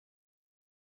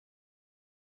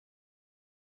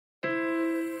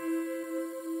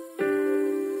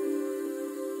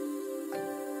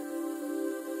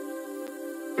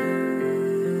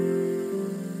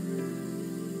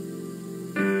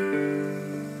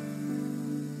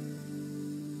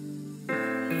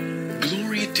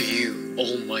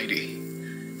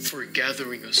Almighty, for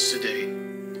gathering us today.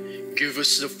 Give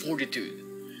us the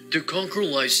fortitude to conquer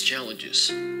life's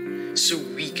challenges so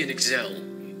we can excel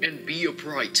and be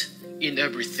upright in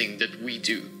everything that we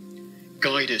do.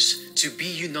 Guide us to be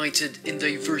united in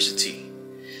diversity,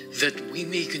 that we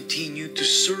may continue to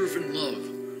serve and love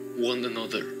one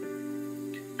another.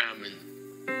 Amen.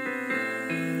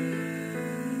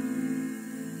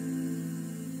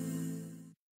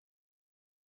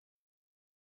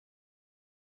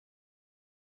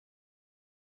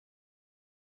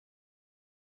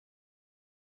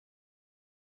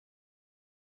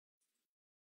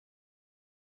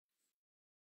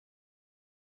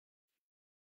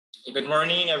 Good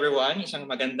morning everyone. Isang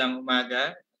magandang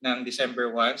umaga ng December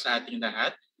 1 sa ating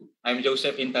lahat. I'm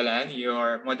Joseph Intalan,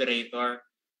 your moderator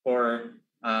for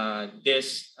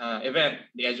this event,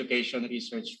 the Education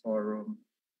Research Forum.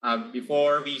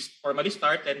 Before we formally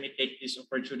start, let me take this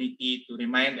opportunity to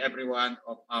remind everyone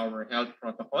of our health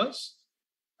protocols.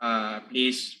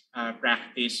 Please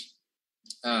practice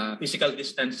physical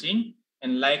distancing,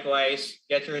 and likewise,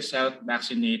 get yourself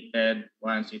vaccinated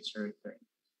once it's your turn.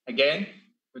 Again,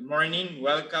 good morning.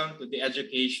 Welcome to the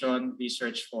Education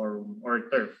Research Forum, or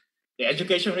TERF. The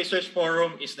Education Research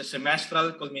Forum is the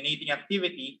semestral culminating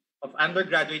activity of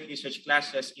undergraduate research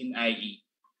classes in IE.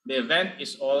 The event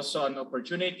is also an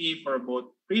opportunity for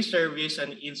both pre-service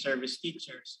and in-service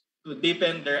teachers to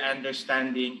deepen their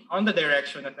understanding on the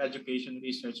direction of education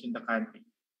research in the country.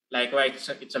 Likewise,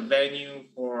 it's a venue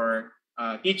for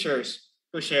teachers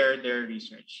to share their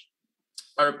research.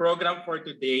 Our program for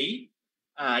today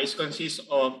consists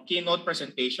of keynote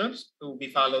presentations to be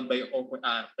followed by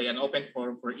an open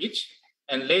forum for each.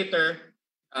 And later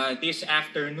this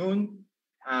afternoon,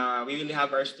 we will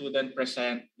have our students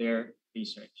present their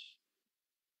research.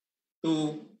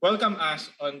 To welcome us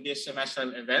on this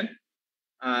semestral event,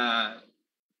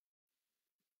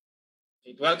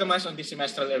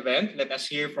 let us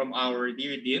hear from our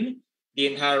dear Dean,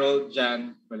 Dean Harold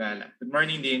John Colala. Good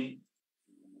morning, Dean.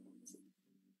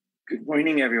 Good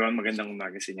morning, everyone. Magandang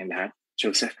umaga sa inyo lahat.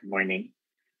 Joseph, good morning.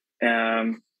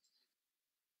 I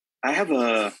have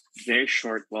a very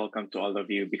short welcome to all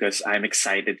of you because I'm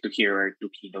excited to hear our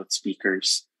two keynote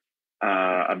speakers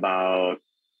about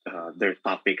their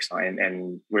topics.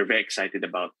 And we're very excited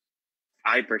about,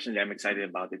 I personally am excited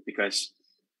about it because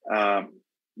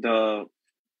the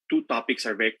two topics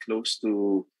are very close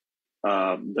to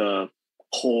the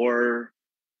core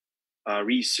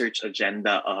research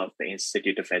agenda of the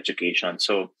Institute of Education.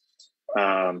 So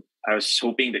I was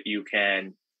hoping that you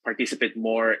can participate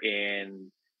more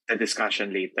in the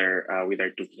discussion later with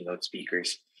our two keynote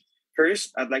speakers.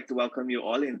 First, I'd like to welcome you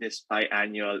all in this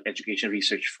biannual Education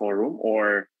Research Forum,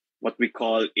 or what we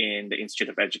call in the Institute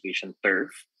of Education TERF.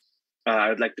 I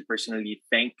would like to personally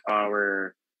thank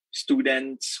our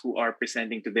students who are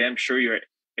presenting today. I'm sure you're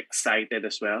excited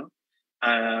as well.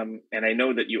 And I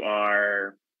know that you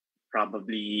are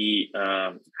probably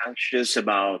anxious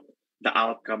about the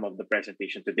outcome of the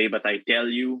presentation today, but I tell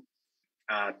you,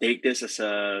 take this as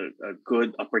a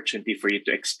good opportunity for you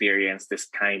to experience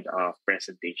this kind of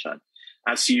presentation.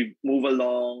 As you move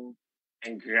along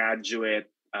and graduate,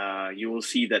 you will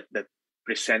see that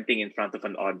presenting in front of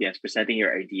an audience, presenting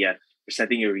your idea,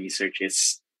 presenting your research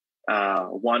is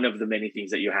one of the many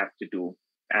things that you have to do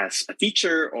as a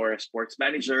teacher or a sports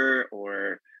manager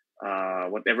or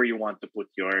whatever you want to put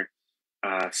your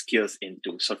skills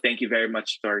into. So thank you very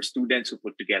much to our students who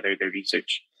put together the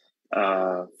research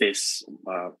this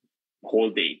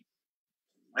whole day.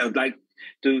 I would like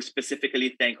to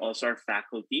specifically thank also our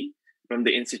faculty from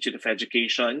the Institute of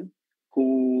Education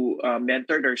who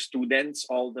mentored our students,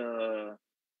 all the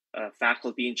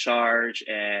faculty in charge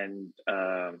and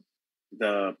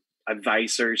the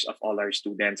advisors of all our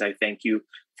students. I thank you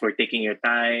for taking your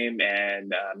time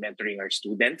and mentoring our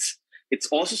students. It's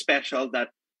also special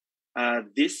that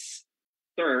this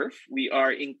TERF, we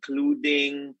are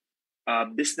including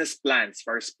business plans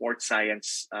for our sports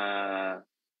science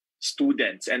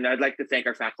students. And I'd like to thank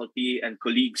our faculty and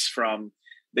colleagues from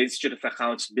the Institute of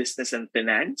Accounts, Business and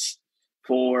Finance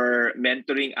for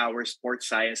mentoring our sports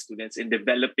science students in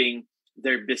developing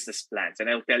their business plans. And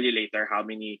I'll tell you later how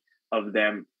many of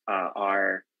them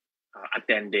are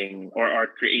attending or are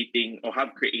creating or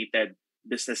have created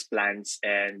business plans,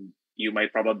 and you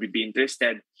might probably be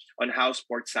interested on how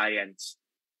sports science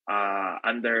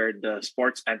under the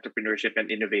sports entrepreneurship and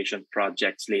innovation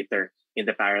projects later in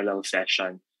the parallel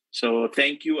session. So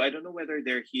thank you. I don't know whether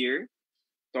they're here.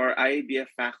 To our IABF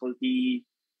faculty,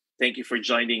 thank you for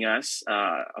joining us.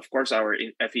 Of course, our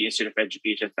FEU Institute of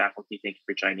Education faculty, thank you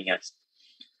for joining us.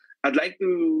 I'd like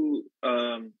to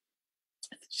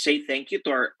say thank you to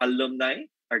our alumni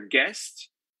our guests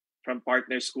from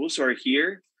partner schools who are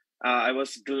here. I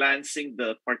was glancing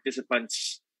the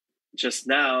participants just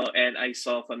now, and I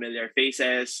saw familiar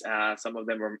faces. Some of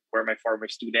them were my former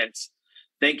students.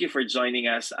 Thank you for joining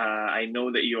us. I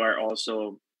know that you are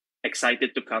also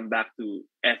excited to come back to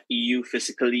FEU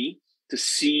physically to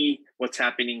see what's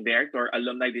happening there. To our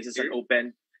alumni, this is an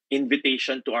open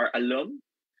invitation to our alum.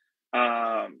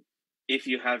 If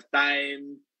you have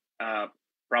time,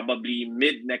 probably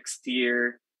mid next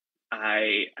year,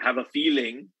 I have a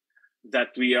feeling that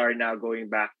we are now going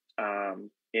back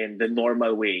in the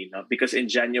normal way, no? Because in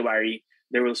January,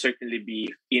 there will certainly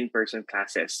be in-person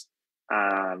classes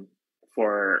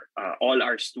for all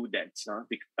our students, no?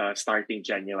 Starting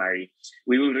January.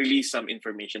 We will release some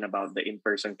information about the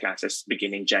in-person classes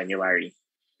beginning January.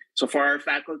 So for our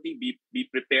faculty, be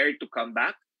prepared to come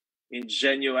back in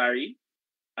January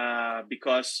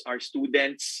because our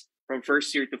students from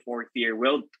first year to fourth year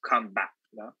will come back.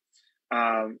 No?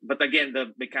 But again,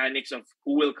 the mechanics of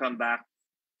who will come back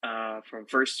from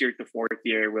first year to fourth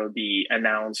year will be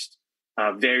announced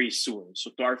very soon.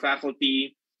 So to our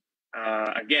faculty,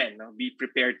 again, be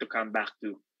prepared to come back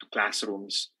to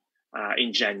classrooms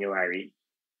in January.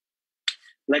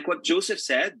 Like what Joseph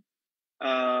said,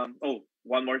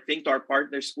 one more thing to our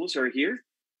partner schools who are here.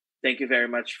 Thank you very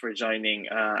much for joining.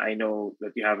 I know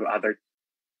that you have other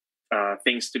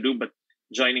things to do, but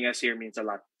joining us here means a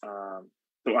lot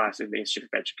to us in the Institute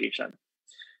of Education.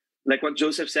 Like what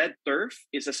Joseph said, TURF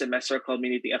is a semester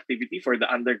culminating activity for the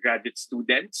undergraduate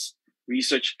students,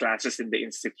 research classes in the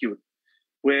Institute,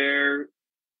 where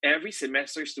every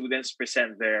semester students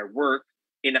present their work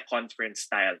in a conference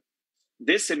style.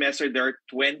 This semester, there are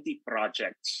 20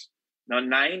 projects. Now,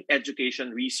 9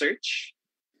 education research,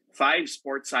 5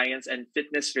 sports science and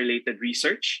fitness-related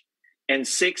research, and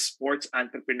 6 sports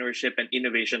entrepreneurship and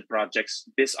innovation projects.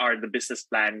 These are the business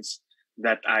plans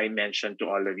that I mentioned to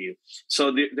all of you.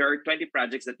 So there are 20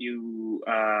 projects that you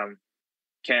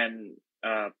can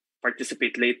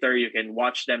participate later. You can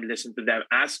watch them, listen to them,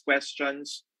 ask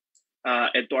questions.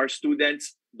 And to our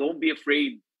students, don't be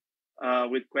afraid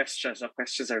with questions.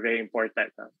 Questions are very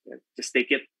important. Just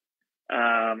take it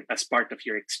as part of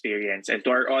your experience. And to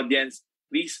our audience,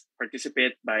 please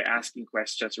participate by asking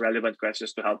questions, relevant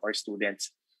questions to help our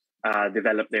students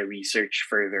develop their research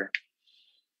further.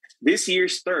 This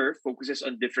year's TURF focuses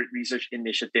on different research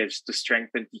initiatives to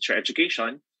strengthen teacher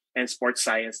education and sports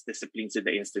science disciplines in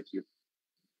the Institute.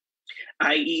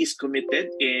 IE is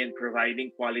committed in providing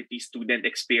quality student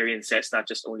experiences, not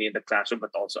just only in the classroom,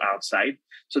 but also outside,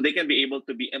 so they can be able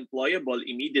to be employable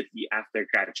immediately after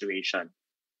graduation.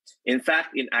 In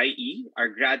fact, in IE, our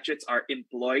graduates are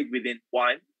employed within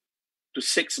 1 to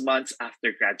 6 months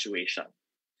after graduation.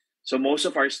 So most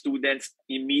of our students,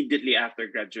 immediately after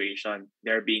graduation,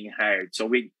 they're being hired. So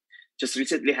we just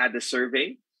recently had a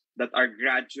survey that our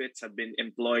graduates have been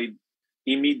employed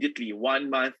immediately, 1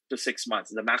 month to 6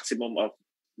 months. The maximum of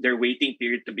their waiting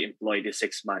period to be employed is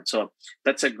 6 months. So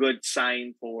that's a good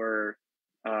sign for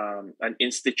an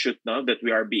institute, no, that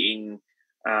we are being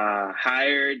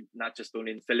hired, not just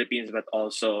only in the Philippines, but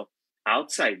also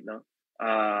outside, no?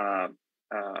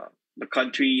 The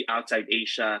country, outside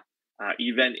Asia,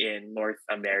 even in North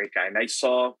America. And I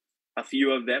saw a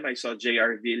few of them. I saw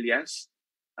J.R. Villas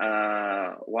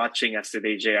watching us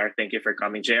today. JR, thank you for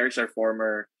coming. JR is our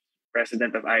former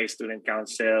president of IE Student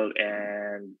Council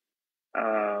and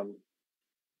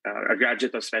a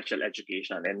graduate of special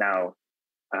education, and now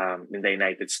in the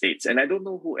United States. And I don't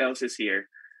know who else is here.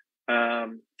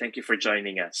 Thank you for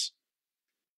joining us.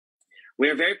 We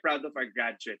are very proud of our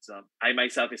graduates. I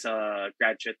myself is a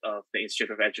graduate of the Institute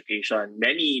of Education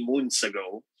many moons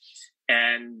ago.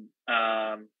 And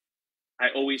I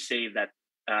always say that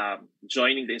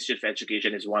joining the Institute of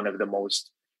Education is one of the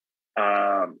most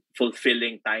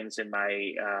fulfilling times in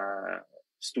my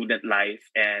student life.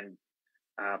 And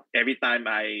every time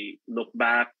I look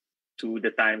back to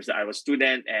the times that I was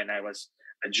student and I was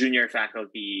a junior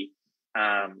faculty,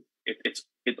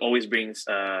 it always brings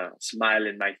a smile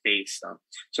in my face.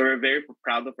 So we're very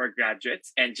proud of our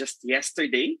graduates. And just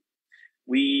yesterday,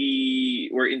 we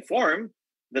were informed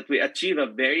that we achieved a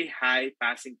very high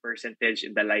passing percentage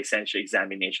in the licensure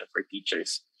examination for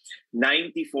teachers,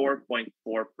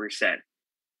 94.4%.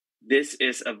 This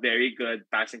is a very good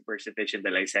passing percentage in the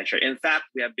licensure. In fact,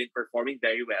 we have been performing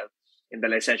very well in the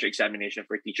licensure examination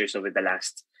for teachers over the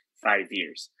last 5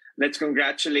 years. Let's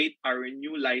congratulate our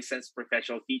new licensed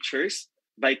professional teachers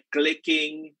by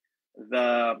clicking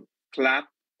the clap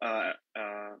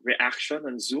reaction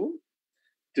on Zoom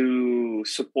to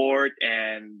support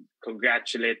and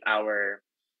congratulate our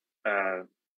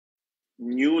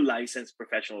new licensed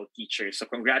professional teachers. So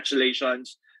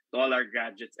congratulations to all our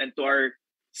graduates and to our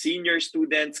senior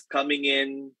students coming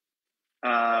in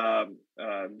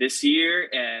this year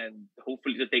and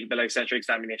hopefully to take the licensure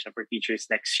examination for teachers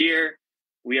next year.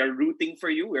 We are rooting for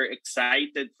you. We're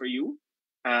excited for you.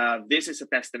 This is a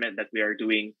testament that we are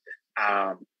doing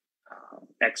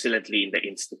excellently in the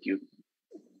Institute.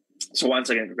 So once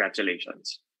again,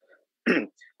 congratulations.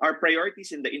 Our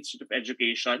priorities in the Institute of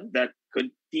Education that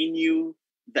continue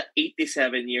the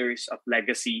 87 years of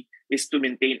legacy is to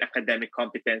maintain academic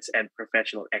competence and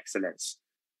professional excellence.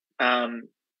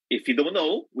 If you don't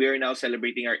know, we are now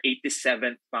celebrating our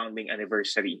 87th founding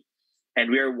anniversary. And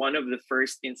we are one of the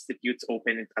first institutes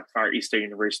open at Far Eastern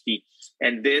University.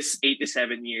 And this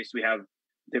 87 years, we have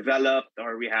developed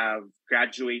or we have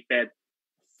graduated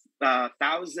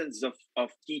thousands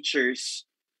of teachers,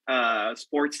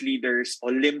 sports leaders,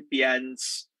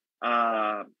 Olympians,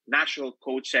 national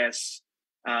coaches,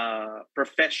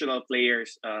 professional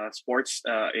players, sports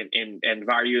in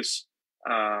various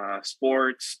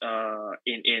sports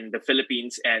in the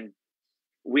Philippines. And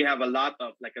we have a lot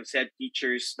of, like I've said,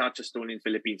 teachers, not just only in the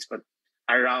Philippines, but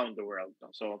around the world.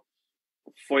 So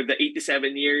for the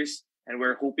 87 years, and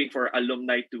we're hoping for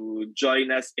alumni to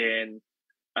join us in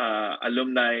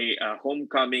alumni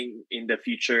homecoming in the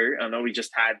future. I know we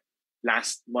just had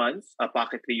last month a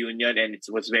pocket reunion and it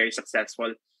was very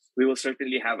successful. We will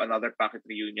certainly have another pocket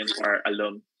reunion for our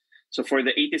alum. So for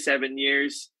the 87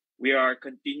 years, we are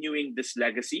continuing this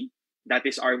legacy. That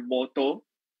is our motto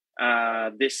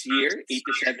this year,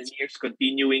 87 years,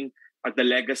 continuing the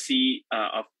legacy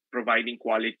of providing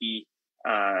quality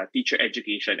teacher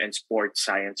education and sports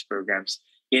science programs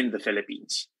in the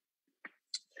Philippines.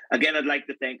 Again, I'd like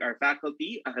to thank our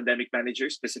faculty, academic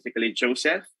managers, specifically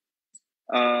Joseph,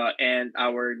 and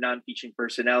our non-teaching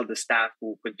personnel, the staff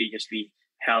who continuously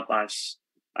help us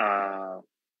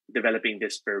developing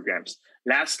these programs.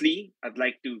 Lastly, I'd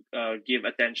like to give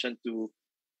attention to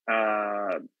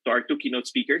our two keynote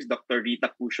speakers, Dr. Rita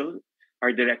Cucio,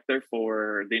 our director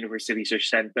for the University Research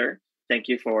Center. Thank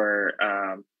you for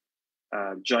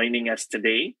joining us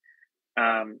today.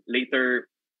 Later,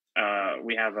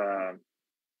 we have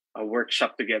a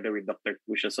workshop together with Dr.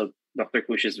 Cucio. So Dr.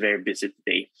 Cucio is very busy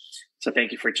today. So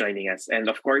thank you for joining us. And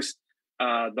of course,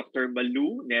 Dr.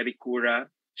 Malu Nery-Cura,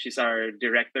 she's our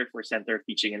director for Center of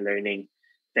Teaching and Learning.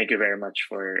 Thank you very much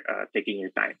for taking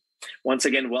your time. Once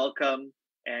again, welcome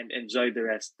and enjoy the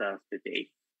rest of the day.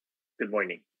 Good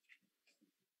morning.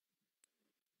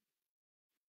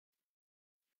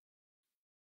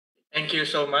 Thank you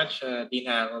so much, Dean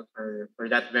Harold, for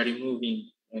that very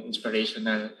moving and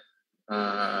inspirational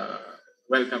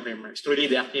welcome remarks. Truly,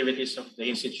 the activities of the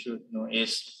Institute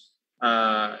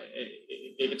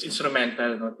it's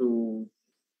instrumental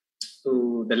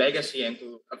to the legacy and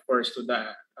to, of course, to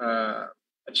the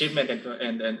achievement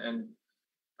and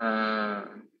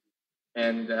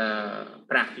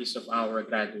practice of our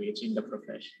graduates in the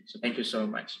profession. So thank you so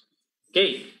much.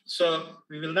 Okay, so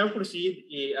we will now proceed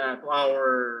to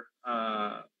our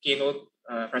keynote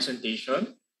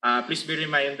presentation. Please be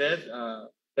reminded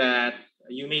that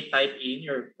you may type in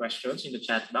your questions in the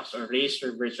chat box or raise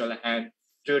your virtual hand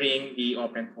during the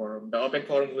open forum. The open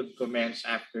forum would commence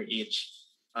after each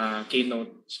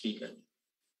keynote speaker.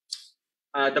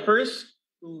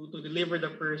 To deliver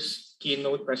the first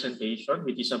keynote presentation,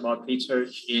 which is about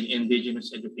research in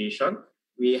Indigenous education,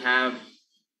 we have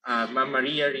Ma'am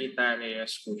Maria Rita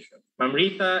Reyes Cucio. Ma'am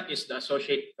Rita is the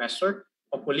Associate Professor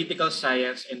of Political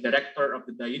Science and Director of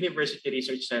the University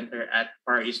Research Center at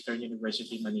Far Eastern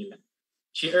University, Manila.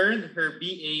 She earned her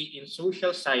BA in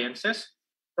Social Sciences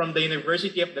from the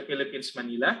University of the Philippines,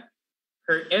 Manila,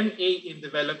 her MA in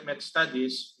Development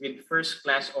Studies with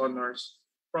first-class honors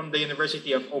from the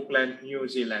University of Auckland, New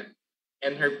Zealand,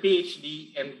 and her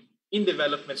PhD in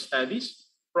Development Studies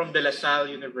from the La Salle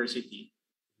University.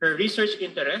 Her research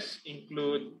interests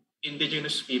include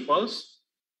Indigenous peoples,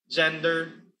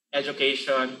 gender,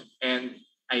 education, and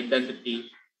identity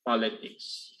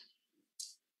politics.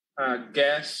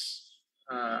 Guests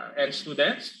and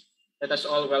students, let us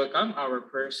all welcome our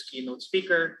first keynote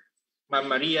speaker, Ma'am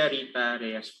Maria Rita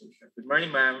Reyes Cucio. Good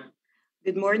morning, ma'am.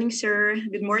 Good morning, sir.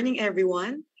 Good morning,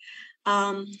 everyone.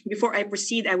 Before I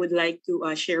proceed, I would like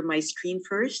to share my screen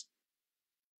first.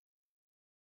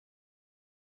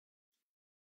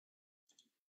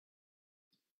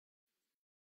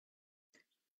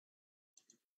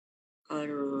 All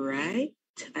right.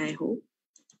 I hope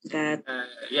that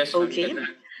yes. okay.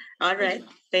 All right.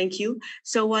 Thank you.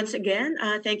 So once again,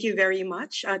 thank you very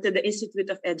much to the Institute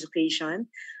of Education,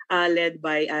 led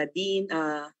by Dean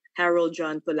Harold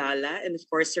John Kulala, and of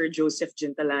course, Sir Joseph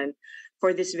Jintalan,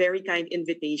 for this very kind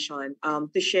invitation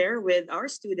to share with our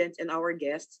students and our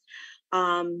guests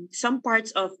some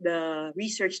parts of the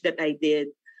research that I did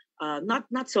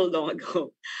not so long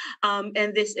ago,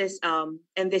 and this is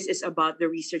about the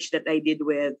research that I did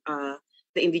with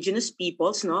the indigenous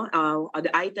peoples, no,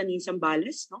 the Aita in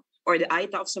Zambales, no, or the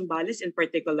Aita of Zambales in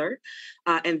particular,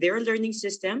 and their learning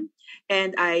system.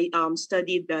 And I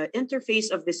studied the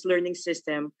interface of this learning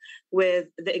system with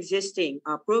the existing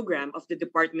program of the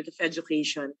Department of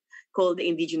Education called the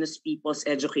Indigenous Peoples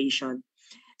Education.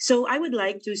 So I would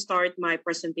like to start my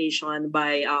presentation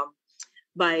by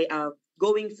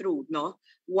going through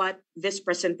what this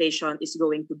presentation is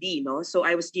going to be. So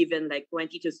I was given like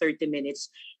 20 to 30 minutes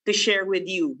to share with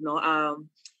you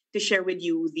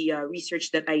the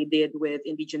research that I did with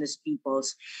indigenous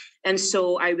peoples. And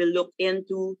so I will look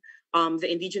into the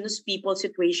indigenous people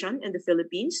situation in the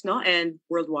Philippines and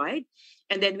worldwide.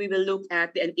 And then we will look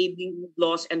at the enabling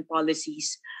laws and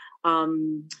policies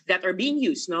that are being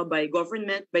used by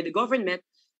the government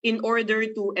in order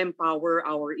to empower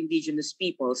our indigenous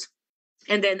peoples.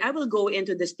 And then I will go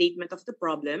into the statement of the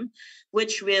problem,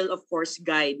 which will, of course,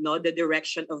 guide the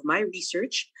direction of my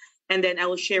research. And then I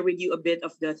will share with you a bit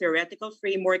of the theoretical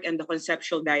framework and the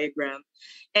conceptual diagram.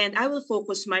 And I will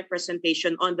focus my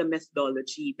presentation on the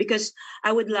methodology because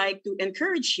I would like to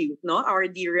encourage you, our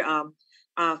dear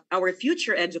our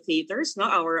future educators,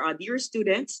 our dear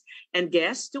students and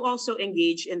guests, to also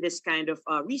engage in this kind of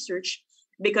research,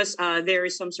 because there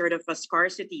is some sort of a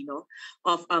scarcity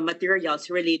of materials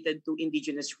related to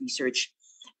indigenous research.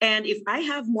 And if I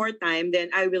have more time, then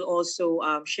I will also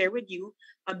share with you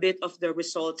a bit of the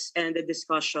results and the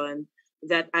discussion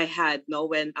that I had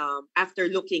when after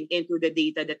looking into the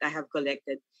data that I have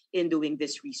collected in doing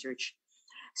this research.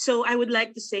 So I would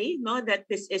like to say that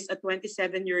this is a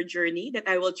 27-year journey that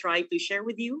I will try to share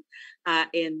with you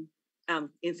in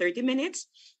 30 minutes,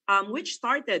 which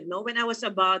started when I was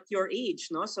about your age.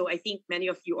 So I think many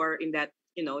of you are in that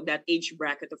that age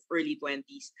bracket of early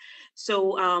 20s.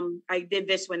 So I did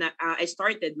this when I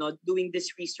started doing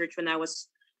this research when I was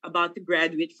about to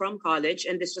graduate from college,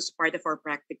 and this was part of our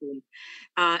practicum.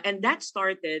 And that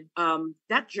started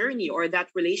that journey or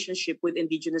that relationship with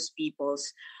indigenous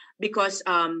peoples because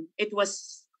it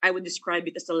was, I would describe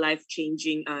it as a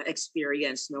life-changing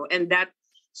experience, and that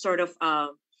sort of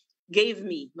gave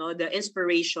me the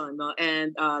inspiration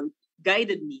and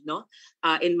guided me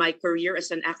in my career as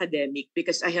an academic,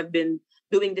 because I have been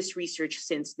doing this research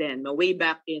since then, way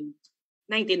back in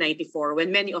 1994,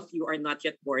 when many of you are not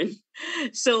yet born.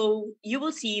 So you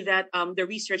will see that the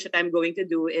research that I'm going to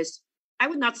do is, I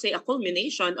would not say a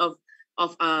culmination of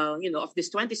this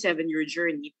 27-year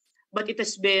journey, but it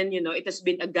has been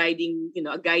a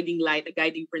guiding light, a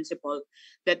guiding principle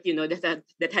that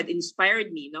that had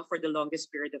inspired me for the longest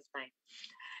period of time.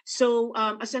 So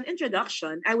as an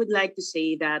introduction, I would like to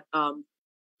say that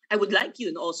I would like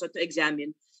you also to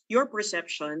examine your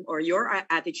perception or your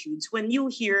attitudes when you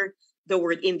hear the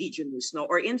word indigenous,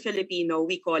 or in Filipino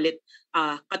we call it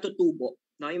katutubo,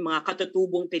 yung mga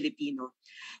katutubong Pilipino.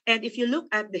 And if you look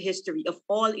at the history of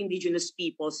all indigenous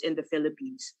peoples in the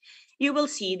Philippines, you will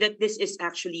see that this is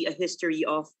actually a history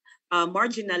of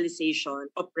marginalization,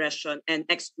 oppression, and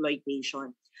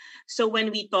exploitation. So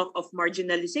when we talk of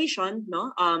marginalization,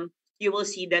 you will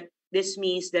see that this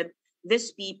means that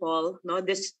these people,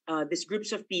 these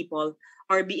groups of people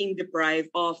are being deprived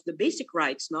of the basic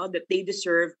rights that they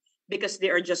deserve, because they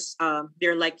are just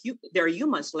they're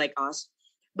humans like us,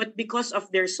 but because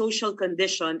of their social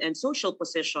condition and social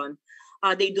position,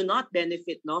 they do not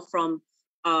benefit from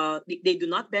they do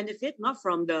not benefit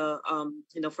from the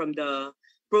from the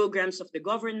programs of the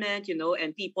government,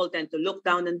 and people tend to look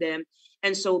down on them.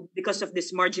 And so because of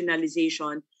this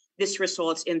marginalization, this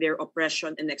results in their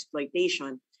oppression and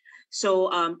exploitation. So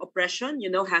oppression,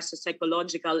 has a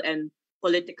psychological and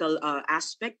political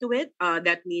aspect to it.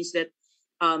 That means that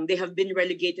they have been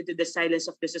relegated to the silence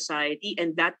of the society,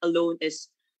 and that alone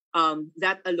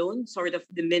sort of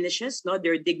diminishes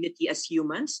their dignity as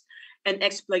humans. And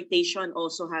exploitation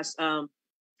also has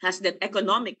that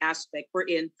economic aspect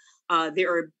wherein they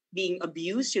are being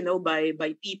abused,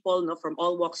 by people from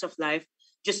all walks of life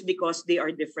just because they are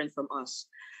different from us.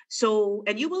 So,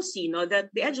 and you will see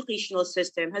that the educational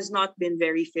system has not been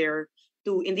very fair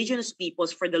to indigenous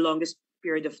peoples for the longest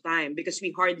period of time, because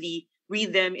we hardly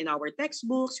read them in our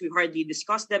textbooks, we hardly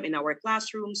discuss them in our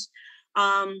classrooms.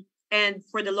 And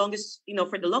for the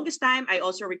longest time, I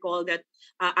also recall that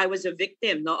I was a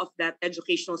victim of that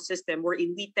educational system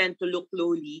wherein we tend to look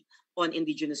lowly on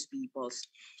indigenous peoples.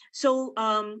 So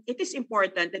it is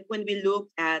important that when we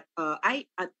look at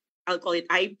I'll call it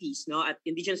IPs, no, at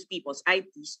Indigenous peoples,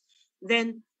 IPs,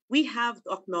 then we have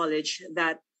to acknowledge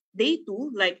that they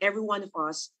too, like every one of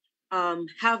us,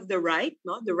 have the right,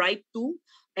 no, the right to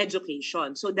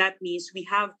education. So that means we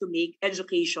have to make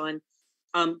education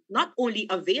not only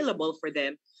available for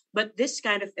them, but this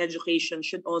kind of education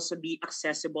should also be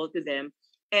accessible to them,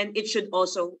 and it should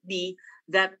also be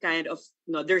that kind of,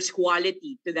 there's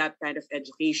quality to that kind of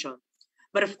education.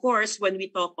 But of course, when we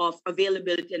talk of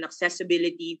availability and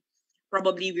accessibility,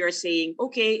 probably we are saying,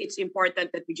 okay, it's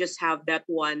important that we just have that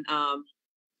one,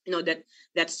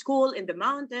 that school in the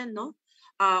mountain, no?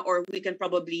 Or we can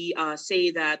probably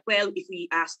say that, well, if we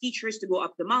ask teachers to go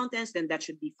up the mountains, then that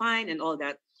should be fine and all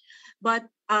that. But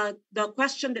the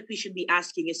question that we should be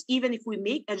asking is, even if we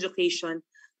make education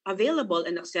available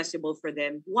and accessible for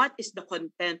them, what is the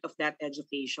content of that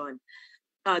education?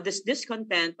 Does this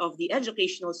content of the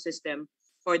educational system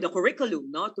or the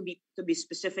curriculum, no, to be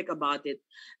specific about it,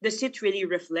 does it really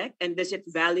reflect and does it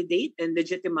validate and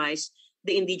legitimize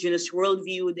the Indigenous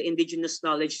worldview, the Indigenous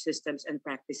knowledge systems and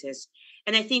practices?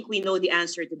 And I think we know the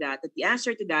answer to that. That the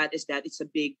answer to that is that it's a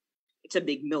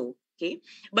big no. Okay,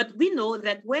 but we know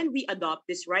that when we adopt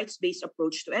this rights-based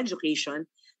approach to education,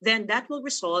 then that will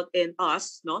result in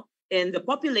us, no, in the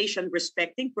population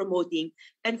respecting, promoting,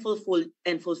 and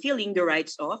fulfilling the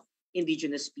rights of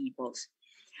Indigenous peoples.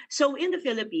 So in the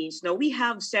Philippines, now we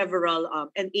have several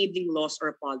enabling laws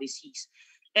or policies,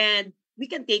 and we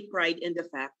can take pride in the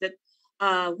fact that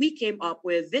we came up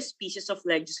with these pieces of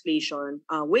legislation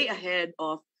way ahead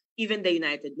of even the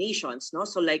United Nations. No,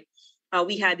 so like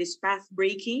we had this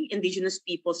path-breaking Indigenous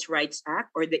Peoples' Rights Act,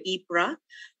 or the IPRA,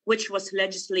 which was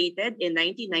legislated in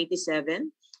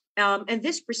 1997, and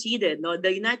this preceded,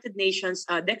 the United Nations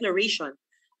Declaration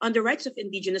on the Rights of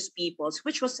Indigenous Peoples,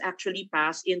 which was actually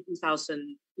passed in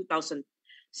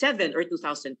 2007 or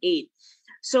 2008.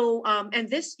 So, and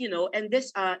this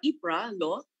IPRA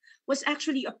law was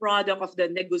actually a product of the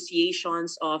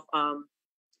negotiations of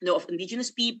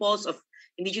Indigenous peoples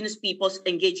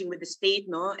engaging with the state,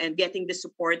 and getting the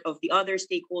support of the other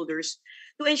stakeholders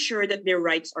to ensure that their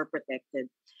rights are protected.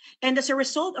 And as a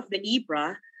result of the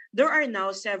IPRA, there are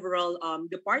now several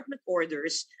department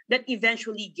orders that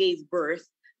eventually gave birth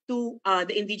to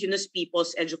the Indigenous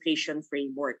Peoples Education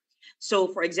Framework. So,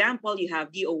 for example, you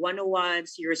have DO 101,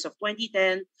 series of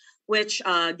 2010, which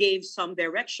gave some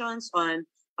directions on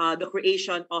the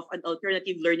creation of an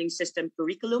alternative learning system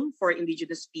curriculum for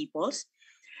Indigenous peoples.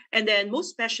 And then most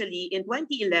especially in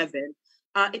 2011,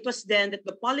 it was then that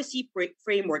the policy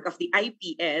framework of the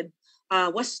IP-Ed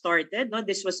was started. No,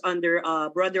 this was under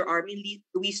Brother Armin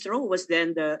Luistro, was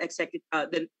then the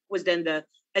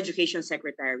education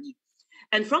secretary.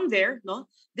 And from there,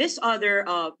 this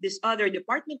other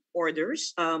department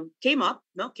orders came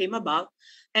about,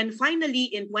 and finally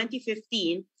in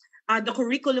 2015, the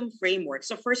curriculum framework.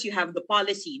 So first you have the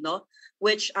policy,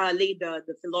 which laid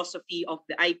the philosophy of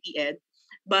the IP-Ed.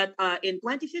 But in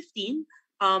 2015,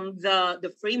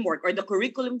 the framework or the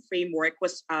curriculum framework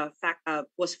was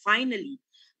finally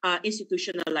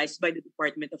institutionalized by the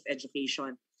Department of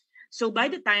Education. So by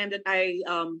the time that I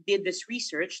did this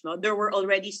research, there were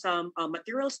already some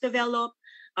materials developed.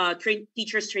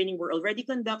 Teachers trainings were already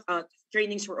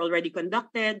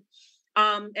conducted,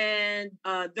 and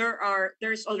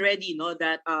there's already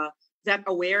that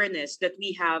awareness that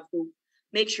we have to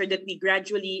make sure that we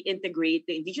gradually integrate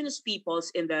the Indigenous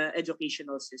peoples in the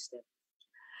educational system.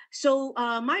 So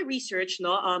my research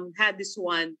had this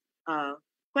one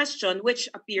question, which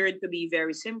appeared to be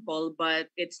very simple, but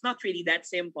it's not really that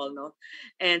simple,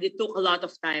 And it took a lot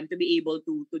of time to be able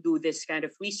to do this kind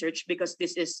of research, because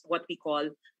this is what we call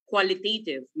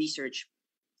qualitative research.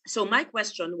 So my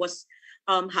question was,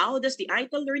 how does the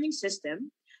ITAL learning system,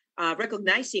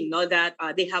 recognizing that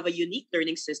they have a unique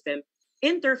learning system,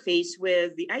 interface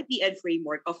with the IP-Ed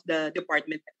framework of the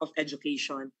Department of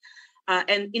Education,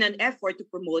 and in an effort to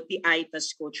promote the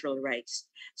ITAS cultural rights.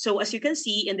 So as you can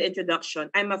see in the introduction,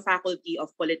 I'm a faculty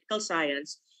of political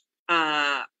science,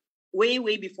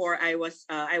 way before I was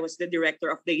the director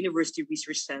of the University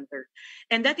Research Center.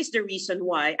 And that is the reason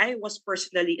why I was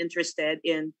personally interested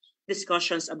in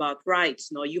discussions about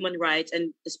rights, human rights,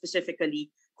 and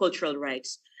specifically cultural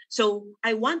rights. So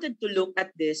I wanted to look at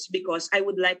this because I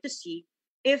would like to see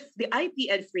if the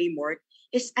IP-Ed framework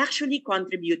is actually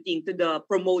contributing to the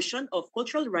promotion of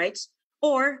cultural rights,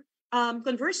 or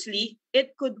conversely,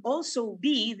 it could also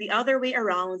be the other way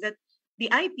around, that the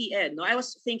IP-Ed, I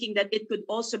was thinking that it could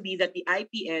also be that the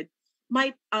IP-Ed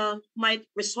might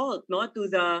result to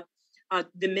the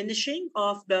diminishing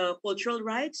of the cultural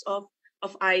rights of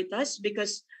ITAS,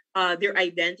 because their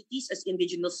identities as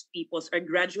Indigenous peoples are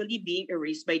gradually being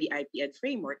erased by the IPED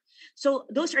framework. So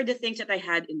those are the things that I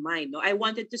had in mind. No? I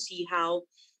wanted to see how,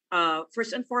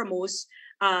 first and foremost,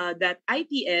 that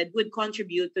IPED would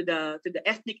contribute to the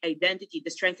ethnic identity,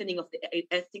 the strengthening of the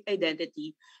ethnic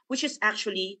identity, which is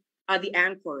actually the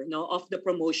anchor, no, of the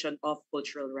promotion of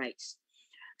cultural rights.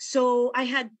 So I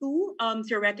had two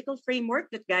theoretical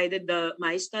framework that guided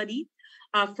my study.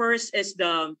 First is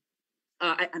the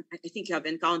I think you have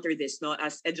encountered this, no,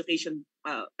 as education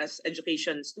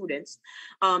students.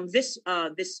 This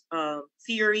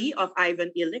theory of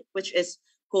Ivan Illich, which is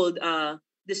called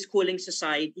the Schooling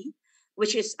Society,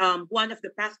 which is one of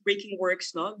the path-breaking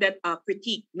works, no, that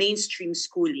critique mainstream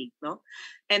schooling, no.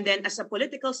 And then as a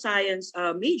political science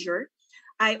major,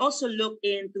 I also looked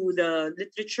into the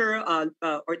literature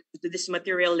or this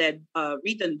material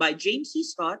written by James C.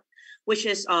 Scott, which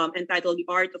is entitled The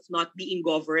Art of Not Being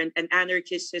Governed, An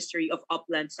Anarchist History of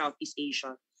Upland Southeast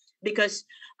Asia. Because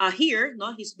here,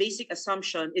 no, his basic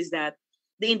assumption is that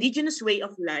the indigenous way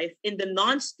of life in the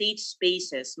non-state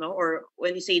spaces, no, or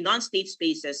when you say non-state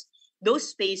spaces, those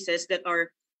spaces that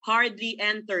are hardly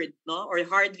entered, no, or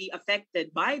hardly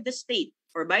affected by the state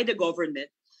or by the government,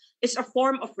 is a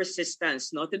form of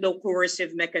resistance, no, to the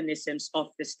coercive mechanisms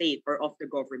of the state or of the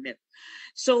government.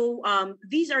 So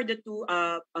these are the two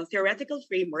theoretical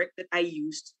framework that I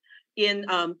used in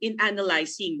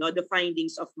analyzing, no, the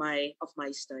findings of my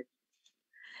study.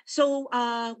 So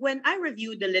when I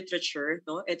reviewed the literature,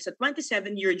 no, it's a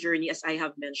 27-year journey, as I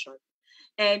have mentioned.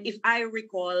 And if I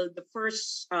recall, the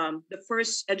first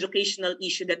educational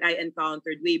issue that I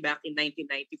encountered way back in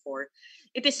 1994,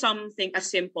 it is something as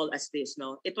simple as this.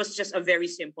 No, it was just a very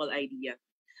simple idea.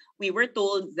 We were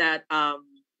told that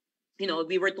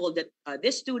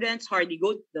these students hardly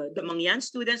go, the Mangyan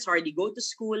students hardly go to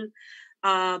school.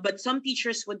 But some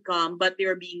teachers would come, but they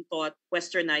were being taught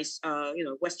westernized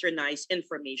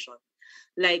information.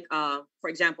 Like, for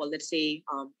example, let's say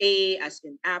A as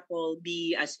in apple,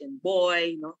 B as in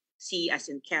boy, C as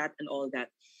in cat, and all that,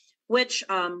 which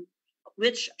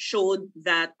showed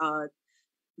that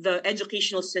the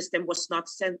educational system was not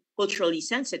culturally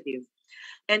sensitive.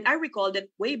 And I recall that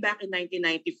way back in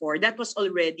 1994, that was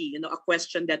already a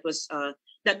question that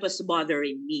was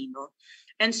bothering me.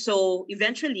 And so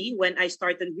eventually, when I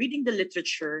started reading the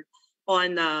literature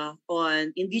on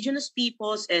Indigenous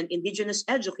peoples and Indigenous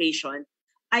education,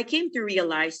 I came to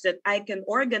realize that I can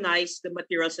organize the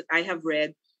materials that I have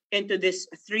read into these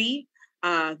three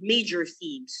major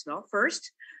themes. No?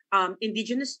 First,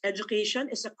 Indigenous education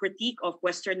is a critique of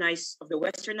the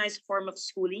westernized form of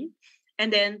schooling.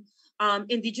 And then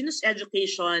Indigenous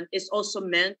education is also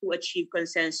meant to achieve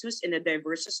consensus in a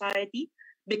diverse society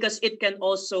because it can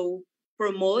also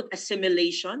promote the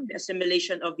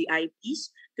assimilation of the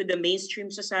IPs to the mainstream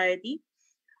society.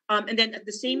 And then at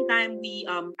the same time,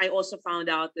 I also found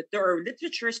out that there are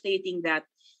literature stating that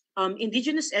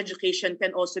Indigenous education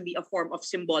can also be a form of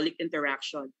symbolic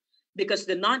interaction because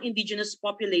the non-Indigenous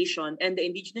population and the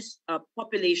Indigenous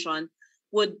population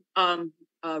would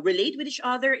relate with each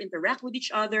other, interact with each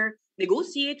other,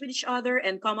 negotiate with each other,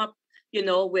 and come up,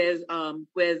 with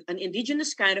an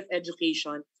Indigenous kind of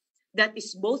education that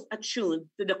is both attuned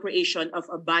to the creation of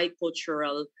a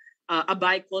bicultural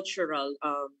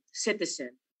citizen.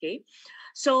 Okay,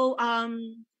 so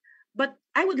but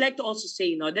I would like to also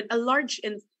say,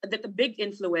 that a big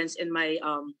influence in my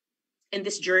in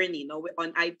this journey,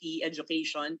 on IP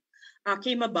education,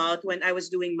 came about when I was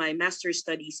doing my master's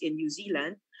studies in New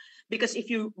Zealand. Because if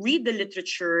you read the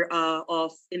literature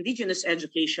of Indigenous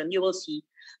education, you will see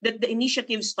that the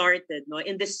initiative started,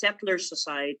 in the settler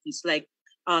societies like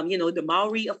the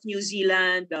Maori of New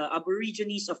Zealand, the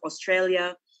Aborigines of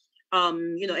Australia,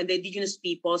 and the Indigenous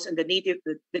peoples and the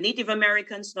Native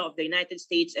Americans of the United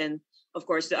States, and of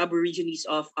course the Aborigines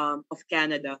of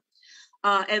Canada.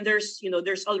 And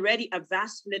there's already a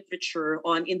vast literature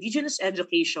on Indigenous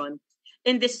education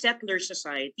in the settler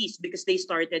societies because they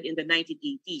started in the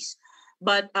 1980s.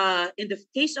 But in the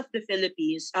case of the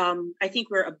Philippines, I think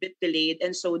we're a bit delayed,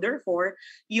 and so therefore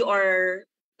you are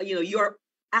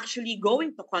actually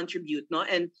going to contribute,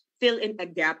 and fill in a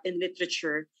gap in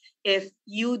literature if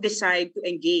you decide to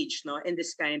engage, in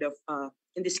this kind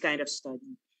of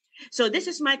study. So this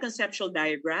is my conceptual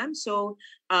diagram. So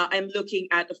I'm looking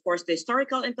at, of course, the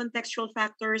historical and contextual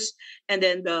factors, and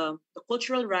then the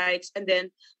cultural rights, and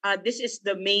then this is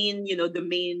the main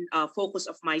focus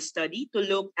of my study, to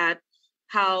look at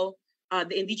how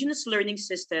the Indigenous learning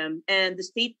system and the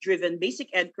state-driven basic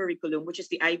ed curriculum, which is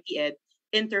the IP-Ed,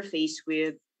 interface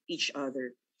with each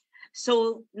other.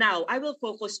 So now I will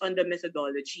focus on the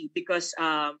methodology because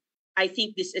I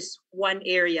think this is one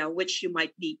area which you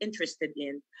might be interested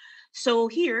in. So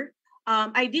here,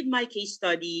 I did my case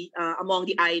study among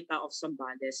the Aita of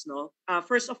Zambales. No,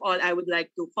 first of all, I would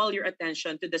like to call your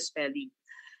attention to the spelling.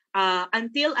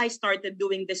 Until I started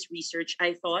doing this research,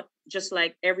 I thought, just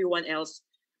like everyone else,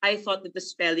 I thought that the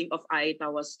spelling of Aita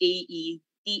was Aeta,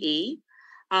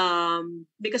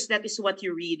 because that is what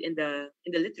you read in the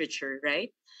literature,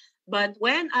 right? But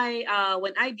when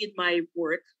I did my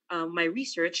work, my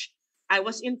research, I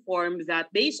was informed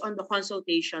that based on the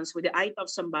consultations with the Aita of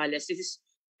Zambales, this is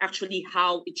actually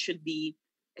how it should be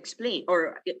explained,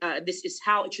 or this is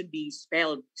how it should be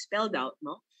spelled out,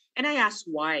 no? And I asked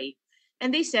why,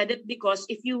 and they said that because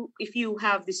if you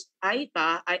have this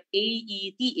Aita,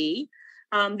 Aeta,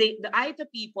 the Aita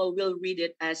people will read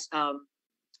it as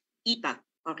ita,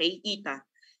 okay, ita.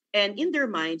 And in their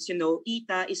minds,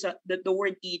 ita is the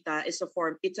word ita is a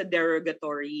form, it's a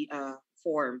derogatory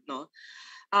form, no?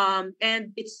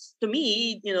 And it's, to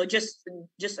me,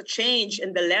 just a change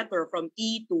in the letter from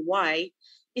E to Y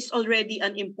is already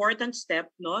an important step,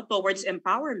 no, towards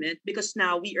empowerment, because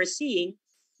now we are seeing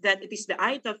that it is the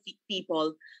Aita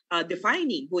people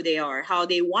defining who they are, how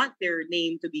they want their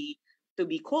name to be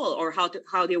called, or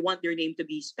how they want their name to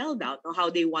be spelled out, or how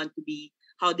they want to be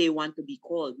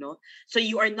called, no? So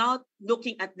you are not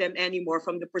looking at them anymore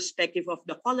from the perspective of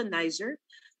the colonizer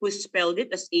who spelled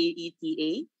it as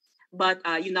Aeta, but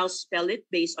you now spell it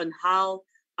based on how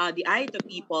the Aita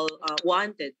people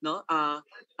wanted, no,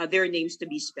 their names to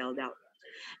be spelled out.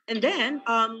 And then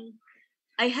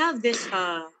I have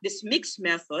this mixed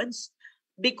methods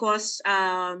because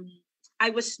I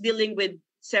was dealing with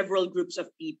several groups of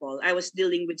people. I was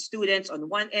dealing with students on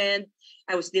one end,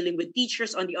 I was dealing with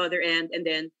teachers on the other end, and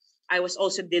then I was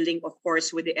also dealing, of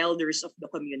course, with the elders of the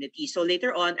community. So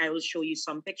later on, I will show you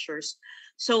some pictures.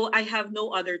 So I have no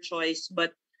other choice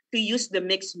but to use the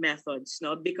mixed methods,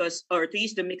 no, or to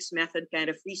use the mixed method kind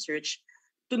of research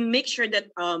to make sure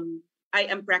that I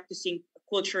am practicing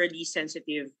culturally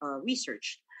sensitive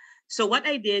research. So what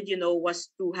I did, was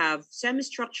to have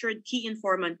semi-structured key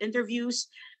informant interviews.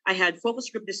 I had focus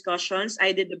group discussions.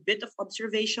 I did a bit of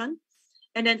observation.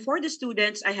 And then for the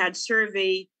students, I had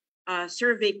survey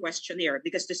questionnaire,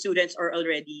 because the students are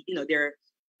already, they're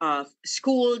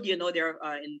schooled, they're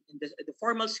in the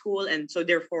formal school. And so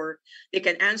therefore, they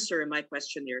can answer my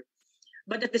questionnaire.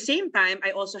 But at the same time,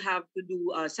 I also have to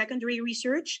do secondary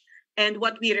research and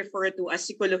what we refer to as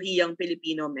Psikolohiyang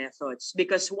Filipino methods.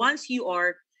 Because once you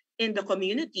are in the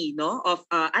community, no, of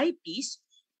IPs,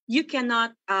 you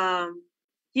cannot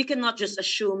just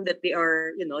assume that they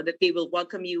are, that they will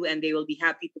welcome you and they will be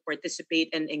happy to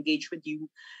participate and engage with you,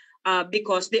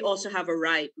 because they also have a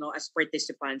right, no, as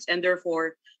participants. And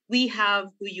therefore, we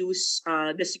have to use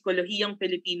the Psikolohiyang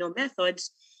Filipino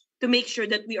methods to make sure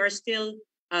that we are still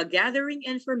gathering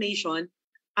information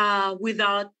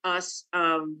without us,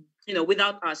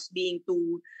 without us being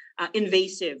too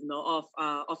invasive, no,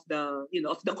 of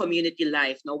the community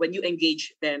life, no, when you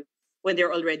engage them, when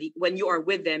you are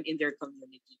with them in their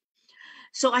community.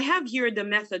 So I have here the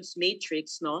methods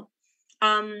matrix, no.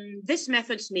 This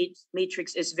methods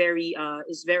matrix is very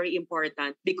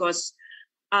important because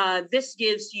this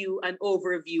gives you an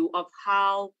overview of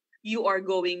how you are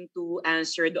going to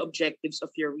answer the objectives of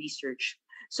your research.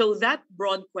 So that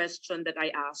broad question that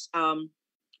I asked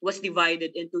was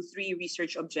divided into 3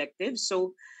 research objectives.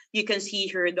 So you can see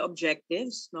here the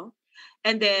objectives, no?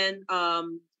 And then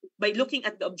by looking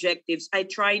at the objectives, I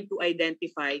tried to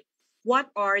identify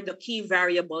what are the key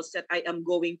variables that I am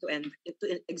going to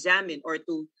examine or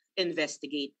to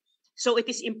investigate. So it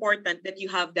is important that you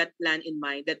have that plan in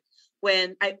mind, that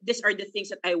these are the things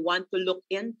that I want to look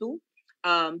into.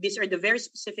 These are the very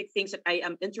specific things that I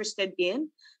am interested in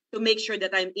to make sure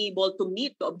that I'm able to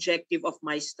meet the objective of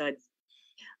my study.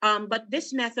 But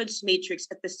this methods matrix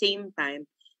at the same time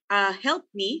helped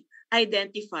me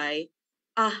identify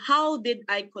how did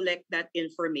I collect that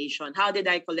information? How did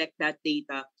I collect that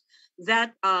data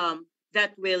that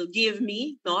will give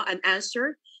me, no, an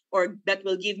answer, or that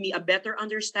will give me a better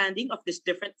understanding of these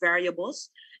different variables,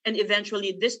 and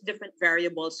eventually these different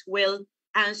variables will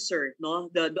answer, no,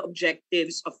 the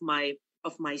objectives of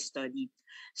my study.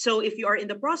 So if you are in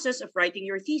the process of writing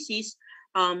your thesis,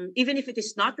 even if it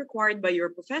is not required by your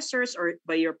professors or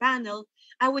by your panel,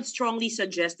 I would strongly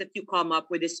suggest that you come up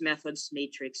with this methods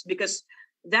matrix, because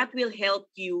that will help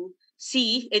you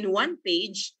see in one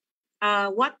page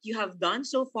what you have done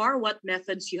so far, what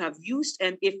methods you have used,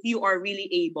 and if you are really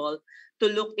able to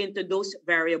look into those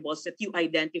variables that you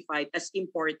identified as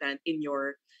important in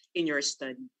your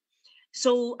study.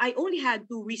 So I only had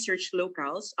 2 research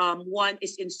locales. One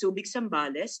is in Subic,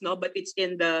 Zambales, no, but it's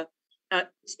in the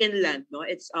it's inland, no?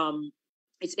 It's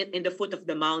in the foot of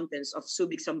the mountains of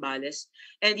Subic, Zambales,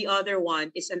 and the other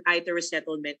one is an Aita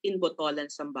resettlement in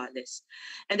Botolan, Zambales.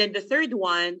 And then the third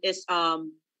one is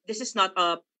this is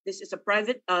a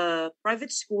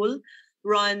private school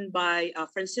run by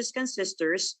Franciscan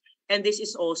sisters, and this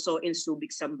is also in Subic,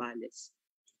 Zambales.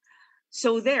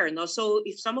 So there, no. So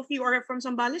if some of you are from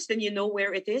Zambales, then you know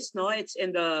where it is, no. It's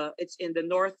in the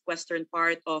northwestern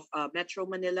part of Metro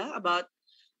Manila, about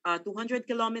 200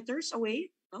 kilometers away.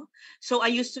 No? So I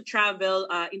used to travel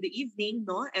in the evening,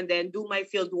 no, and then do my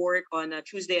field work on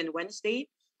Tuesday and Wednesday,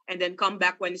 and then come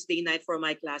back Wednesday night for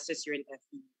my classes here in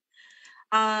FEU.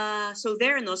 So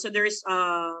there, no. So there's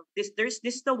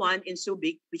this the one in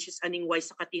Subic, which is Aningway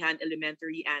Sakatihan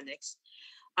Elementary Annex.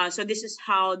 So this is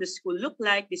how the school looked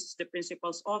like. This is the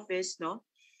principal's office, no.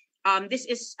 This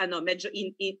is medyo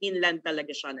inland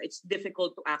talaga siya. No? It's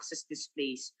difficult to access this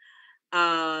place.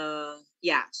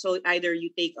 Yeah, so either you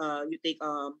take a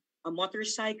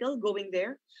motorcycle going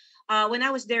there. When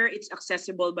I was there, it's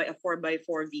accessible by a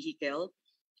 4x4 vehicle,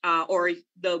 or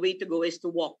the way to go is to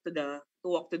walk to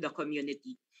the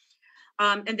community.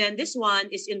 And then this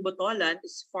one is in Botolan.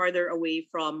 It's farther away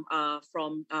from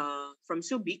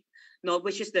Subic, no,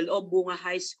 which is the Loob Bunga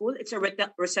High School. It's a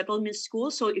resettlement school.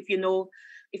 So if you know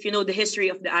the history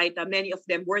of the Aita, many of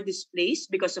them were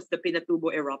displaced because of the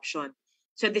Pinatubo eruption.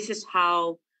 So this is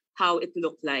how it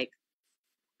looked like.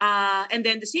 And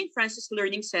then the St. Francis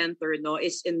Learning Center, no,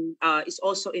 is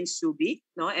also in Subic,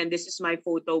 no, and this is my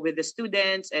photo with the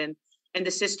students and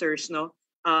the sisters, no,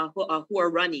 who are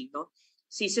running, no.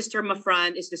 See, Sister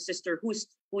Mafran is the sister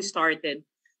who started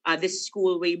this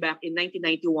school way back in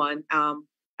 1991,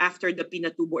 after the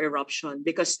Pinatubo eruption,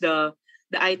 because the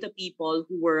Aita people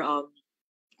who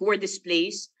were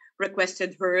displaced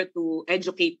requested her to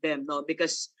educate them, no,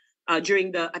 because at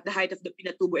the height of the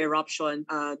Pinatubo eruption,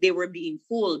 they were being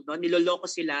fooled, no? Niloloko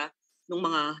sila ng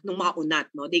mga unat,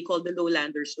 no? They called the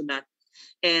lowlanders unat.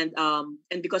 And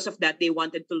because of that, they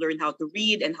wanted to learn how to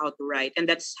read and how to write. And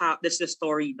that's the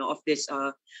story, no, of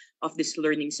this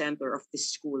learning center, of this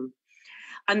school.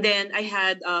 And then I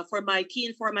had for my key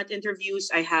informant interviews,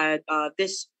 I had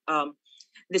this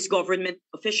government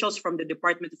officials from the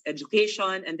Department of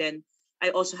Education, and then I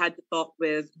also had to talk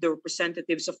with the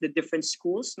representatives of the different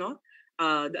schools, no,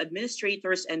 the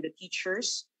administrators and the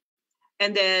teachers.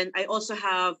 And then I also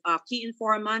have key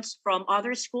informants from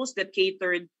other schools that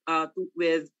catered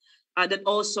that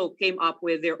also came up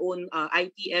with their own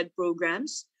IT Ed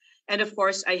programs. And of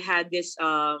course, I had this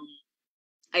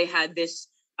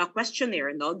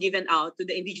questionnaire, no, given out to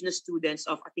the Indigenous students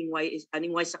of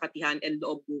Aningway Sakatihan and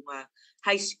Loob Bunga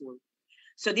High School.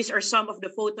 So these are some of the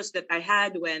photos that I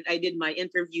had when I did my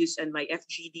interviews and my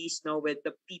FGDs, no, with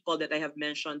the people that I have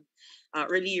mentioned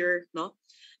earlier, no.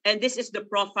 And this is the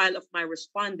profile of my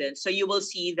respondents. So you will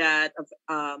see that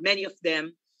many of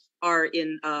them are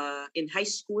in high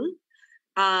school,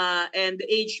 and the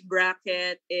age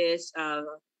bracket is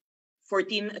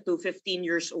 14 to 15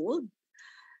 years old,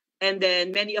 and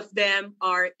then many of them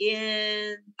are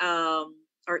in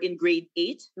grade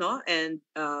 8, no, and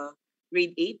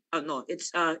grade 8. No,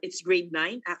 it's grade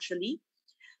 9 actually,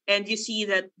 and you see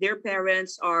that their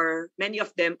parents many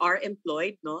of them are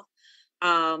employed, no.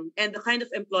 And the kind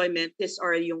of employment, these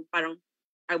are yung parang,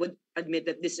 I would admit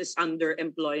that this is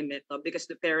underemployment, no? Because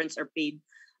the parents are paid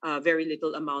very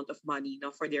little amount of money,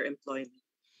 no, for their employment.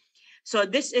 So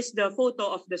this is the photo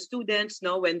of the students,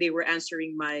 no, when they were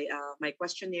answering my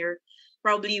questionnaire.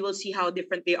 Probably you will see how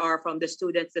different they are from the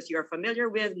students that you are familiar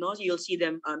with, no. You'll see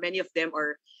them, many of them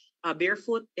are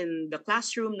barefoot in the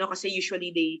classroom, no, kasi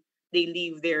usually they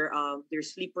leave their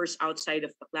slippers outside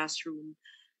of the classroom.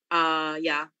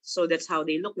 Yeah, so that's how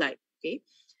they look like. Okay,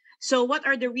 so what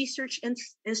are the research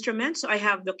instruments? So I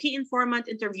have the key informant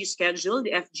interview schedule,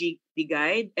 the FGD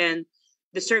guide, and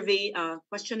the survey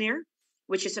questionnaire,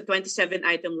 which is a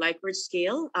 27-item Likert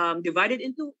scale, divided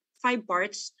into 5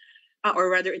 parts,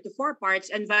 or rather into 4 parts,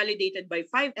 and validated by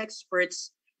 5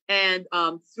 experts, and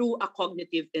through a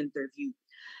cognitive interview.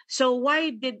 So why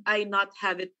did I not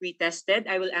have it pre-tested?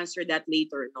 I will answer that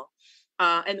later, no.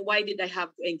 And why did I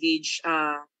have to engage?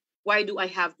 Why do I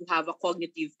have to have a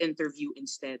cognitive interview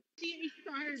instead?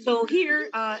 So here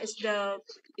is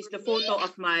the photo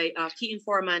of my key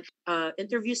informant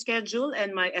interview schedule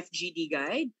and my FGD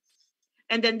guide.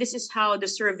 And then this is how the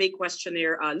survey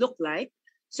questionnaire looked like.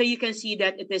 So you can see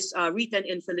that it is written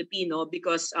in Filipino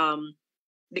because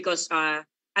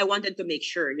I wanted to make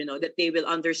sure, you know, that they will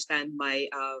understand my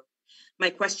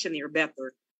questionnaire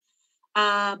better.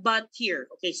 But here,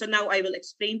 okay, so now I will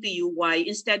explain to you why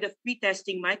instead of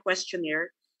pre-testing my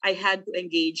questionnaire, I had to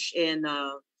engage in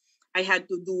I had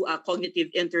to do a cognitive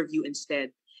interview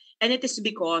instead. And it is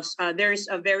because there's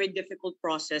a very difficult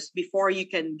process before you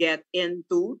can get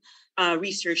into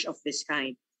research of this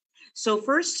kind. So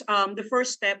first, the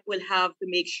first step will have to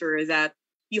make sure that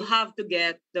you have to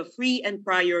get the free and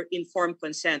prior informed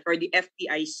consent, or the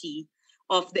FPIC,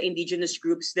 of the indigenous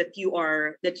groups that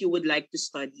you would like to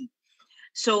study.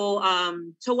 So,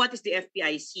 so what is the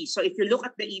FPIC? So if you look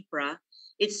at the IPRA,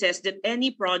 it says that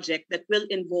any project that will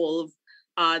involve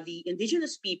the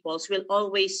indigenous peoples will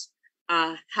always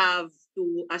have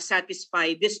to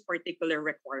satisfy this particular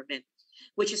requirement,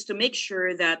 which is to make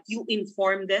sure that you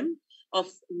inform them of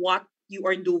what you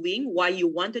are doing, why you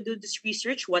want to do this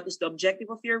research, what is the objective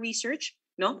of your research,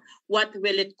 no? What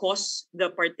will it cost the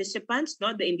participants,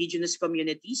 no? The indigenous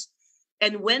communities.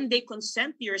 And when they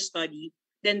consent to your study,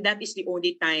 then that is the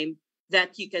only time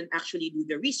that you can actually do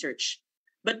the research.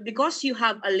 But because you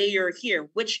have a layer here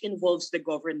which involves the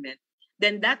government,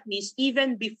 then that means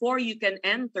even before you can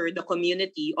enter the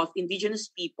community of indigenous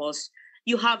peoples,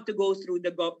 you have to go through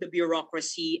the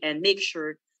bureaucracy and make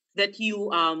sure that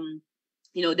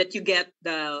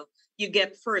that you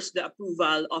get first the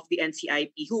approval of the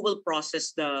NCIP, who will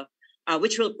process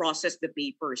which will process the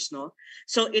papers, no?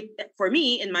 So for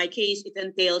me, in my case, it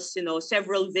entails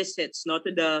several visits, no,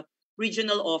 to the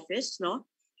regional office, no,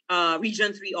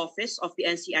 Region 3 office of the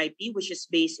NCIP, which is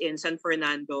based in San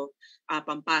Fernando,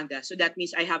 Pampanga. So that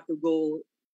means I have to go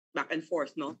back and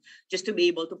forth, no, just to be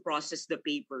able to process the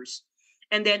papers.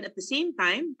 And then at the same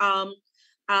time,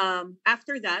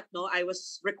 after that, no, I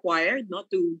was required not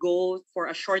to go for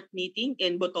a short meeting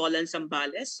in Botolan,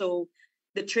 Zambales. So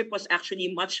the trip was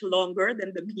actually much longer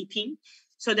than the meeting,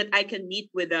 so that I can meet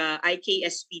with the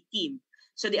IKSP team.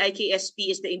 So the IKSP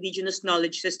is the Indigenous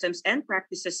Knowledge Systems and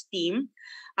Practices team,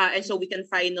 and so we can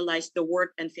finalize the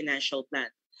work and financial plan.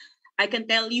 I can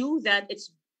tell you that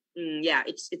it's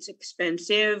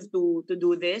expensive to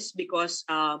do this because,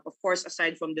 of course,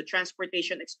 aside from the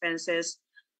transportation expenses,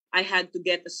 I had to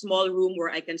get a small room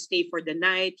where I can stay for the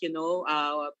night,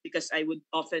 because I would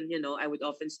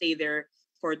often stay there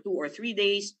for 2 or 3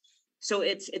 days. So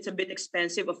it's a bit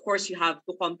expensive. Of course, you have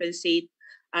to compensate.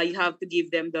 You have to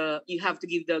give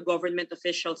the government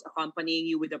officials accompanying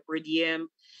you with a per diem.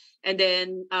 And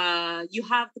then you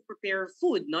have to prepare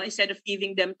food, no? Instead of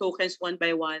giving them tokens one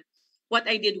by one, what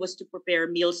I did was to prepare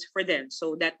meals for them.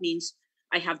 So that means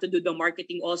I have to do the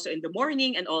marketing also in the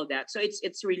morning and all that. So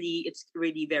it's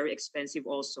really very expensive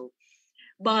also.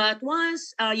 But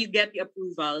once you get the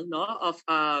approval, no,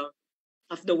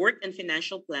 of the work and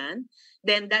financial plan,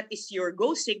 then that is your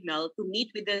go signal to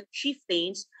meet with the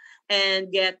chieftains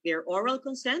and get their oral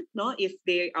consent, no, if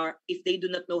they do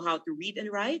not know how to read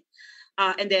and write.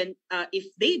 And then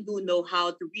if they do know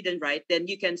how to read and write, then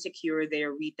you can secure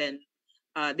their written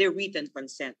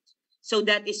consent. So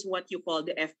that is what you call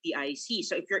the FPIC.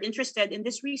 So if you're interested in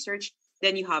this research,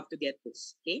 then you have to get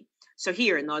this. Okay. So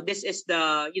here, no, this is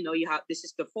this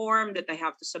is the form that I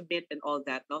have to submit and all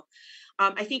that. No,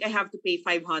 I think I have to pay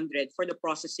 500 for the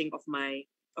processing of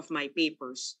my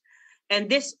papers. And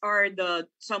these are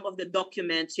some of the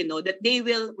documents, that they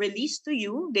will release to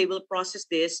you. They will process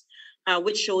this,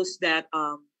 which shows that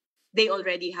they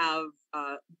already have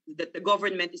that the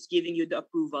government is giving you the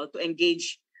approval to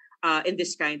engage in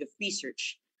this kind of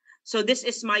research. So this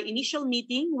is my initial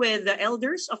meeting with the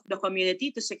elders of the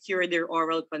community to secure their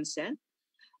oral consent.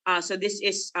 So this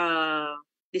is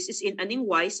in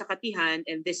Aningway, Sakatihan,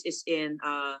 and this is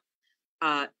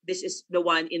the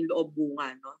one in Loob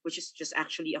Bunga, no? Which is just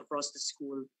actually across the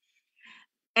school.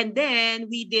 And then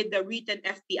we did the written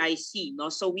FPIC, no?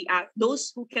 So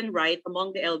those who can write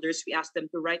among the elders, we asked them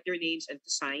to write their names and to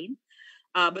sign.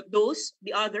 But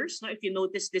the others, no, if you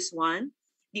notice this one,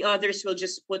 the others will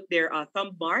just put their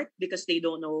thumb mark because they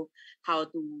don't know how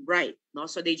to write, no?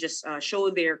 So they just show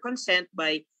their consent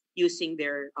by using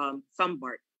their thumb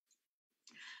mark.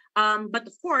 But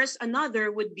of course,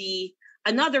 another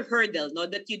hurdle, no,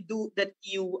 that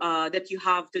you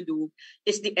have to do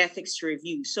is the ethics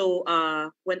review. So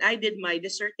when I did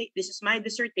this is my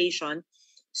dissertation,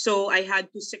 so I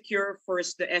had to secure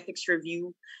first the ethics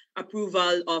review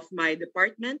approval of my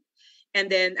department, and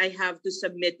then I have to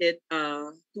submit it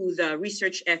to the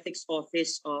research ethics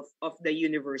office of the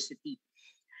university.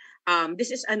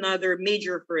 This is another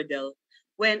major hurdle.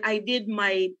 When I did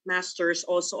my master's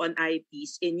also on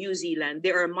IPs in New Zealand,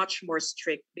 they are much more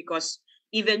strict because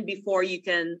even before you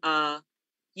can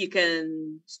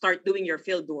start doing your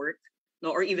field work,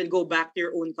 no, or even go back to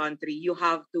your own country, you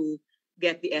have to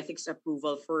get the ethics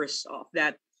approval first of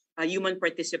that Human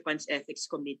Participants Ethics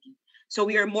Committee. So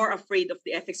we are more afraid of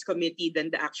the ethics committee than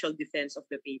the actual defense of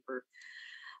the paper.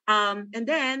 And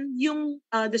then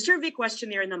the survey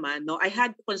questionnaire naman, no, I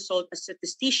had to consult a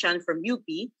statistician from UP,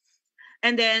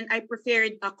 and then I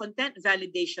prepared a content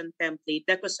validation template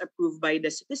that was approved by the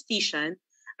statistician.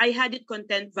 I had it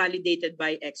content validated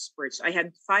by experts. I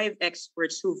had 5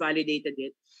 experts who validated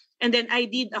it. And then I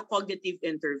did a cognitive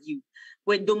interview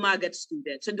with Dumagat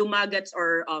students. So Dumagats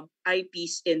are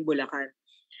IPs in Bulacan.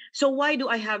 So why do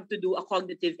I have to do a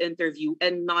cognitive interview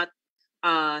and not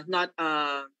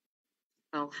a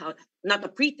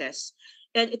pretest?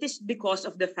 And it is because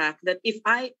of the fact that if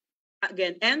I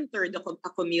again enter a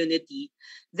community,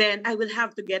 then I will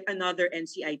have to get another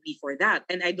NCIP for that,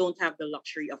 and I don't have the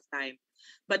luxury of time.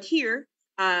 But here,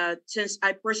 since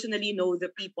I personally know the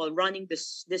people running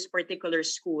this particular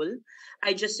school,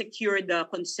 I just secured the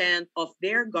consent of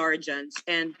their guardians,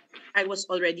 and I was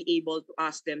already able to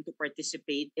ask them to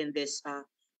participate in this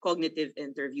cognitive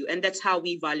interview. And that's how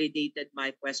we validated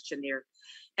my questionnaire.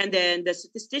 And then the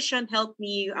statistician helped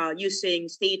me using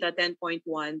Stata 10.1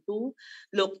 to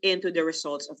look into the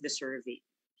results of the survey.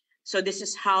 So this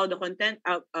is how the content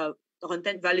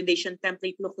validation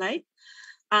template looked like.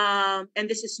 And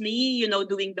this is me,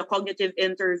 doing the cognitive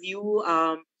interview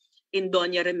in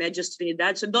Doña Remedios,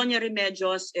 Trinidad. So Doña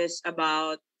Remedios is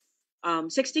about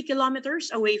 60 kilometers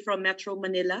away from Metro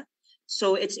Manila.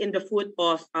 So it's in the foot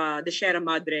of the Sierra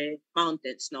Madre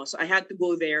Mountains. No? So I had to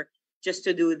go there just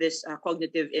to do this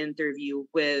cognitive interview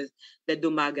with the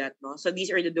Dumagat. No? So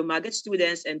these are the Dumagat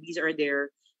students, and these are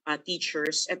their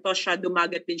teachers. Ito siya,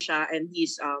 Dumagat din siya, and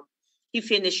he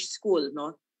finished school,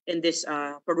 no, in this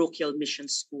parochial mission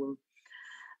school.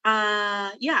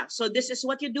 So this is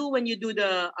what you do when you do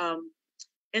the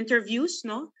interviews,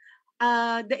 no?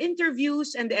 The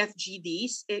interviews and the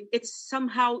FGDs, it's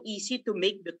somehow easy to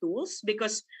make the tools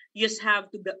because you just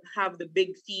have to have the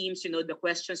big themes, the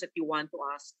questions that you want to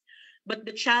ask. But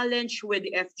the challenge with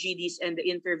the FGDs and the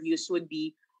interviews would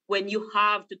be when you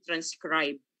have to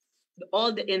transcribe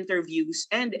all the interviews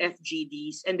and the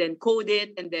FGDs and then code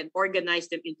it and then organize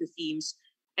them into themes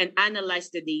and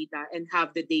analyze the data and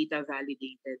have the data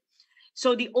validated.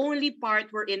 So the only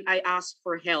part wherein I ask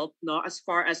for help, no, as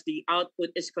far as the output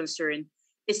is concerned,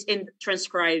 is in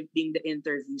transcribing the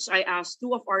interviews. I asked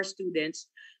 2 of our students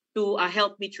to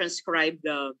help me transcribe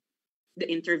the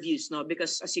interviews, no,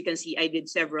 because as you can see, I did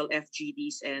several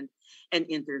FGDs and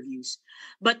interviews.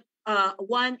 But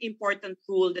one important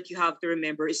rule that you have to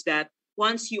remember is that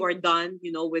once you are done,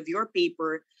 with your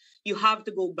paper, you have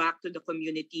to go back to the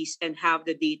communities and have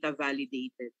the data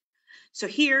validated. So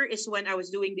here is when I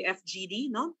was doing the FGD,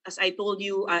 no? As I told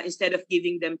you, instead of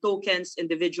giving them tokens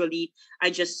individually, I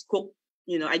just cook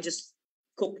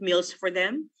meals for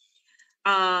them.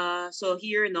 So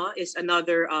here, no, is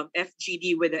another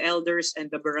FGD with the elders and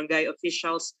the barangay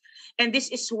officials. And this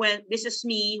is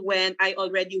me when I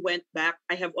already went back.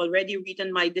 I have already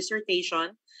written my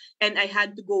dissertation, and I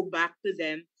had to go back to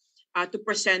them to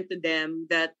present to them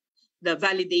that the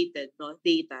validated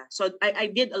data. So I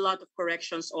did a lot of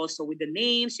corrections also with the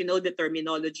names, the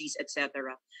terminologies,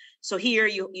 etc. So here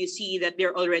you see that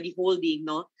they're already holding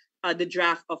the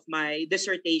draft of my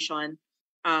dissertation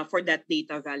for that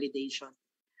data validation.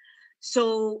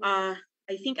 So I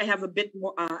think I have a bit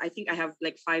more. I think I have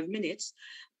like 5 minutes.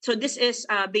 So this is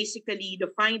basically the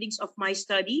findings of my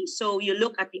study. So you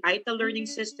look at the ITA learning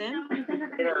system.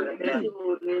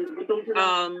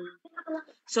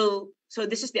 So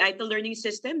this is the ITA learning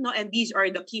system, no? And these are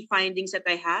the key findings that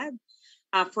I had.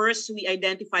 First, we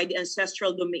identified the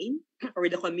ancestral domain or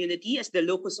the community as the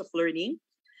locus of learning.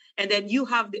 And then you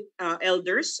have the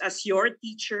elders as your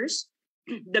teachers.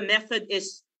 The method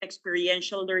is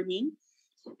experiential learning.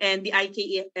 And the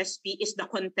IKSP is the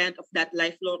content of that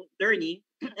lifelong learning.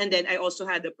 And then I also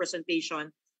had a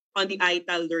presentation on the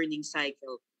ITA learning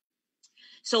cycle.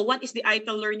 So what is the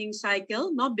ITA learning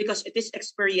cycle? No, because it is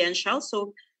experiential.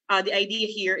 So the idea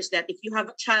here is that if you have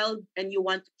a child and you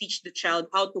want to teach the child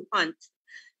how to hunt,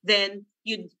 then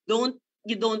you don't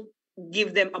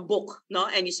give them a book, no,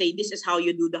 and you say this is how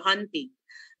you do the hunting,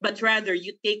 but rather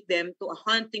you take them to a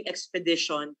hunting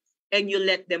expedition and you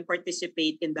let them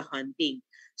participate in the hunting.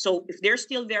 So if they're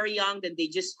still very young, then they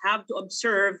just have to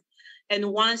observe, and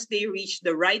once they reach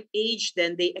the right age,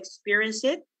 then they experience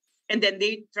it, and then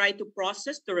they try to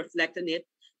process, to reflect on it,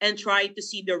 and try to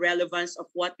see the relevance of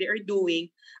what they are doing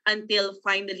until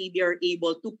finally they are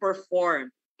able to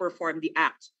perform the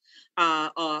act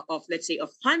of, let's say,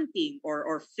 of hunting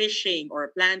or fishing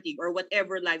or planting or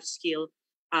whatever life skill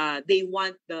they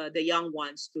want the young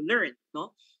ones to learn.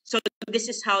 No, so this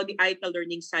is how the ITA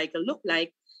learning cycle look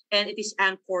like, and it is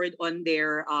anchored on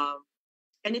their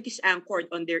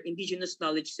indigenous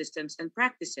knowledge systems and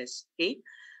practices. Okay.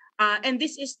 And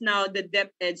this is now the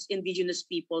DepEd's Indigenous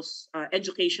Peoples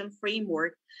Education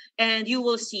Framework. And you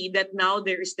will see that now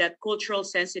there is that cultural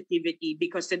sensitivity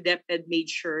because the DepEd made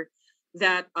sure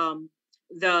that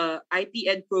the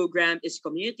IP-Ed program is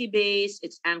community-based,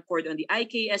 it's anchored on the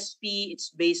IKSP, it's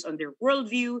based on their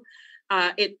worldview,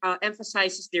 it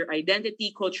emphasizes their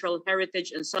identity, cultural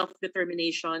heritage, and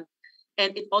self-determination.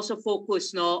 And it also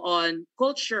focuses on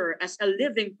culture as a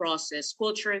living process,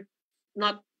 culture,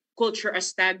 not culture as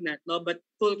stagnant, but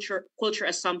culture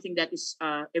as something that is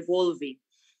evolving.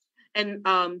 And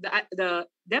the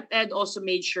DepEd also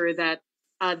made sure that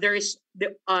there's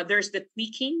the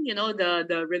tweaking,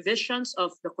 the revisions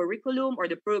of the curriculum or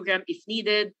the program if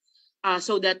needed,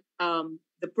 so that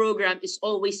the program is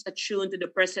always attuned to the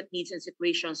present needs and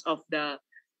situations of the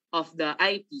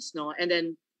IPs, And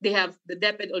then the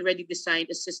DepEd already designed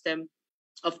a system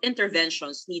of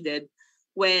interventions needed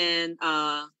when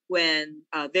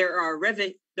there are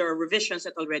revisions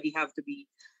that already have to be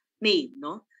made,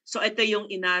 So ito yung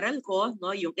inaral ko,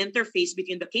 yung interface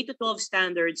between the K-12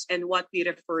 standards and what we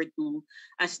refer to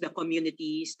as the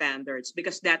community standards,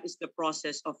 because that is the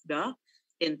process of the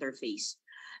interface.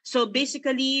 So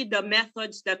basically, the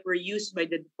methods that were used by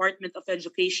the Department of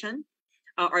Education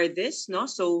are this,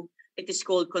 So it is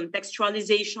called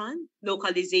contextualization,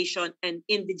 localization, and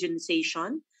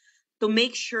indigenization to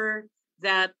make sure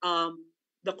that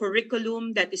the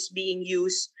curriculum that is being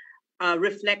used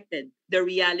reflected the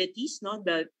realities,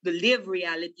 the lived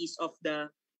realities of the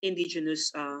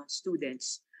Indigenous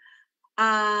students.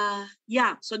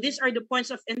 So these are the points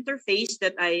of interface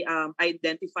that I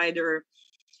identified. Or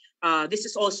this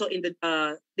is also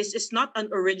this is not an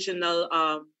original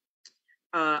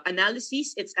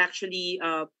analysis. It's actually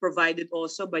provided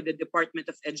also by the Department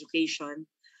of Education.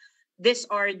 These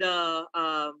are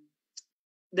the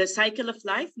cycle of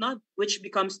life, which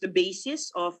becomes the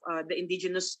basis of the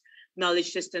Indigenous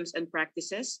knowledge systems and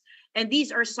practices. And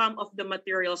these are some of the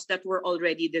materials that were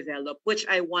already developed, which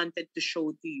I wanted to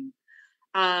show to you.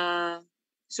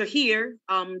 So here,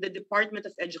 the Department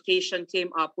of Education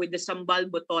came up with the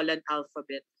Sambal Botolan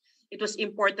alphabet. It was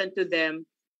important to them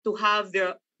to have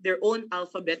their own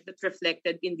alphabet that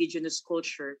reflected Indigenous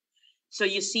culture. So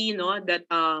you see, that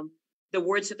the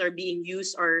words that are being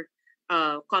used are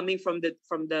coming from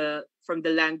the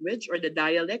language or the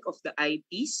dialect of the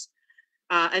IPs.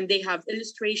 And they have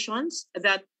illustrations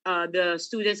that the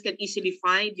students can easily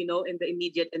find, in the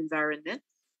immediate environment.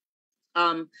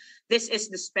 This is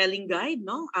the spelling guide,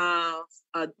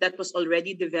 that was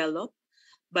already developed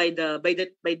by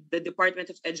the Department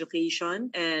of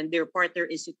Education and their partner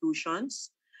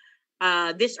institutions.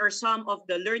 These are some of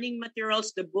the learning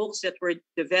materials, the books that were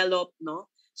developed,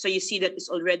 So you see that it's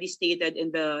already stated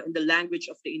in the language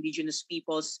of the Indigenous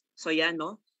peoples. So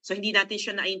So hindi natin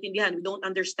siya naiintindihan. We don't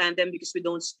understand them because we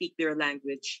don't speak their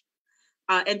language.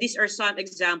 And these are some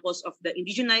examples of the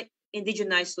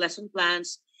indigenized lesson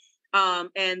plans.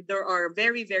 And there are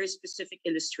very, very specific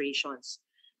illustrations.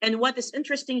 And what is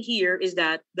interesting here is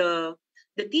that the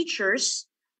teachers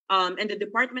and the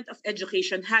Department of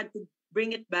Education had to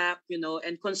bring it back,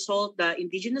 and consult the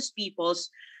Indigenous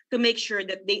peoples to make sure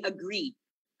that they agree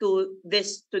to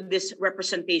this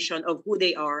representation of who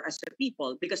they are as a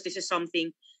people, because this is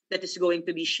something that is going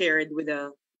to be shared with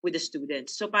the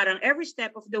students. So parang every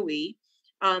step of the way,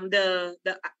 the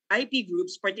IP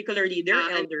groups, particularly their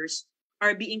elders,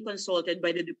 are being consulted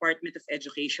by the Department of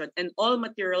Education, and all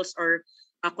materials are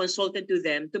consulted to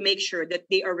them to make sure that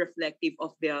they are reflective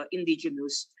of the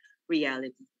Indigenous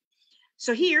reality.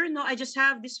 So here, I just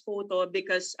have this photo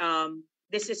because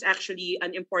this is actually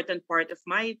an important part of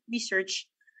my research.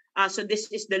 So this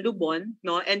is the lubon,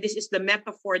 and this is the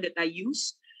metaphor that I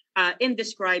use in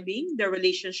describing the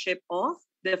relationship of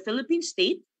the Philippine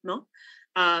state,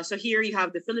 So here you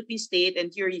have the Philippine state,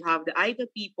 and here you have the Aita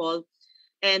people,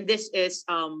 and this is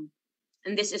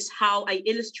how I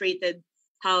illustrated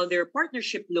how their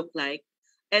partnership looked like.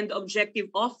 And the objective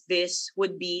of this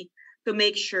would be to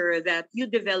make sure that you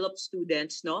develop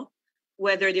students,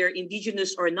 whether they're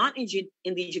Indigenous or not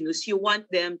Indigenous, you want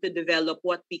them to develop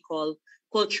what we call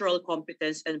cultural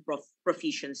competence and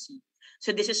proficiency.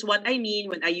 So this is what I mean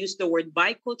when I use the word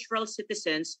bicultural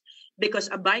citizens, because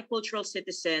a bicultural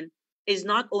citizen is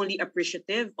not only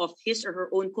appreciative of his or her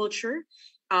own culture,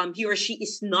 he or she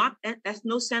is not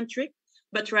ethnocentric,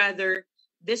 but rather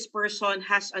this person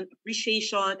has an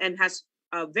appreciation and has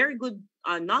a very good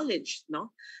knowledge,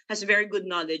 has very good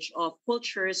knowledge of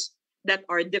cultures that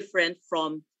are different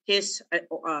from his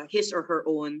or her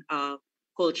own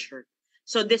culture.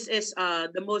 So this is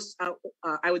the most,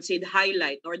 I would say, the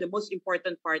highlight or the most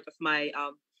important part of my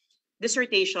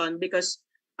dissertation, because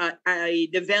I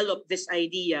developed this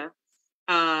idea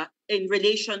in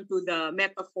relation to the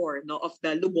metaphor, no, of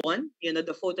the lubon,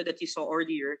 the photo that you saw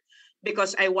earlier,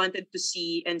 because I wanted to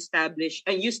see and establish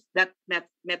and use that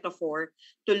metaphor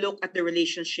to look at the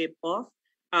relationship of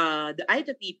the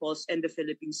Aita peoples and the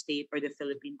Philippine state or the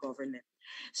Philippine government.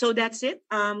 So that's it.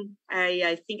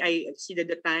 I think I exceeded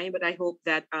the time, but I hope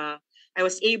that I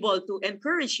was able to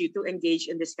encourage you to engage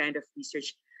in this kind of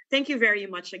research. Thank you very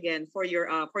much again for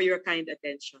your kind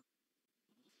attention.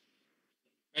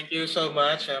 Thank you so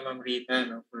much, Ma'am Rita,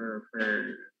 no, for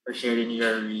sharing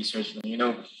your research.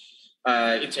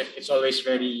 It's always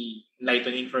very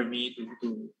enlightening for me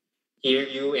to hear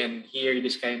you and hear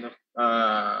this kind of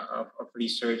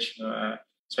research.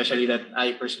 Especially that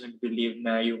I personally believe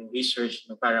na yung research,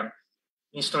 parang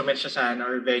instrument siya sana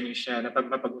or venue siya na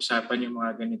mapag-usapan yung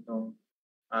mga ganitong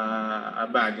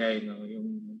bagay,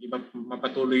 yung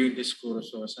mapatuloy yung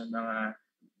diskurso sa mga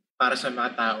para sa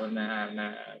mga tao na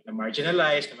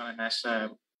marginalized, na mga nasa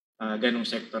ganung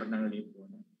sektor ng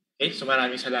lipunan. Okay, so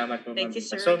maraming salamat po. Thank you,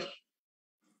 sir. So,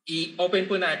 i-open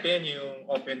po natin yung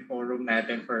open forum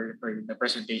natin for the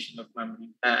presentation of Ma'am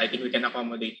Rita. I think we can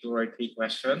accommodate 2 or 3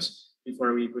 questions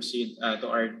before we proceed to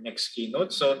our next keynote.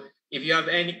 So, if you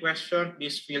have any question,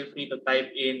 please feel free to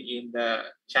type in the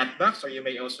chat box, or you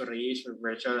may also raise your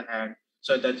virtual hand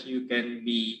so that you can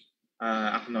be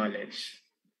acknowledged.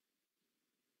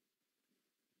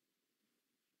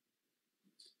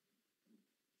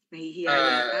 Nahihiya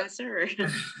yata, sir.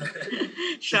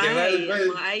 Shy,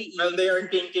 well, they are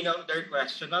thinking of their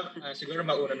question. Siguro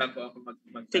mauna na po ako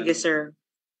mag Sige, sir.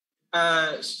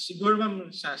 Siguro ma'am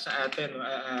sa atin,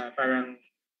 parang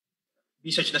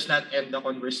research does not end the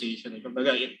conversation.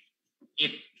 Kumbaga,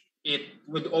 it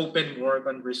would open more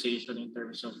conversation in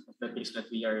terms of the things that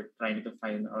we are trying to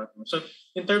find out. So,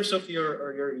 in terms of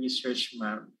your research,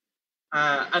 ma'am,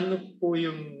 ano po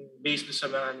yung based sa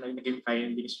mga naging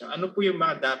findings nyo, ano po yung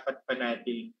mga dapat pa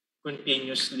natin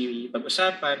continuously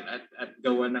pag-usapan at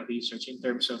gawa ng research in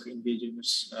terms of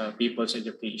Indigenous people's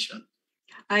education?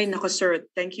 Ay, nako, sir.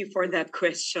 Thank you for that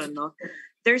question. No?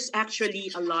 There's actually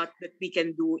a lot that we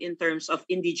can do in terms of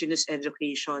Indigenous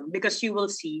education, because you will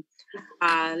see,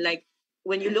 like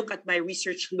when you look at my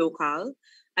research local,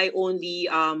 I only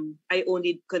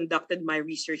conducted my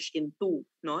research in two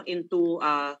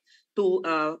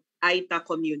Aita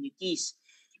communities.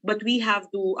 But we have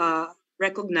to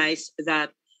recognize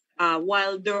that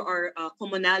while there are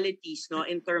commonalities,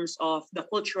 in terms of the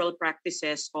cultural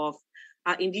practices of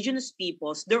Indigenous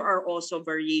peoples, there are also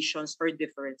variations or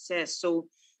differences. So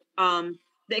the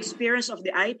experience of the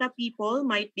Aita people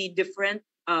might be different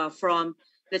from,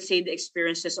 let's say, the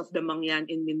experiences of the Mangyan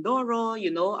in Mindoro,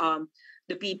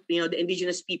 the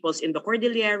Indigenous peoples in the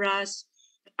Cordilleras.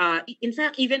 In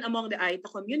fact, even among the Aita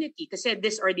community, kasi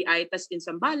these are the Aitas in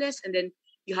Zambales, and then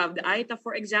you have the Aita,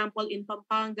 for example, in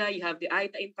Pampanga, you have the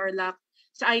Aita in Tarlac.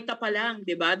 Sa Aita pa lang,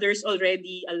 di ba? There's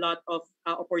already a lot of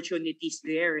opportunities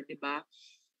there, di ba?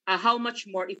 How much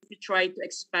more if we try to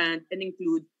expand and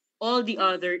include all the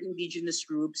other Indigenous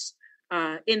groups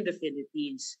in the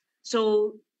Philippines?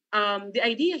 So the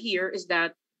idea here is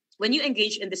that when you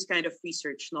engage in this kind of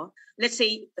research, let's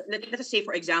say,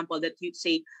 for example, that you'd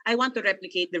say, I want to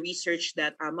replicate the research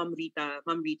that Ma'am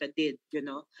Rita did,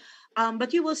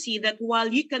 but you will see that while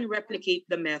you can replicate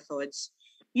the methods,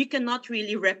 you cannot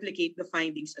really replicate the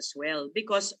findings as well,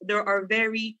 because there are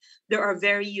very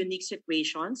unique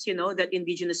situations, that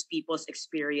Indigenous peoples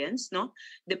experience,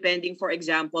 depending, for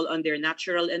example, on their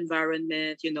natural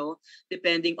environment,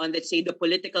 depending on, let's say, the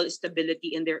political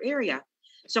stability in their area.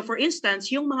 So for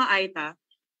instance, yung mga Aita,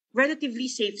 relatively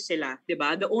safe sila, di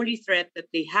ba? The only threat that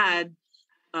they had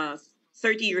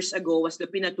 30 years ago was the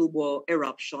Pinatubo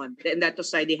eruption, and that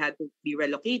was why they had to be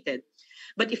relocated.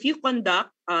 But if you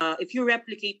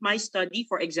replicate my study,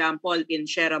 for example, in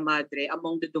Sierra Madre,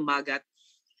 among the Dumagat,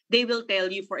 they will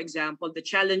tell you, for example, the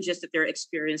challenges that they're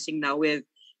experiencing now with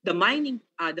the mining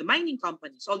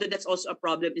companies, although that's also a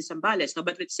problem in Zambales. No?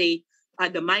 But let's say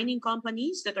the mining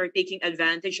companies that are taking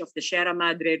advantage of the Sierra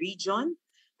Madre region,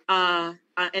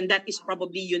 and that is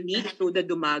probably unique to the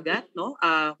Dumagat,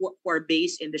 who are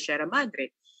based in the Sierra Madre.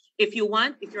 If you're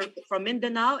from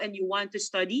Mindanao and you want to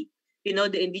study,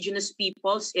 the Indigenous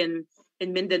peoples in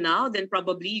Mindanao, then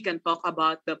probably you can talk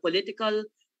about the political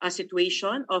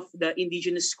situation of the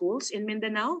Indigenous schools in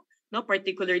Mindanao,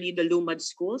 particularly the Lumad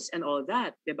schools and all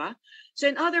that, diba? So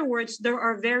in other words, there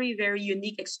are very, very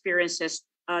unique experiences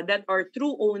that are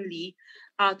true only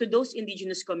to those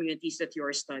Indigenous communities that you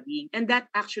are studying. And that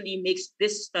actually makes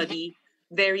this study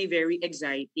very, very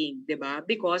exciting, diba?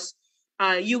 Because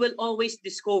you will always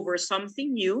discover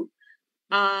something new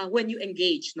when you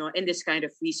engage in this kind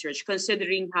of research,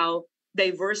 considering how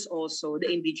diverse also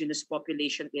the indigenous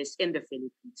population is in the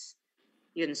Philippines.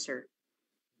 Yun, sir.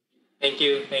 Thank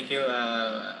you,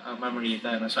 Ma'am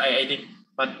Rita. No? So I think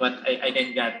what I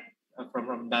can get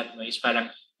from that, no, is parang,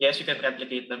 yes, you can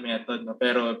replicate the method, no,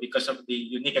 pero because of the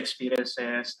unique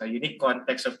experiences, the unique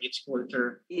context of each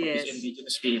culture, of Yes. these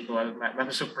indigenous people,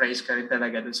 ma-surprise ka rin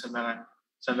talaga dun sa mga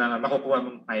makukuha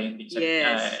mong findings.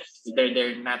 Yes.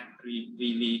 They're not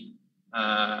really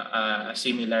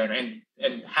similar, no?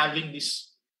 And having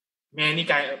this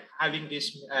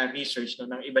research, no,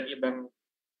 ng iba't ibang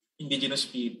indigenous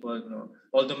people, no,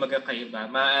 although magkakaiba,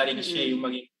 maaaring siya yung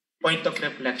maging point of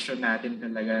reflection natin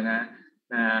talaga na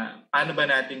paano ba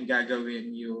natin gagawin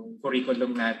yung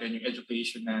curriculum natin, yung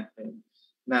education natin,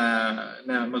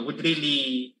 na would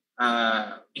really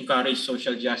encourage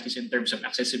social justice in terms of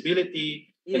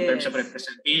accessibility, in terms of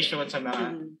representation sa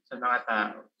mga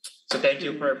tao. So thank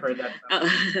you for that.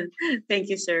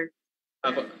 Thank you, sir.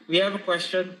 We have a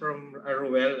question from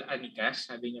Ruel Anicas,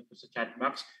 sabi niya po sa chat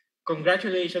box.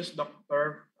 Congratulations,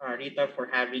 Dr. Rita, for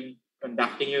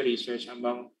conducting your research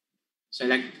among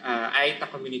select Aita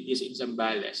communities in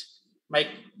Zambales. My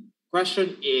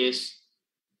question is,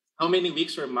 how many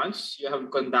weeks or months you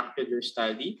have conducted your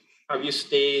study? Have you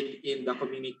stayed in the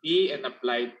community and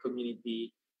applied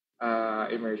community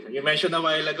immersion? You mentioned a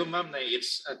while ago, ma'am, that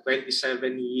it's a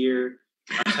 27-year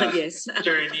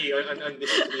journey on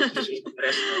this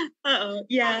interest.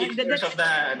 Yeah. In terms of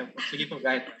sige po,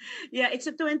 guys. Yeah, it's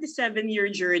a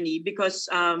 27-year journey because,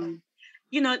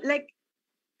 like,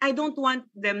 I don't want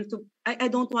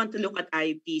to look at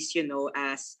IPs,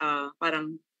 as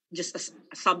parang just a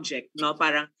subject, no?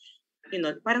 Parang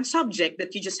subject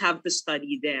that you just have to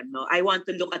study them, no? I want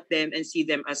to look at them and see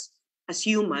them as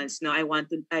humans, no? I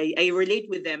relate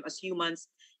with them as humans.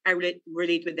 I relate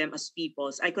with them as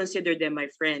peoples. I consider them my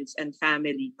friends and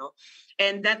family, no?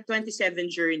 And that 27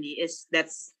 journey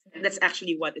that's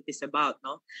actually what it is about,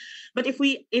 no? But if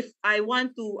I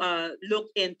want to look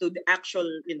into the actual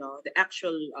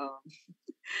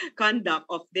conduct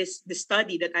of the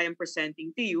study that I am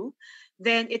presenting to you,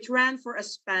 then it ran for a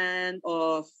span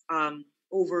of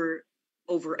over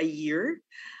a year.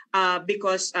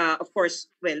 Because of course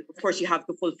you have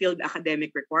to fulfill the academic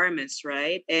requirements,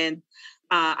 right? And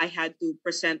I had to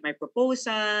present my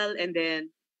proposal, and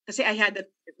then kasi I had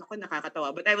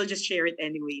nakakatawa, but I will just share it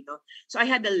anyway, no? So I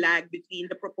had a lag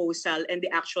between the proposal and the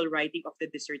actual writing of the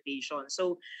dissertation.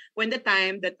 So when the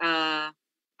time that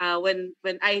when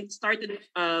I started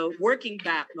working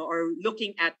back, no, or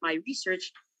looking at my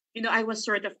research, I was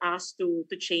sort of asked to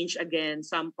change again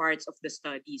some parts of the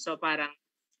study. So parang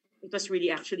it was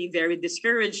really actually very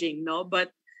discouraging, no?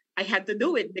 But I had to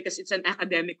do it because it's an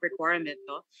academic requirement,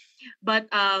 no? But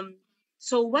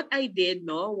so what I did,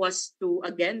 no, was to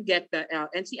again get the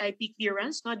NCIP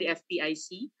clearance, no, the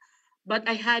FPIC, but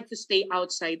I had to stay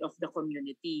outside of the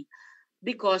community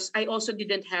because I also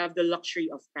didn't have the luxury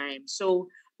of time. So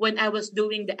when I was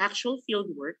doing the actual field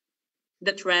work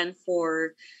that ran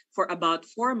for about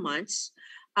 4 months,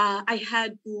 I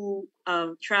had to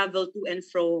travel to and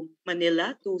from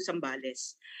Manila to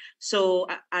Zambales. So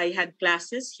I had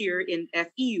classes here in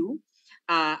FEU.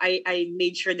 I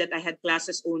made sure that I had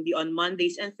classes only on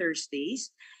Mondays and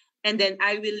Thursdays. And then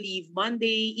I will leave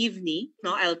Monday evening.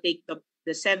 No, I'll take the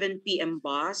 7 p.m.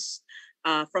 bus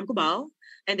from Cubao.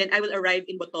 And then I will arrive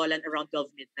in Botolan around 12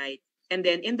 midnight. And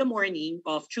then in the morning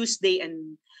of Tuesday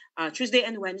and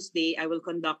Wednesday, I will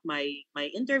conduct my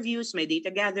interviews, my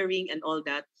data gathering, and all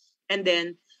that. And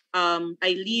then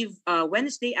I leave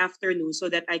Wednesday afternoon so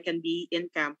that I can be in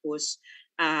campus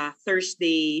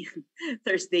Thursday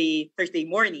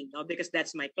morning, no? Because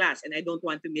that's my class, and I don't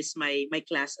want to miss my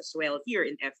class as well here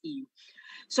in FEU.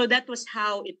 So that was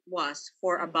how it was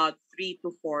for about 3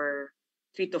 to 4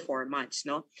 months,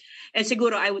 no? And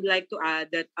siguro I would like to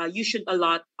add that you should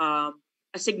allot a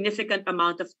significant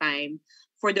amount of time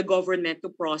for the government to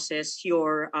process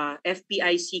your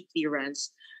FPIC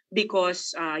clearance,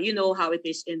 because you know how it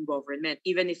is in government.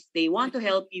 Even if they want to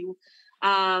help you,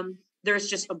 there's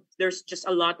just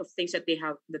a lot of things that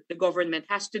the government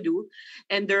has to do,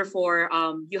 and therefore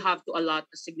you have to allot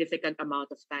a significant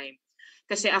amount of time.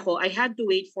 Kasi I had to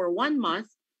wait for 1 month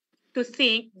to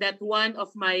think that one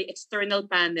of my external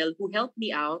panel who helped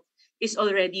me out is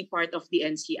already part of the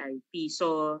NCIP.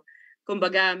 So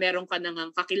kumbaga, meron ka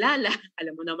nang kakilala,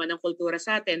 alam mo naman ang kultura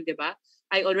sa atin, di ba?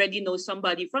 I already know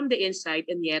somebody from the inside,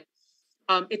 and yet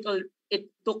it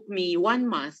took me 1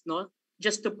 month, no,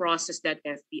 just to process that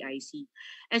FPIC.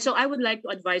 And so I would like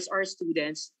to advise our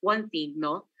students one thing,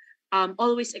 no,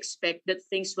 always expect that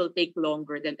things will take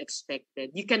longer than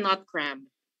expected. You cannot cram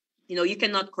you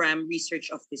cannot cram research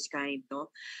of this kind.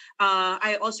 No,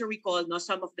 I also recall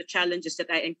some of the challenges that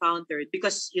I encountered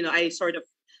because I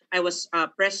was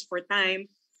pressed for time.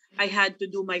 I had to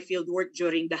do my field work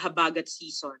during the habagat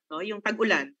season, no, yung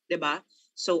tag-ulan, 'di ba?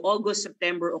 So August,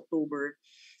 September, October,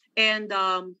 and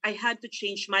I had to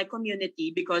change my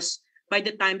community because by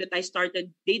the time that I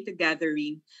started data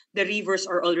gathering, the rivers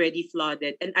are already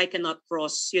flooded and I cannot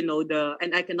cross, and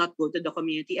I cannot go to the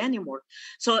community anymore.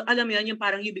 So alam mo yun, yung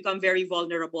parang you become very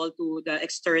vulnerable to the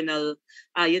external,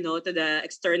 to the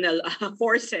external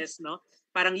forces, no?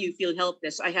 Parang you feel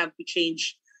helpless. I have to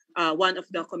change one of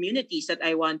the communities that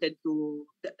I wanted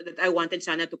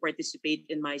sana to participate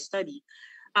in my study.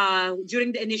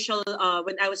 During the initial,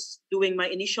 when I was doing my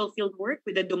initial field work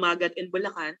with the Dumagat in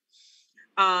Bulacan,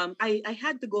 I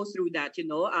had to go through that.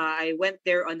 I went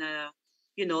there on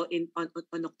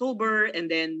on October,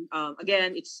 and then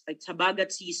again it's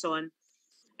habagat season,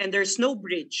 and there's no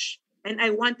bridge, and I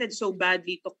wanted so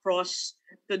badly to cross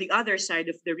to the other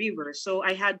side of the river, so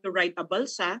I had to ride a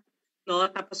balsa, no,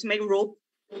 tapos may rope,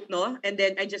 no, and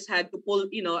then I just had to pull.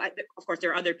 Of course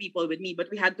there are other people with me,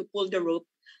 but we had to pull the rope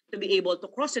to be able to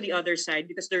cross to the other side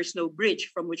because there's no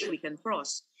bridge from which we can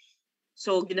cross.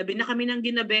 So ginabi na kami ng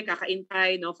ginabi,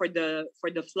 kakaintay, no, for the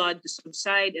flood to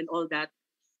subside and all that.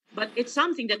 But it's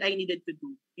something that I needed to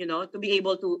do, to be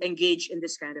able to engage in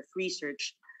this kind of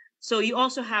research. So you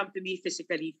also have to be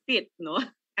physically fit, no?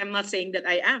 I'm not saying that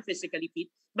I am physically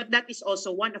fit, but that is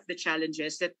also one of the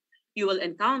challenges that you will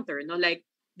encounter, no? Like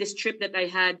this trip that I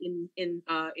had in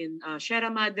Sierra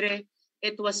Madre,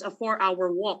 it was a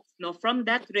 4-hour walk, no, from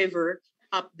that river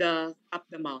up the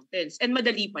mountains, and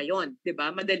madali pa yon, 'di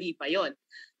ba? Madali pa yon.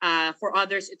 For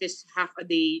others, it is half a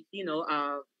day,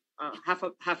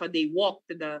 half a day walk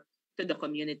to the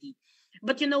community.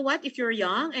 But you know what? If you're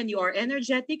young and you are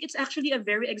energetic, it's actually a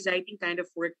very exciting kind of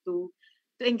work to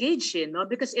engage in, no?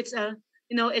 Because it's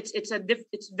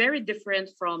it's very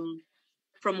different from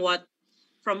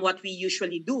what we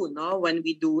usually do, no? When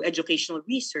we do educational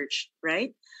research,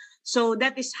 right? So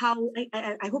that is how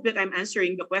I hope that I'm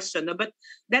answering the question, no? But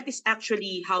that is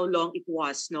actually how long it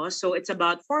was, no? So it's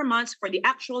about 4 months for the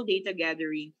actual data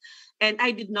gathering, and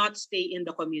I did not stay in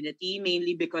the community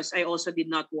mainly because I also did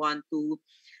not want to,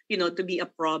 to be a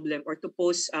problem or to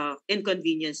pose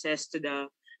inconveniences to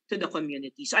the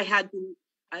community. So I had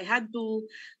to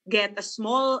get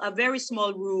a very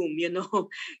small room,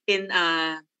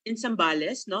 in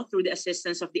Zambales, no, through the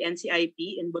assistance of the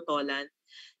NCIP in Botolan.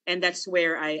 And that's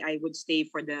where I would stay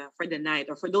for the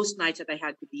night, or for those nights that I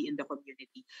had to be in the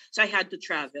community. So I had to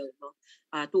travel, no,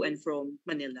 to and from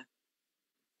Manila.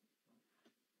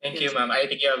 Thank you, ma'am. I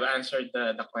think you have answered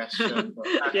the question.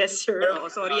 Yes, sir.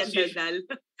 Sorry, ang daldal.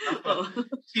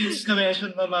 Since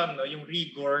na-mention mo, ma'am, no, yung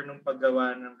rigor ng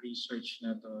paggawa ng research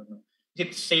na to, no,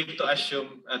 it's safe to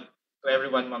assume to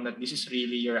everyone, ma'am, that this is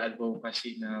really your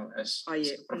advocacy now as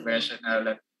a professional.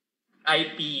 That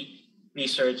IP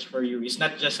research for you is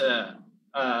not just a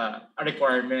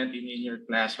requirement in your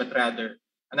class, but rather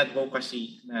an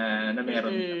advocacy na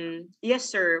meron. Yes,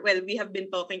 sir. Well, we have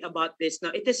been talking about this.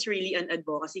 Now, it is really an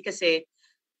advocacy kasi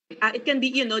it can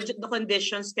be, the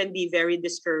conditions can be very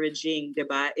discouraging,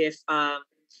 diba?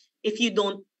 If you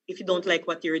don't like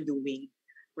what you're doing,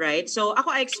 right? So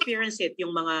ako, I experience it,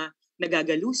 yung mga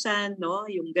nagagalusan, no,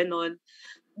 yung ganon.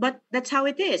 But that's how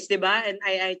it is, diba? And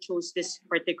I chose this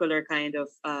particular kind of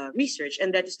research,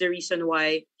 and that is the reason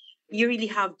why you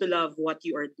really have to love what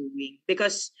you are doing.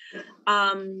 Because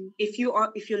if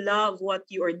you love what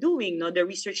you are doing, no, the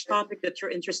research topic that you're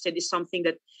interested is something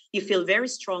that you feel very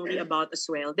strongly about as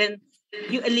well, then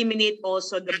you eliminate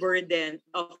also the burden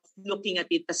of looking at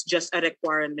it as just a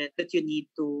requirement that you need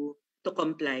to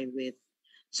comply with.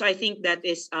 So I think that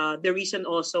is the reason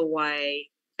also why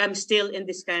I'm still in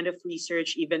this kind of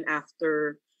research even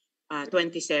after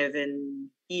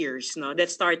 27 years. No, that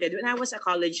started when I was a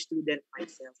college student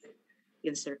myself.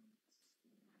 Yes, sir.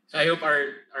 So I hope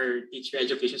our teacher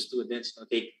education students, no,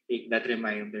 take that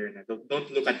reminder na don't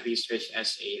look at research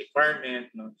as a requirement.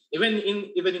 No, even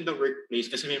in the workplace,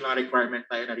 kasi may mga requirement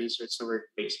tayo na research sa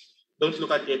workplace. Don't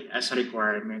look at it as a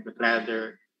requirement, but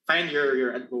rather find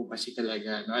your advocacy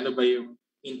talaga. No? Ano ba yung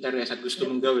interest at gusto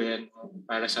mong gawin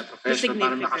para sa profession,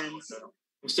 para makatulong.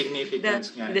 Yung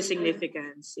significance nga. The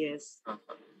significance, yes.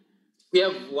 We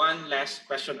have one last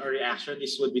question or reaction.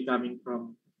 This would be coming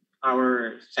from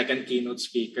our second keynote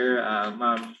speaker,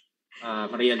 Ma'am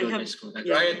Maria I have, Lourdes ko. Go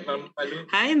yeah. ahead, Ma'am Palu.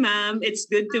 Hi, ma'am. It's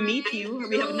good to meet you.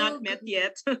 We have Hello. not met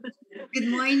yet. Good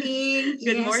morning.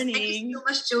 Good Yes, thank you morning. so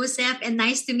much, Joseph, and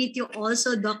nice to meet you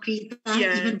also, Doc Rita,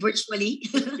 Yeah. even virtually.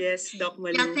 Yes, Doc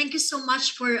Yeah, Malu. thank you so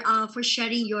much for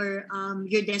sharing your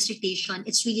dissertation.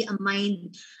 It's really a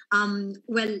mind.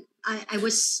 Well, I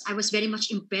was very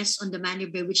much impressed on the manner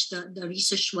by which the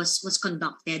research was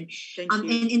conducted. Thank you.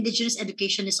 And Indigenous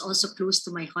education is also close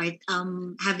to my heart.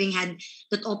 Having had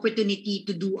that opportunity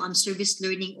to do service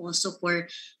learning also for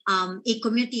a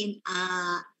community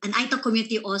an ITA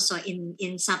community also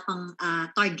in Sapang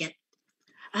Target.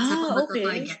 Sapang Bato Okay.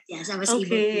 Target. Yes, I was able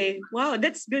to. Okay. Wow,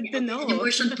 that's good to An know.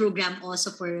 immersion program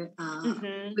also for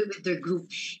Mhm. with their group,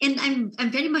 and I'm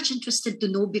very much interested to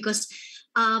know because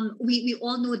we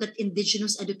all know that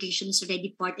Indigenous education is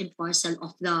already part and parcel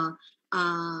of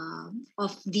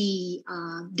the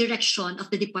direction of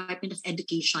the Department of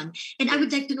Education, and I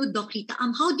would like to know, Doc Rita,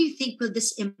 how do you think will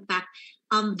this impact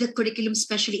the curriculum,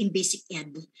 especially in basic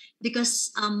ed,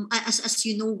 because as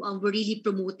you know, we're really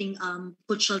promoting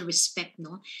cultural respect,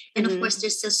 no, and of course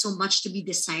there's still so much to be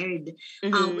desired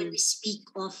when we speak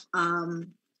of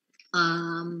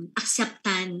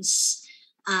acceptance,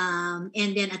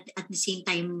 and then at the same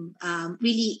time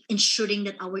really ensuring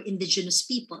that our indigenous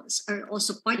peoples are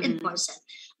also part and parcel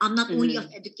not only of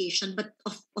education but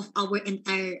of our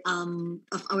entire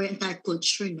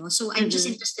culture, no. So I'm just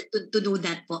interested to know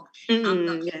that po.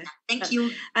 Doc Yeah. Rita. Thank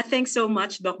you. Thanks so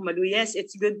much, Doc Malu. Yes,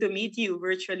 it's good to meet you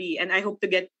virtually, and I hope to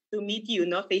get to meet you,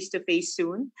 no, face to face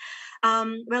soon.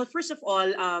 Well, first of all,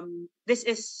 this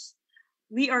is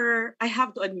I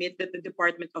have to admit that the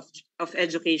Department of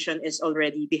Education is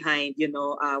already behind,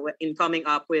 in coming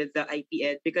up with the IP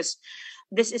Ed, because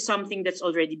this is something that's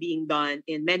already being done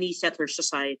in many settler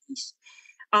societies.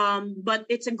 But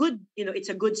it's a good,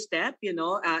 it's a good step, and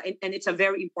it's a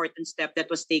very important step that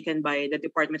was taken by the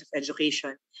Department of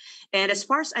Education. And as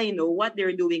far as I know, what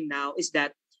they're doing now is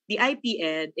that the IP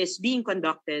Ed is being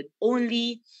conducted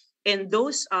only in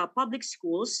those public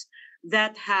schools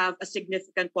that have a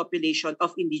significant population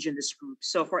of indigenous groups.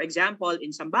 So, for example,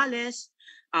 in Zambales,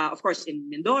 of course, in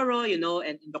Mindoro,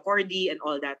 and in the Cordi and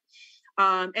all that.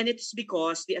 And it's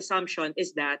because the assumption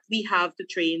is that we have to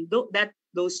train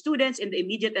those students in the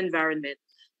immediate environment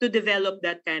to develop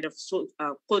that kind of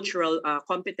cultural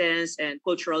competence and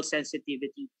cultural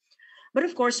sensitivity. But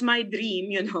of course, my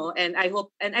dream, and I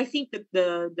hope, and I think that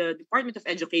the Department of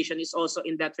Education is also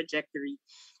in that trajectory,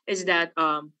 is that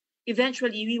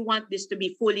eventually we want this to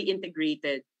be fully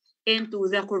integrated into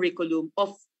the curriculum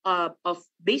of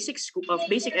basic school, of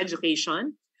basic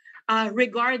education,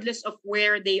 regardless of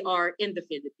where they are in the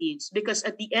Philippines. Because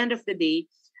at the end of the day,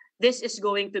 this is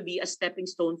going to be a stepping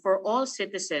stone for all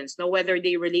citizens, now whether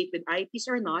they relate with IPs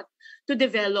or not, to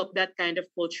develop that kind of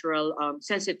cultural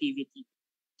sensitivity.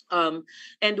 And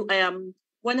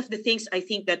one of the things I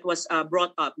think that was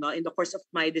brought up now in the course of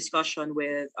my discussion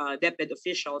with DepEd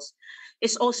officials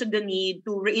is also the need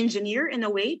to re-engineer in a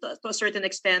way, to a certain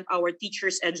extent, our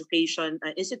teachers' education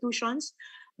institutions,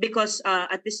 because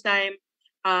at this time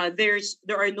there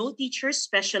are no teachers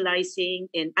specializing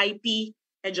in IP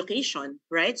education,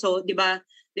 right? So, diba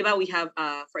we have,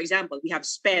 for example, we have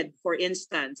SPED, for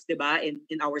instance, diba,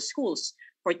 in our schools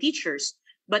for teachers,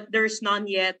 but there's none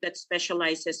yet that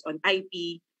specializes on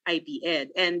IP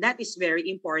Ed. And that is very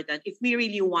important if we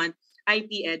really want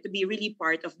IP Ed to be really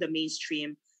part of the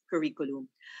mainstream curriculum.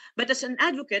 But as an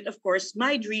advocate, of course,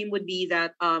 my dream would be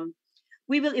that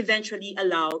we will eventually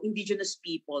allow indigenous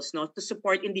peoples, to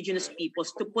support indigenous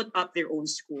peoples to put up their own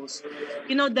schools.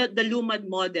 The LUMAD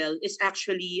model is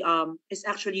actually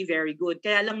very good.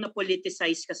 Kaya lang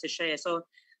na-politicize kasi siya. So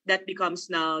that becomes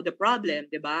now the problem,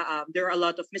 diba? There are a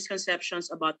lot of misconceptions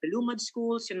about the LUMAD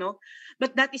schools,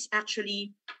 but that is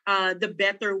actually the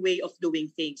better way of doing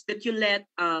things. That you let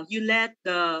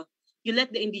the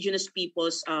indigenous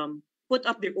peoples put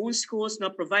up their own schools,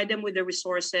 provide them with the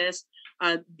resources,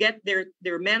 get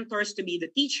their mentors to be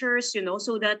the teachers,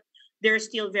 so that they're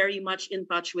still very much in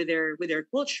touch with their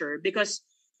culture. Because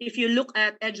if you look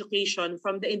at education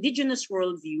from the indigenous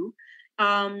worldview,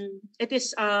 it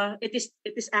is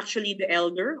actually the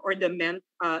elder or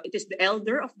it is the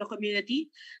elder of the community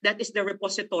that is the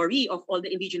repository of all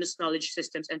the indigenous knowledge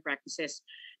systems and practices.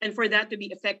 And for that to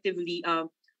be effectively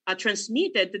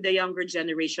transmitted to the younger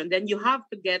generation, then you have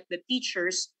to get the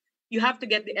teachers, you have to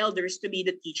get the elders to be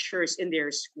the teachers in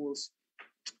their schools.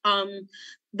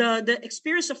 The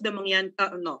experience of the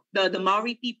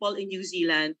Maori people in New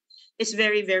Zealand is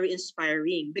very, very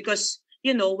inspiring, because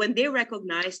when they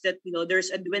recognize that there's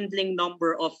a dwindling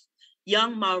number of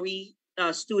young Maori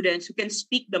students who can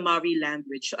speak the Maori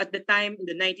language. So at the time in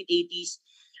the 1980s,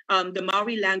 the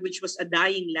Maori language was a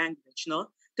dying language, no,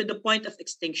 to the point of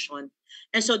extinction.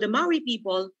 And so the Maori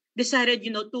people decided,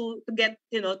 to get,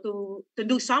 to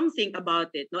do something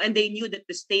about it, no, and they knew that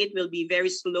the state will be very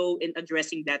slow in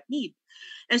addressing that need.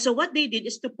 And so what they did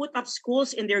is to put up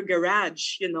schools in their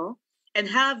garage, and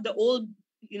have the old,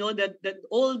 the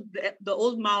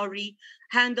old Maori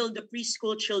handle the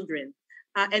preschool children,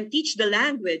 and teach the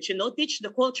language, teach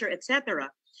the culture, etc.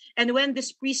 And when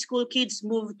these preschool kids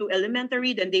moved to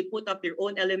elementary, then they put up their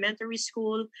own elementary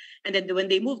school. And then when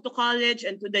they moved to college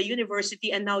and to the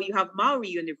university, and now you have Maori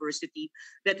University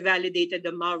that validated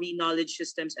the Maori knowledge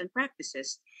systems and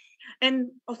practices.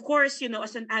 And of course,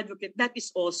 as an advocate, that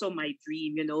is also my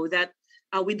dream, that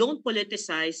we don't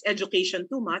politicize education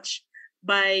too much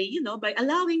by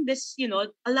allowing this,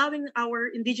 allowing our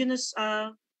Indigenous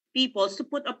peoples to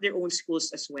put up their own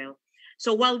schools as well.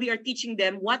 So while we are teaching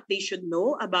them what they should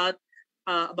know about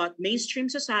mainstream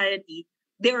society,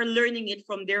 they are learning it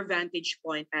from their vantage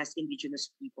point as Indigenous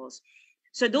peoples.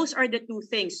 So those are the two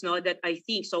things, that I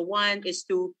think. So one is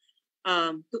to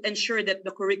ensure that the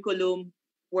curriculum,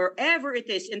 wherever it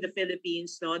is in the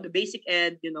Philippines, the basic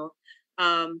ed,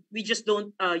 we just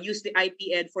don't use the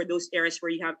IP ed for those areas where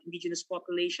you have Indigenous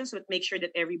populations, but make sure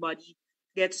that everybody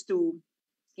gets to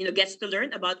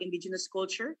learn about Indigenous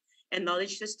culture and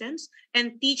knowledge systems,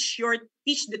 and teach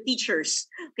the teachers,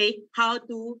 okay, how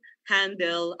to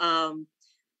handle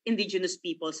Indigenous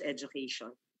people's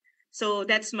education. So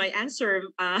that's my answer,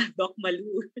 Doc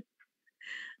Malu.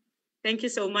 Thank you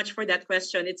so much for that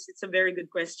question. It's a very good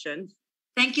question.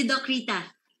 Thank you, Doc Rita.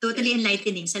 Totally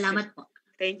enlightening. Salamat po.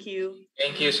 Thank you.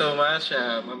 Thank you so much,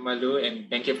 Ma'am Malu,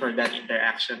 and thank you for that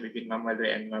interaction between Ma'am Malu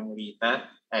and Ma'am Rita.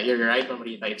 You're right, Ma'am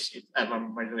Rita.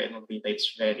 Ma'am Malu and Ma'am Rita,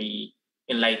 it's very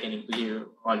enlightening to hear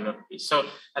all of this. So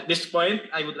at this point,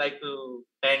 I would like to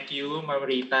thank you, Ma'am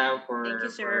Rita, for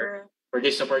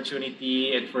this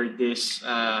opportunity and for this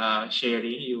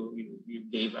sharing you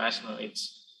gave us.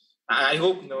 I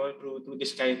hope through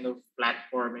this kind of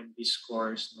platform and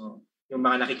discourse, yung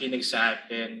mga nakikinig sa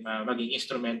atin maging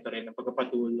instrumento rin ng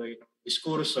pagpapatuloy ng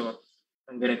diskurso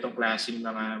ng ganitong klaseng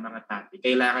mga topic.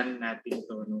 Kailangan natin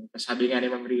ito. Sabi nga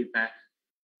ni Ma'am Rita,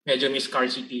 medyo may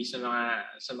scarcity sa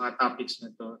mga topics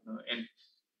na to, and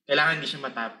kailangan hindi siya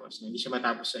matapos. Hindi siya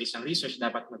matapos sa isang research,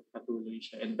 dapat magpatuloy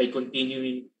siya. And by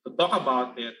continuing to talk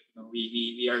about it,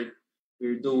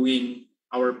 we're doing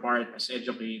our part as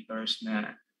educators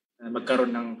na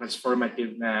magkaroon ng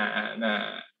transformative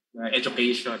na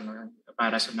education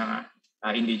para sa mga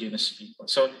Indigenous people.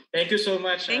 So thank you so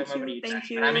much, Ma'am Rita. Thank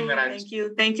you. Maraming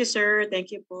Thank you, sir. Thank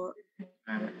you po.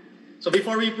 So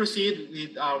before we proceed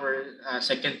with our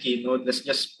second keynote, let's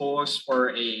just pause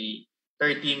for a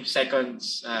 13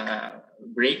 seconds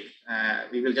break.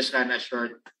 We will just run a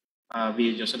short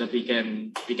video so that we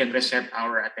can reset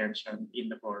our attention in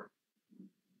the forum.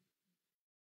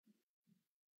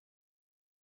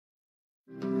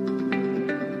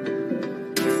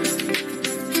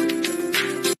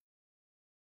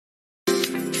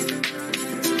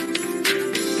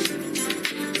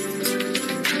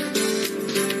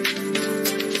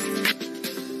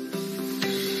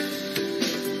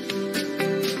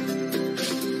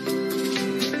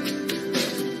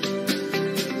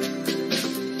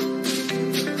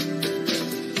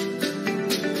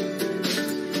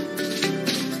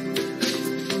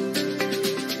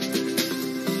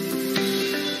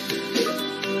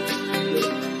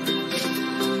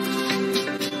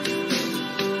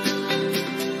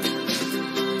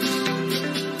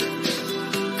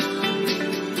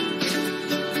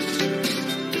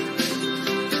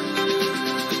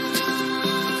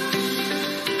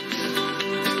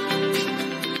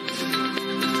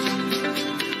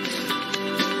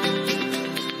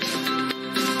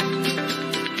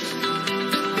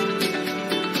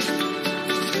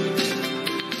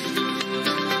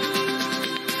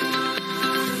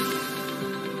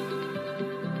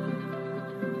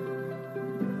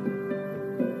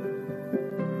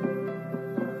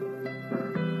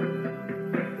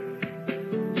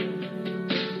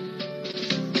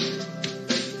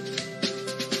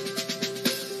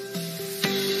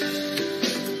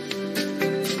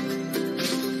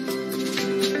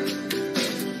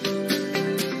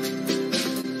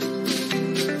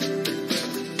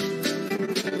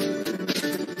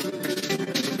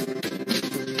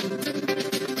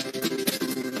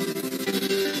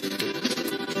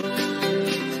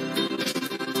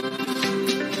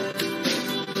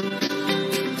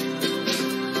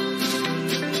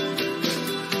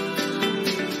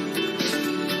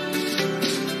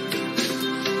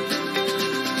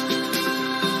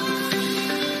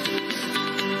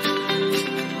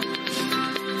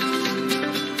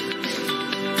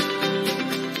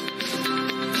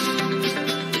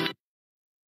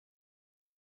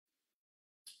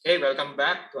 welcome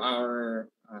back to our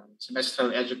semestral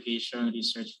education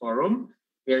research forum.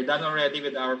 We are done already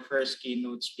with our first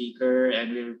keynote speaker,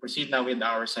 and we will proceed now with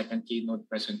our second keynote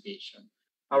presentation.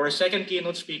 Our second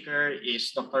keynote speaker is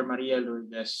Dr. Maria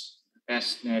Lourdes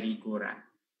S. Nery-Cura.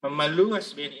 Ma'am Malu has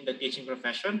been in the teaching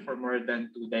profession for more than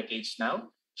 2 decades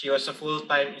now. She was a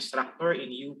full-time instructor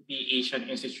in FEU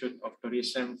Institute of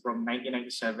Tourism from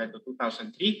 1997 to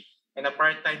 2003, and a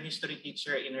part-time history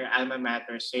teacher in her alma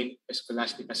mater, St.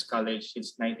 Scholastica's College,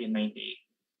 since 1998.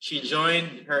 She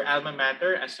joined her alma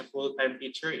mater as a full-time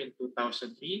teacher in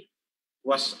 2003,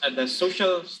 was the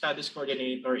social studies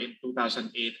coordinator in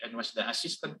 2008, and was the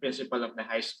assistant principal of the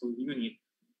high school unit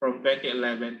from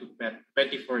 2011 to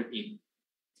 2014.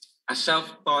 A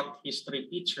self-taught history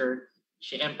teacher,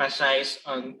 she emphasized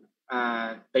on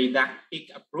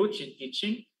didactic approach in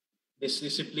teaching this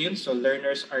discipline, so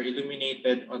learners are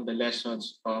illuminated on the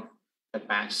lessons of the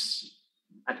past.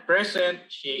 At present,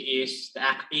 she is the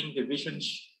acting division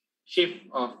chief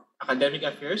of academic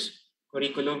affairs,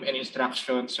 curriculum and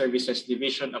instruction services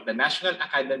division of the National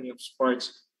Academy of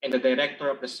Sports, and the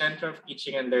director of the Center of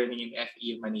Teaching and Learning in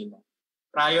FEU Manila.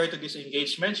 Prior to this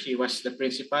engagement, she was the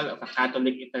principal of a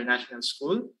Catholic international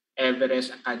school,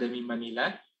 Everest Academy,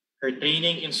 Manila. Her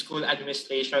training in school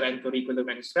administration and curriculum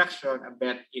and instruction,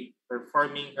 abet in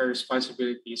performing her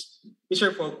responsibilities, is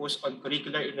her focus on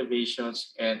curricular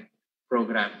innovations and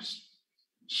programs.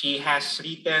 She has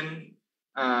written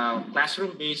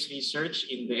classroom-based research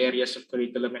in the areas of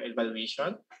curriculum and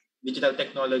evaluation, digital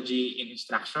technology in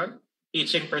instruction,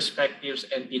 teaching perspectives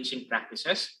and teaching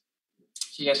practices.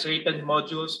 She has written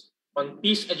modules on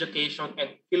peace education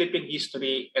and Philippine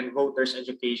history and voters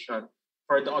education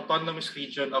for the autonomous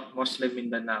region of Muslim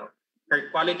Mindanao. Her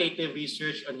qualitative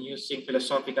research on using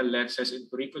philosophical lenses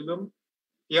in curriculum,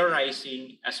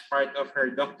 theorizing as part of her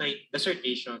doctorate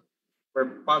dissertation,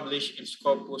 were published in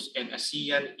Scopus and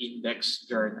ASEAN Index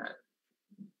Journal.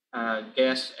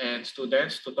 Guests and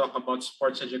students, to talk about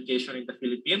sports education in the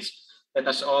Philippines, let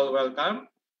us all welcome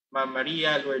Ma'am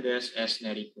Maria Lourdes S.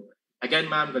 Nery-Cura. Again,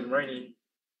 ma'am, good morning.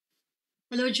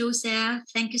 Hello, Joseph.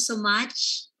 Thank you so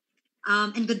much.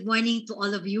 And good morning to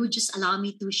all of you. Just allow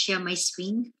me to share my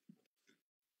screen.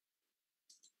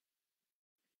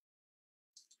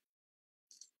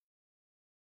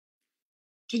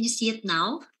 Can you see it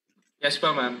now? Yes,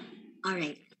 ma'am. All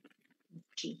right.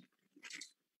 Okay.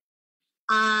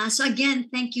 So again,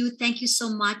 thank you. Thank you so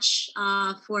much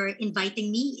for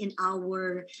inviting me in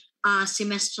our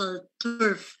semestral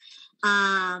turf.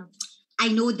 I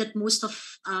know that most of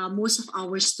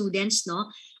our students,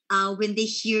 when they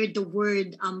hear the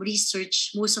word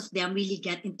research, most of them really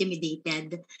get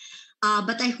intimidated.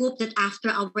 But I hope that after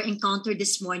our encounter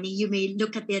this morning, you may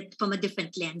look at it from a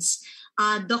different lens.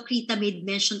 Doc Rita made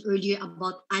mention earlier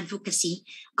about advocacy,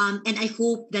 and I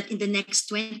hope that in the next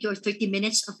 20 or 30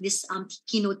 minutes of this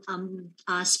keynote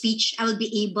speech, I will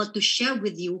be able to share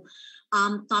with you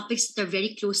topics that are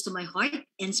very close to my heart,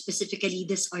 and specifically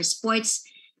these are sports,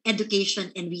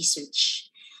 education, and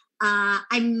research.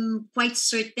 I'm quite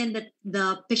certain that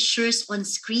the pictures on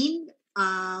screen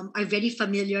are very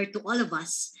familiar to all of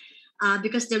us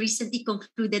because the recently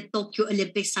concluded Tokyo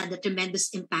Olympics had a tremendous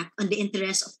impact on the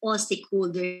interests of all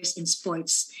stakeholders in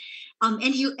sports.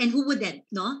 And who wouldn't,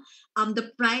 no?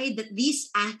 The pride that these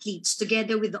athletes,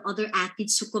 together with the other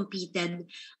athletes who competed,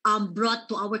 brought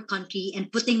to our country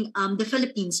and putting the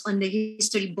Philippines on the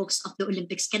history books of the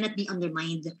Olympics cannot be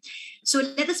undermined. So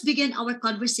let us begin our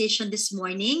conversation this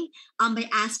morning by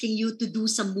asking you to do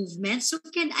some movement. So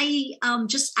can I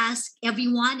just ask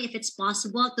everyone if it's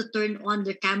possible to turn on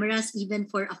their cameras even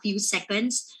for a few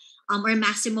seconds or a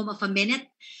maximum of a minute,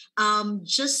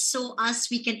 just so as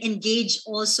we can engage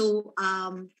also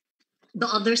the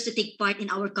others to take part in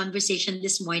our conversation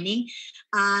this morning.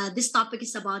 This topic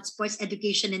is about sports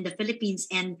education in the Philippines.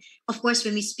 And of course,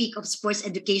 when we speak of sports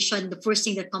education, the first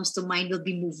thing that comes to mind will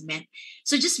be movement.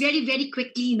 So just very, very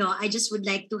quickly, I just would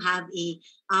like to have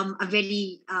a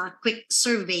very quick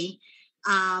survey.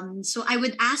 So I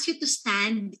would ask you to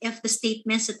stand if the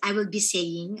statements that I will be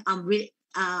saying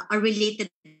are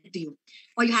related to you,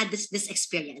 or you had this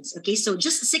experience. Okay, so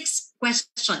just 6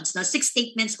 questions, now 6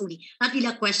 statements only, not really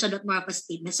a question, but more of a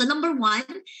statement. So number 1,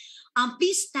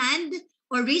 please stand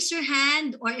or raise your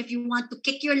hand, or if you want to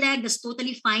kick your leg, that's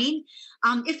totally fine.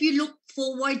 If you look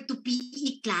forward to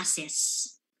PE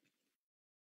classes.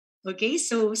 Okay,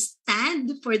 so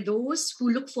stand for those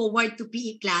who look forward to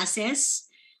PE classes,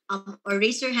 or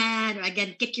raise your hand, or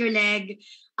again, kick your leg.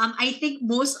 I think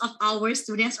most of our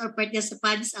students or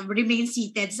participants remain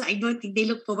seated, so I don't think they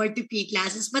look forward to PE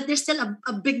classes, but there's still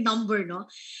a big number, no?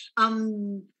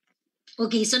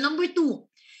 Okay, so number 2,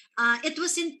 It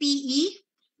was in PE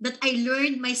that I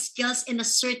learned my skills in a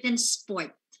certain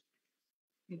sport.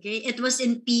 Okay, it was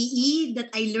in PE that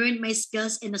I learned my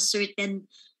skills in a certain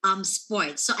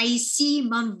sport. So I see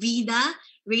Ma'am Vida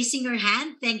raising her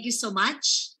hand. Thank you so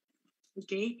much.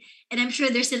 Okay, and I'm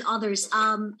sure there's still others.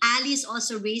 Ali is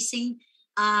also raising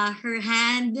her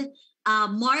hand.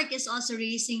 Mark is also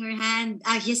raising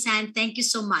his hand. Thank you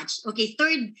so much. Okay,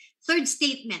 third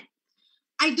statement.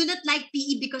 I do not like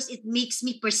PE because it makes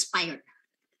me perspire.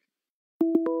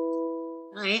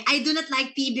 Okay, I do not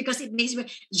like PE because it makes me...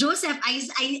 Joseph,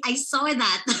 I saw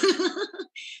that.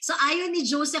 So ayaw ni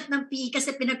Joseph ng PE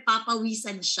kasi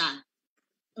pinagpapawisan siya.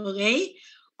 Okay?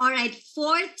 All right,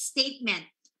 fourth statement.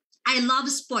 I love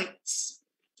sports.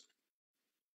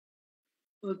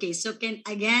 Okay, so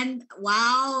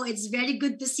wow, it's very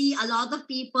good to see a lot of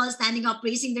people standing up,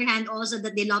 raising their hand also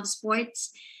that they love sports.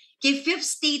 Okay, fifth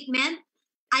statement.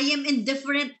 I am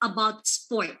indifferent about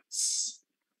sports.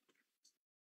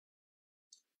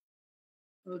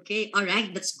 Okay, all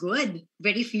right, that's good.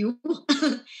 Very few.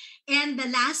 And the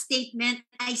last statement,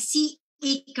 I see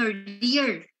a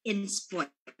career in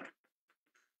sports.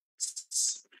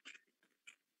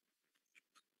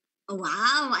 Oh,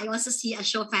 wow, I also see a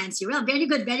show fancy. Well, very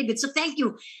good, very good. So thank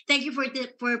you. Thank you for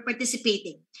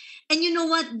participating. And you know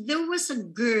what? There was a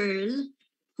girl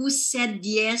who said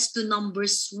yes to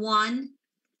numbers 1,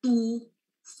 2,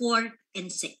 4,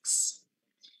 and 6.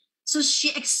 So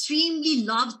she extremely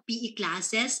loved PE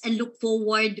classes and looked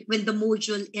forward when the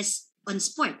module is on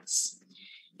sports.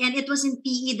 And it was in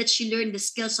PE that she learned the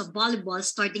skills of volleyball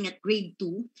starting at grade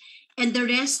 2. And the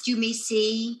rest, you may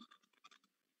say,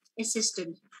 is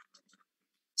history.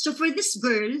 So for this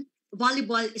girl,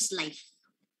 volleyball is life.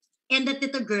 And that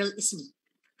little girl is me.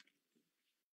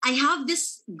 I have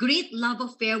this great love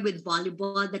affair with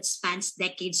volleyball that spans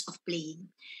decades of playing.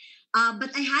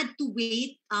 But I had to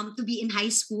wait to be in high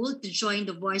school to join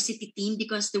the varsity team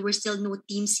because there were still no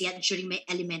teams yet during my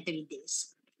elementary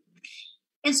days.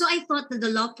 And so I thought that the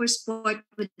love for sport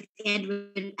would end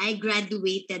when I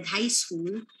graduated high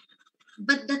school.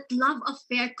 But that love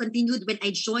affair continued when I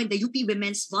joined the UP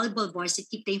Women's Volleyball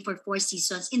Varsity, playing for 4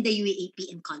 seasons in the UAAP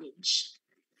in college.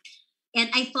 And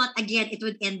I thought, again, it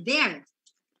would end there.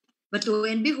 But lo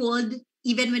and behold,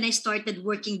 even when I started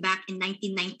working back in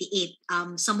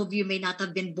 1998, some of you may not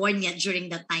have been born yet during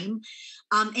that time.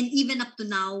 And even up to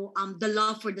now, the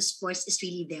love for the sports is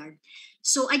really there.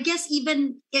 So I guess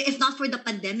even if not for the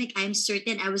pandemic, I'm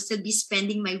certain I will still be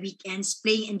spending my weekends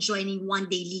playing and joining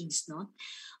one-day leagues. No,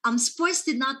 sports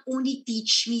did not only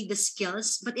teach me the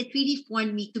skills, but it really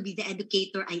formed me to be the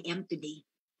educator I am today.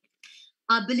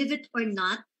 Believe it or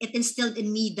not, it instilled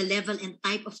in me the level and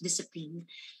type of discipline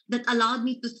that allowed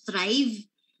me to thrive,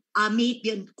 may it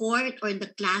be in court or in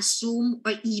the classroom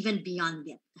or even beyond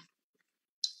it.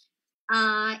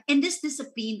 And this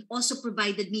discipline also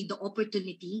provided me the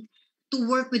opportunity to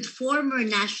work with former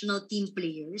national team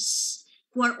players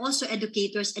who are also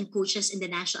educators and coaches in the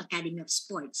National Academy of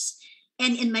Sports.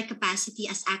 And in my capacity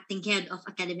as acting head of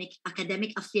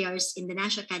academic affairs in the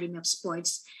National Academy of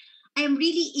Sports, I am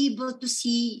really able to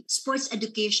see sports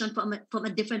education from a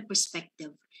different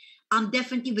perspective,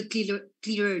 definitely with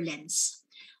clearer lens.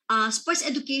 Sports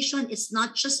education is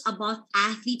not just about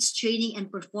athletes training and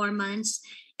performance.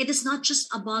 It is not just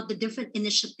about the different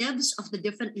initiatives of the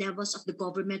different levels of the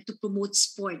government to promote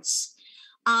sports,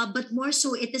 but more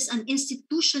so it is an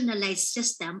institutionalized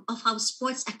system of how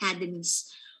sports academies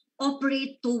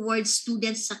operate towards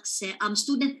student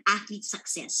athlete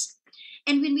success.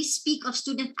 And when we speak of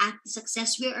student athlete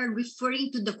success, we are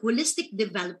referring to the holistic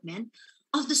development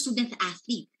of the student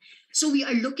athlete. So we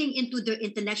are looking into their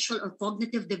intellectual or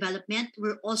cognitive development.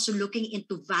 We're also looking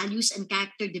into values and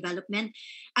character development.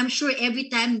 I'm sure every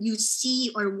time you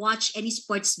see or watch any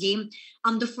sports game,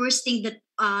 the first thing that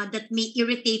may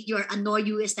irritate you or annoy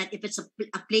you is that if it's a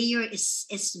player is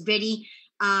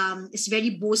very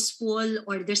boastful,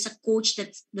 or there's a coach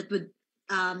that would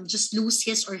just lose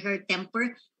his or her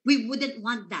temper. We wouldn't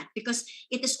want that, because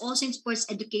it is also in sports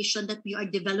education that we are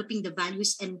developing the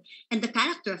values and the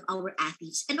character of our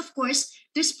athletes. And of course,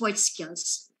 there's sports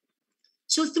skills.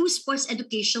 So through sports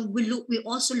education, we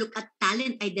also look at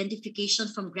talent identification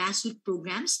from grassroots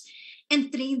programs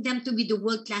and train them to be the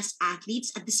world-class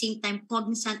athletes, at the same time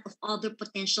cognizant of other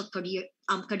potential career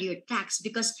tracks.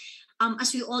 Because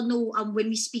as we all know, when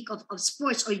we speak of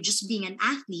sports or just being an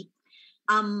athlete,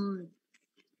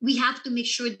 we have to make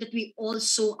sure that we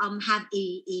also have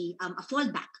a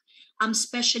fallback.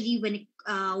 especially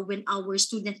when our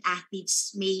student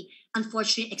athletes may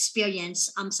unfortunately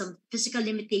experience some physical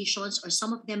limitations, or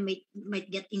some of them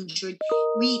might get injured.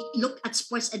 We look at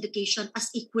sports education as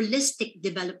a holistic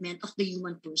development of the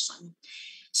human person.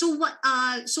 So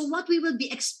what we will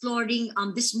be exploring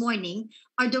this morning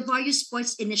are the various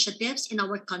sports initiatives in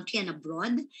our country and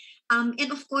abroad.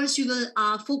 And of course, we will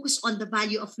focus on the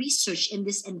value of research in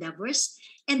these endeavors,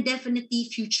 and definitely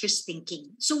futures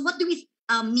thinking. So what do we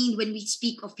mean when we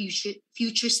speak of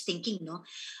futures thinking? No,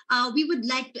 we would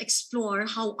like to explore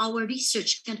how our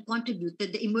research can contribute to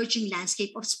the emerging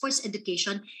landscape of sports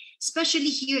education,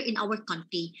 especially here in our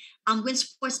country. When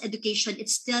sports education,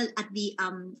 it's still at the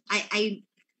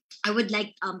I would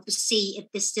like to say it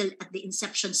is still at the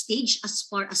inception stage as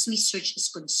far as research is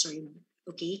concerned.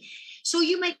 Okay, so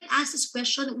you might ask this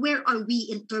question: where are we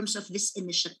in terms of these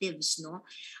initiatives? No,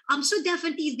 so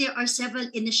definitely there are several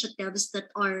initiatives that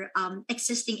are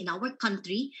existing in our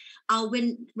country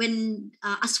when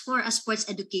as far as sports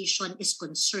education is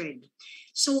concerned.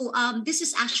 So this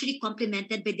is actually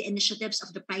complemented by the initiatives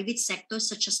of the private sector,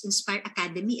 such as Inspire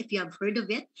Academy, if you have heard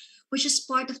of it, which is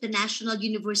part of the National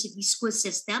University School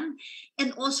System.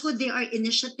 And also there are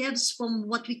initiatives from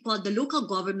what we call the local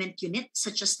government unit,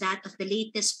 such as that of the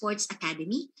latest Sports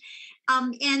Academy.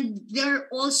 And there are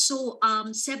also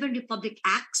 7 Republic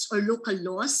Acts or local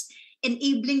laws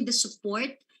enabling the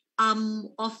support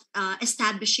of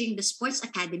establishing the sports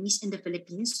academies in the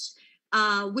Philippines,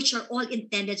 which are all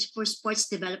intended for sports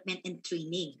development and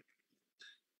training.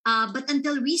 But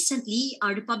until recently,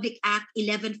 Republic Act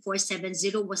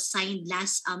 11470 was signed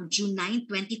last June 9,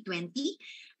 2020,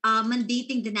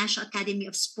 mandating the National Academy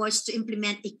of Sports to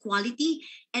implement a quality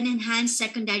and enhanced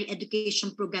secondary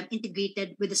education program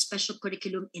integrated with a special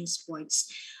curriculum in sports.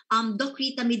 Doc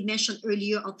Rita made mention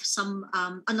earlier of some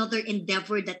another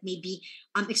endeavor that may be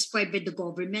explored by the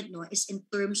government, no, is in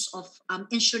terms of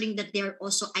ensuring that there are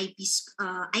also IP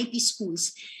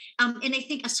schools. And I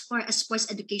think as far as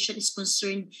sports education is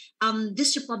concerned,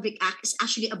 this Republic Act is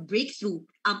actually a breakthrough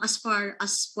as far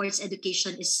as sports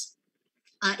education is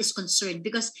concerned,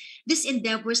 because these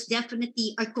endeavors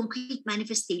definitely are concrete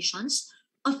manifestations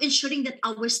of ensuring that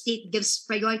our state gives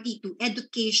priority to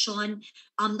education,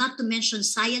 not to mention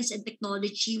science and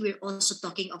technology. We're also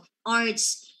talking of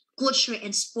arts, culture,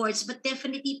 and sports, but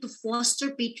definitely to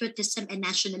foster patriotism and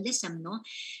nationalism, no?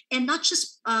 And not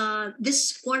just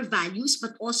these core values,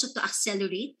 but also to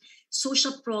accelerate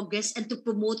social progress and to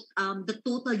promote the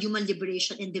total human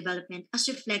liberation and development as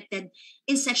reflected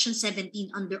in Section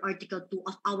 17 under Article 2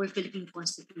 of our Philippine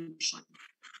Constitution.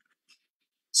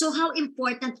 So how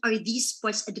important are these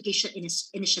sports education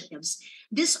initiatives?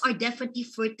 These are definitely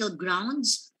fertile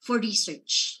grounds for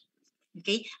research.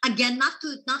 Okay, again, not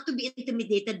to be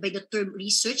intimidated by the term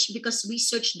research, because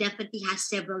research definitely has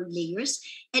several layers,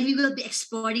 and we will be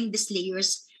exploring these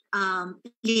layers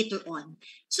later on.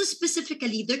 So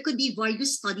specifically, there could be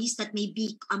various studies that may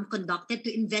be conducted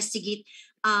to investigate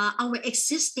our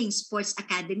existing sports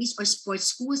academies or sports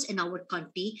schools in our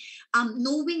country,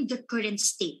 knowing the current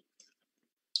state.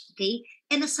 Okay,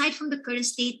 and aside from the current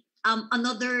state,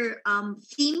 another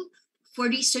theme for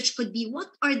research could be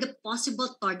what are the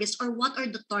possible targets, or what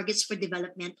are the targets for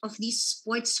development of these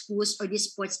sports schools or these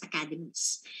sports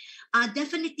academies.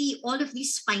 Definitely all of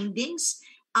these findings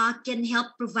can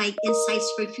help provide insights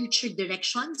for future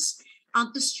directions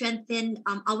to strengthen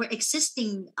our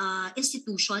existing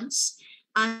institutions,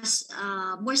 as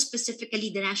more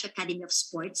specifically the National Academy of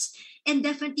Sports. And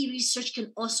definitely research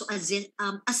can also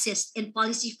assist in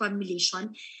policy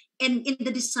formulation and in the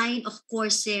design of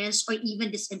courses or even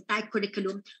this entire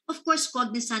curriculum, of course,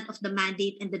 cognizant of the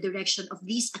mandate and the direction of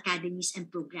these academies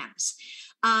and programs.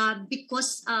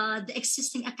 Because the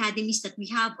existing academies that we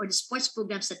have, or the sports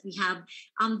programs that we have,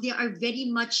 they are very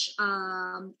much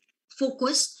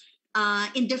focused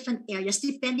in different areas,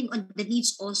 depending on the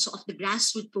needs also of the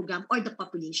grassroots program or the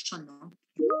population. No?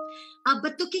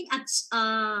 But looking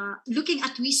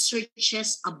at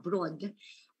researches abroad,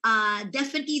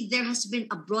 definitely there has been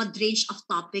a broad range of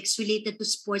topics related to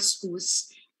sports schools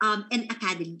and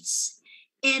academies.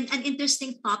 And an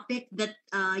interesting topic that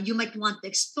you might want to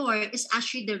explore is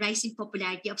actually the rising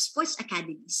popularity of sports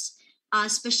academies,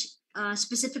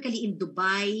 specifically in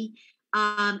Dubai,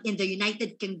 in the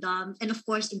United Kingdom, and of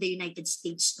course in the United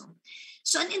States. No?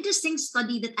 So an interesting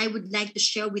study that I would like to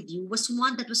share with you was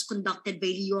one that was conducted by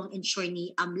Leong and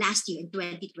Chorney last year in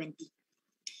 2020.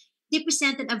 They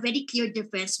presented a very clear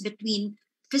difference between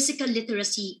physical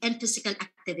literacy and physical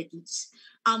activities,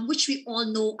 which we all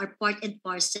know are part and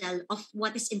parcel of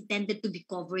what is intended to be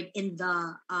covered in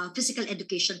the physical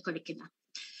education curricula.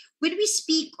 When we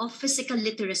speak of physical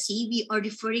literacy, we are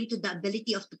referring to the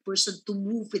ability of the person to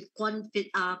move with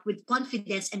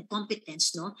confidence and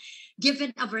competence, no,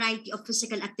 given a variety of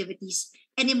physical activities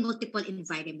and in multiple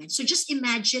environments. So just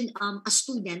imagine a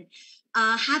student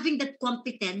having that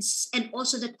competence and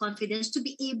also that confidence to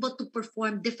be able to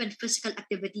perform different physical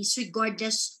activities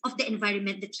regardless of the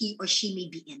environment that he or she may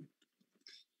be in.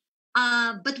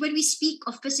 But when we speak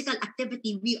of physical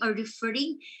activity, we are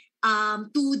referring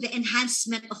to the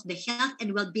enhancement of the health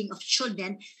and well-being of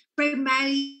children,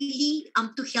 primarily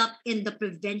to help in the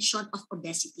prevention of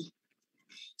obesity.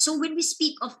 So when we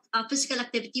speak of physical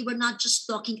activity, we're not just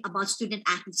talking about student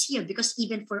athletes here, because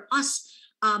even for us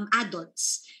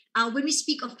adults, when we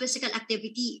speak of physical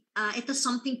activity, it has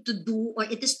something to do, or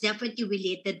it is definitely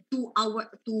related to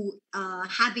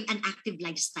having an active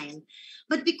lifestyle.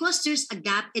 But because there's a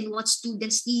gap in what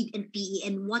students need in PE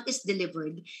and what is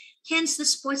delivered, hence the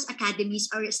sports academies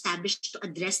are established to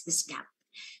address this gap.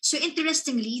 So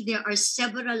interestingly, there are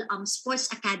several sports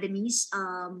academies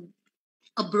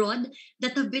abroad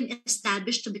that have been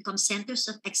established to become centers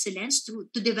of excellence to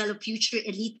develop future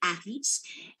elite athletes.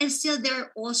 And still there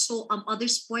are also other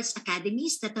sports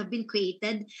academies that have been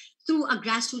created through a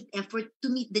grassroots effort to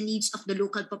meet the needs of the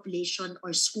local population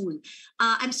or school.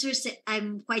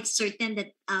 I'm quite certain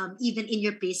that even in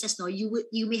your places, no, you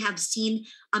may have seen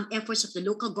efforts of the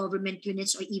local government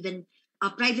units or even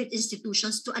private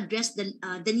institutions to address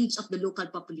the needs of the local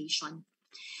population.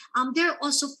 There are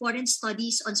also foreign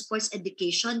studies on sports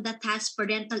education that has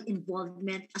parental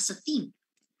involvement as a theme.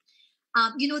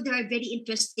 There are very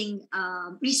interesting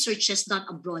researches done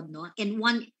abroad, no? And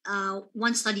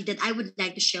one study that I would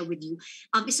like to share with you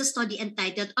is a study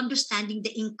entitled "Understanding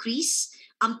the Increase."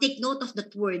 Take note of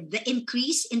that word, the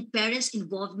increase in parents'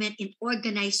 involvement in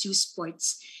organized youth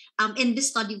sports. And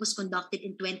this study was conducted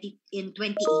in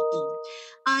 2018.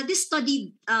 This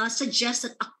study suggests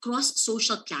that across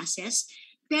social classes,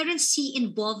 parents see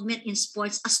involvement in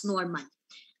sports as normal.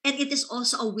 And it is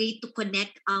also a way to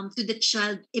connect to the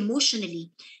child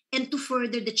emotionally and to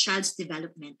further the child's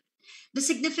development. The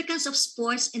significance of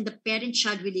sports in the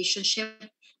parent-child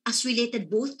relationship as related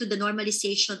both to the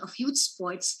normalization of youth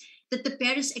sports that the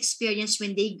parents experience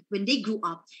when they grew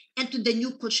up and to the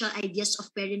new cultural ideas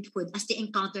of parenthood as they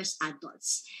encounter as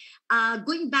adults.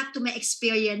 Going back to my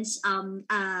experience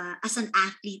as an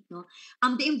athlete, no,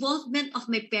 the involvement of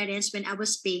my parents when I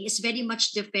was playing is very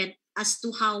much different as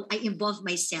to how I involve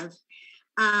myself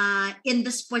in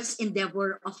the sports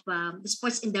endeavor of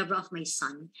my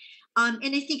son.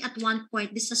 And I think at one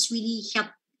point this has really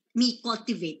helped me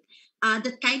cultivate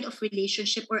that kind of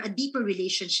relationship or a deeper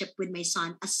relationship with my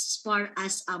son as far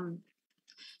as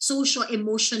social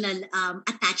emotional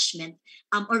attachment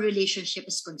or relationship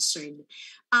is concerned.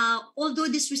 Although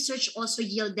this research also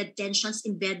yielded tensions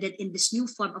embedded in this new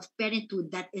form of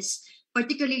parenthood that is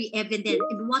particularly evident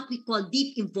in what we call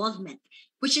deep involvement,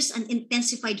 which is an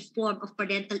intensified form of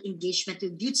parental engagement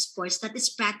with youth sports that is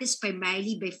practiced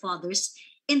primarily by fathers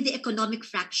in the economic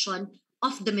fraction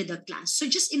of the middle class. So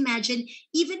just imagine,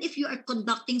 even if you are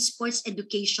conducting sports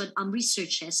education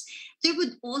researches, there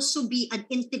would also be an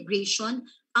integration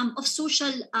of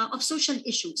social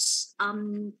issues,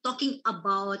 talking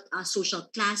about social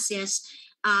classes,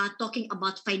 talking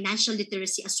about financial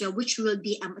literacy as well, which we will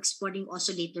be exploring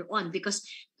also later on. Because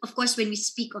of course, when we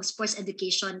speak of sports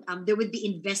education, there would be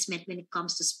investment when it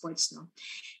comes to sports, no?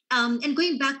 And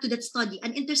going back to that study,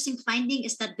 an interesting finding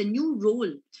is that the new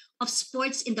role of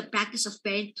sports in the practice of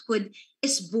parenthood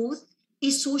is both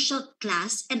a social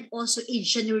class and also a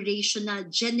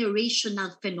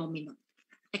generational phenomenon.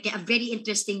 Okay, a very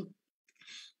interesting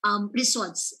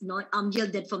results, no,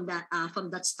 yielded from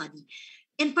that study.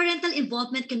 And parental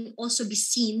involvement can also be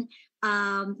seen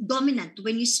dominant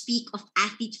when you speak of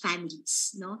athlete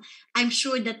families. No, I'm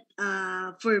sure that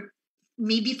for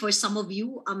some of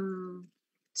you,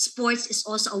 sports is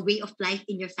also a way of life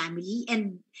in your family.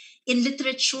 And in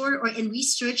literature or in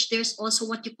research, there's also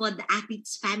what you call the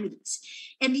athletes' families.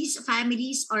 And these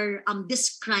families are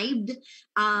described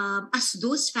as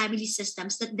those family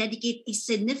systems that dedicate a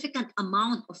significant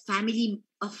amount of family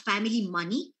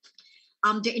money,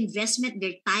 their investment,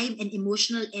 their time, and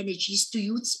emotional energies to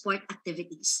youth sport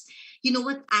activities. You know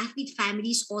what? Athlete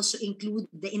families also include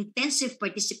the intensive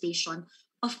participation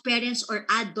of parents or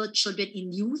adult children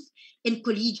in youth, in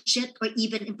collegiate, or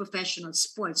even in professional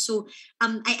sports. So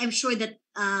I am sure that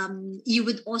you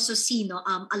would also see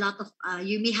a lot of,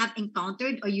 you may have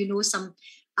encountered or some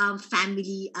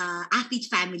athlete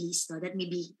families that may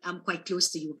be quite close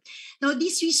to you. Now,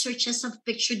 these researchers have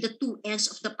pictured the two ends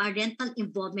of the parental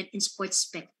involvement in sports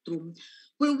spectrum,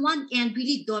 where one end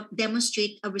really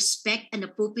demonstrate a respect and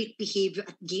appropriate behavior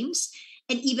at games,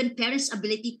 and even parents'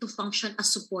 ability to function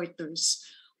as supporters,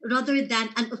 rather than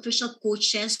unofficial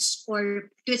coaches,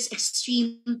 or to its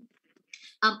extreme.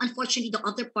 Unfortunately, the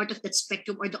other part of that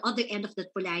spectrum, or the other end of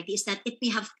that polarity, is that it may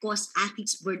have caused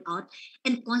athletes burnout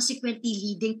and consequently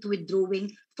leading to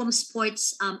withdrawing from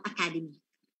sports academy.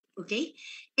 Okay,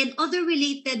 and other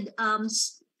related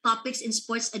topics in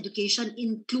sports education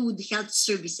include health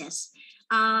services,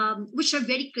 which are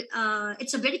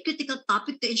it's a very critical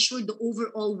topic to ensure the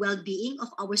overall well-being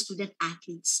of our student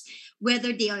athletes,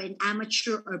 whether they are in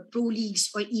amateur or pro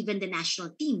leagues or even the national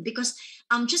team. Because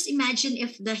just imagine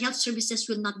if the health services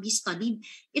will not be studied,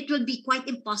 it will be quite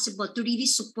impossible to really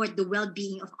support the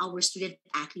well-being of our student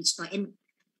athletes, and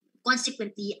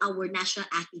consequently our national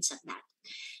athletes at that.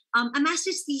 A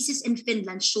master's thesis in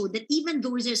Finland showed that even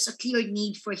though there's a clear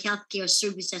need for healthcare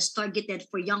services targeted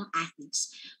for young athletes,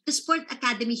 the sport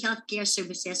academy healthcare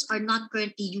services are not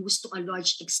currently used to a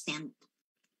large extent.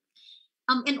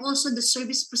 And also the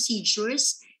service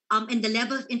procedures and the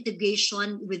level of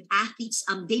integration with athletes'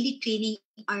 daily training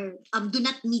are do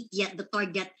not meet yet the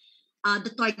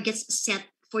targets set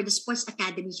for the sports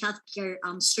academy healthcare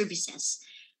services.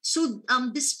 So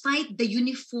despite the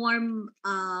uniform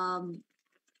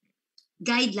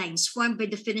guidelines formed by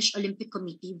the Finnish Olympic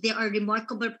Committee, there are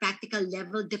remarkable practical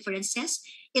level differences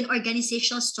in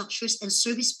organizational structures and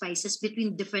service prices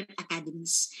between different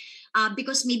academies.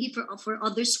 Because maybe for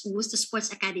other schools, the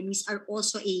sports academies are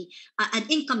also an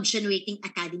income generating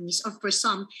academies, or for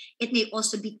some, it may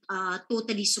also be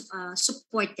totally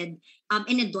supported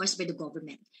and endorsed by the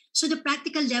government. So the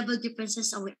practical level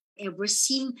differences, however,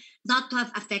 seem not to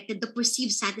have affected the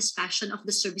perceived satisfaction of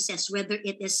the services, whether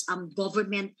it is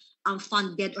government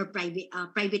funded or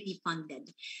privately funded.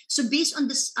 So based on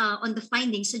this, on the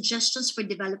findings, suggestions for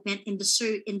development in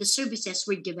the services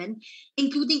were given,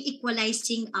 including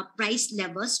equalizing price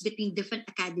levels between different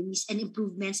academies and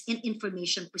improvements in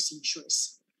information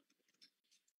procedures.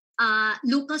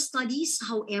 Local studies,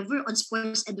 however, on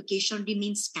sports education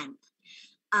remain scant.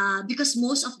 Because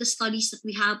most of the studies that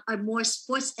we have are more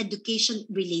sports education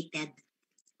related,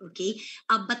 okay,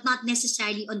 but not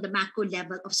necessarily on the macro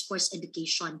level of sports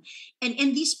education.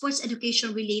 And these sports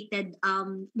education related,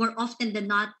 more often than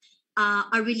not,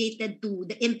 are related to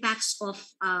the impacts of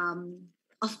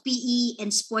PE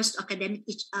and sports to academic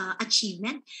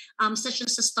achievement, such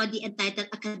as a study entitled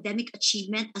Academic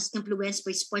Achievement as Influenced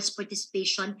by Sports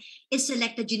Participation in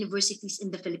Selected Universities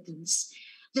in the Philippines.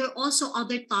 There are also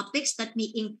other topics that may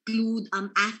include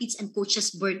athletes and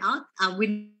coaches burnout.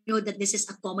 We know that this is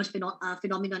a common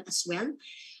phenomenon as well.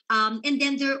 And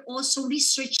then there are also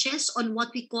researches on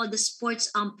what we call the sports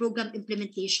program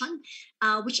implementation,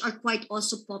 which are quite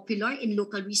also popular in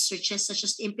local researches, such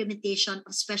as the implementation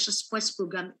of special sports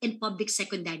program in public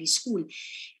secondary school.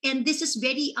 And this is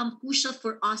very crucial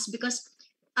for us because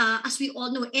as we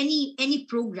all know, any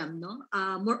program,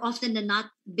 more often than not,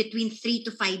 between 3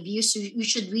 to 5 years, so you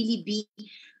should really be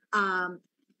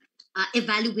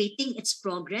evaluating its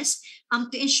progress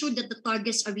to ensure that the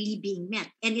targets are really being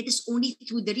met. And it is only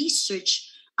through the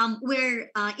research where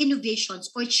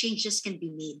innovations or changes can be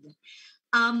made.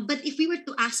 But if we were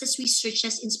to access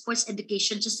researches in sports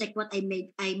education, just like what I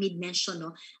made mention,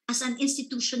 as an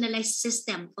institutionalized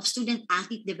system of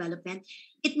student-athlete development,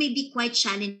 it may be quite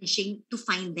challenging to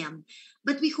find them.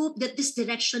 But we hope that this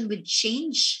direction would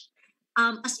change,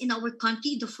 as in our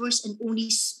country, the first and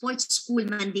only sports school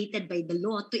mandated by the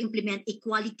law to implement a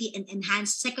quality and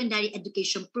enhanced secondary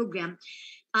education program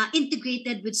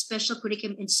integrated with special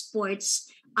curriculum in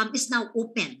sports is now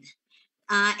opened.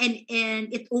 And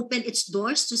it opened its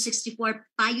doors to 64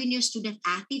 pioneer student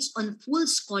athletes on full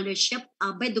scholarship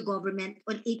by the government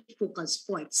on 8 focal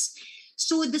sports.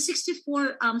 So the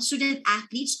 64 student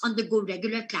athletes undergo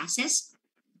regular classes.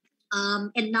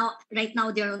 And right now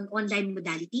they're on online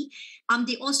modality.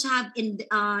 They also have in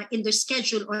their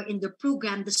schedule or in their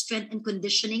program the strength and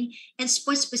conditioning and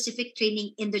sport-specific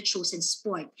training in their chosen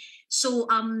sport. So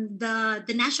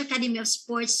the National Academy of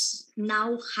Sports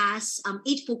now has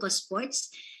 8 focal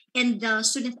sports, and the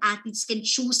student athletes can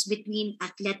choose between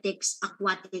athletics,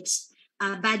 aquatics,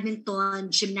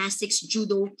 badminton, gymnastics,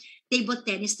 judo, table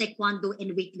tennis, taekwondo,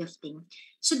 and weightlifting.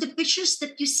 So the pictures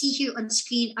that you see here on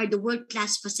screen are the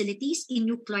world-class facilities in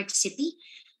New Clark City,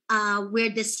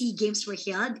 where the SEA Games were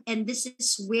held. And this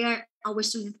is where our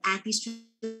student athletes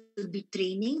will be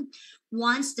training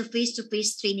once the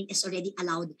face-to-face training is already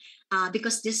allowed,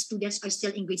 because these students are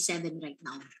still in grade 7 right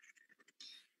now.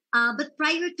 But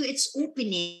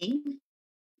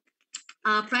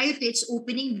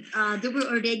there were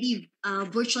already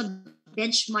virtual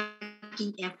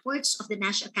benchmarking efforts of the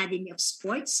National Academy of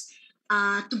Sports,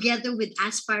 together with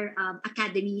Aspire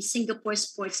Academy, Singapore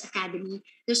Sports Academy.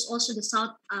 There's also the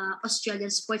South Australian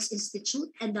Sports Institute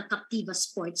and the Captiva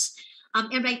Sports.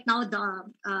 And right now, the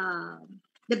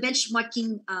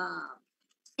benchmarking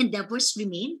endeavors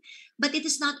remain, but it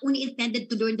is not only intended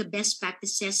to learn the best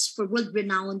practices for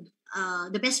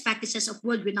the best practices of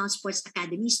world-renowned sports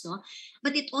academies, no?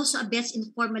 But it also abets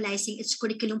in formalizing its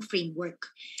curriculum framework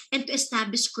and to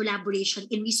establish collaboration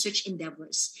in research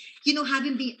endeavors. You know,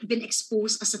 having been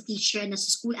exposed as a teacher and as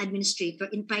a school administrator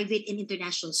in private and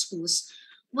international schools,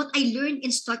 what I learned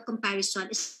in stark comparison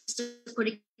is the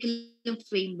curriculum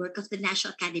framework of the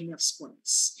National Academy of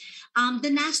Sports. The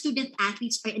NAS student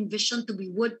athletes are envisioned to be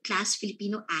world-class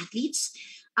Filipino athletes.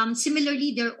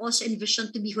 Similarly, they're also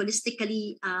envisioned to be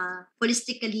holistically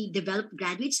developed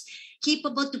graduates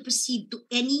capable to proceed to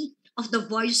any of the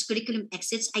various curriculum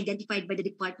exits identified by the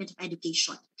Department of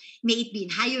Education. May it be in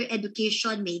higher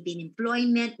education, may it be in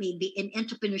employment, may it be in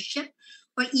entrepreneurship,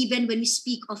 or even when we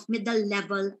speak of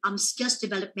middle-level skills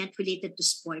development related to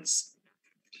sports.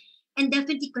 And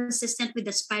definitely consistent with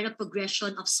the spiral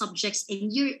progression of subjects in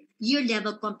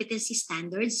year-level competency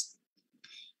standards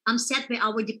set by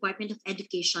our Department of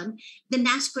Education, the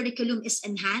NAS curriculum is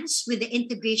enhanced with the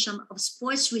integration of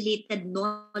sports-related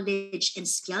knowledge and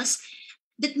skills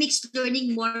that makes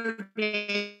learning more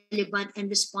relevant and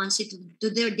responsive to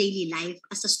their daily life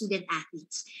as a student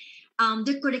athletes.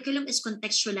 Their curriculum is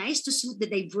contextualized to suit the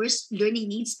diverse learning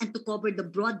needs and to cover the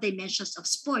broad dimensions of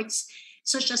sports,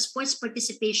 such as sports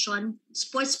participation,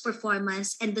 sports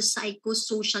performance, and the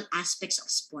psychosocial aspects of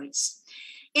sports.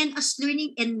 And as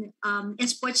learning and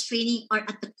sports training are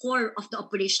at the core of the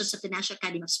operations of the National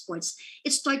Academy of Sports,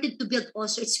 it started to build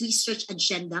also its research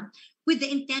agenda with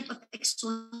the intent of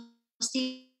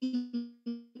exhausting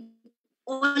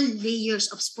all layers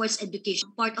of sports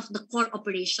education, part of the core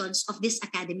operations of this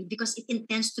academy, because it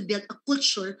intends to build a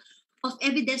culture of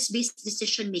evidence-based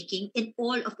decision-making in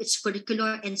all of its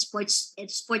curricular and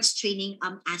sports training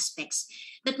aspects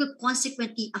that will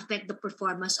consequently affect the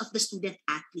performance of the student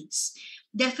athletes.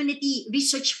 Definitely,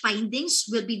 research findings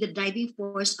will be the driving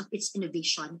force of its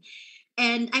innovation.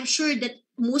 And I'm sure that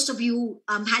most of you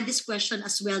had this question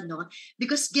as well, no?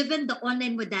 Because given the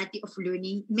online modality of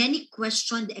learning, many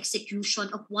question the execution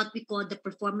of what we call the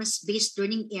performance-based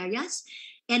learning areas.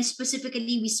 And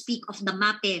specifically, we speak of the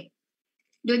MAPE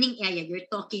learning area. You're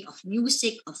talking of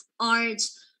music, of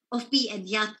arts, of PE and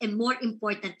health, and more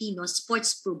importantly, no,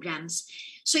 sports programs.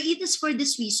 So it is for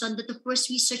this reason that the first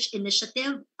research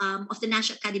initiative of the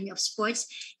National Academy of Sports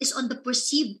is on the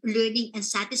perceived learning and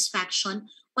satisfaction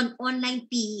on online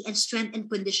PE and strength and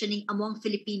conditioning among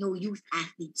Filipino youth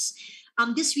athletes.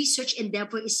 This research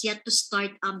endeavor is yet to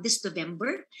start this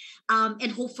November,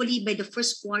 and hopefully by the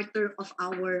first quarter of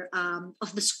our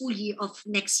of the school year of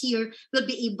next year, we'll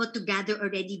be able to gather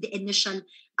already the initial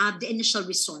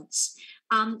results.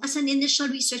 As an initial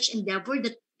research endeavor,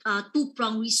 the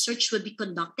two-pronged research will be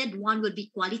conducted. One will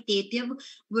be qualitative,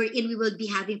 wherein we will be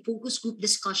having focus group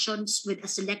discussions with a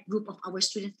select group of our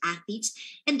student athletes.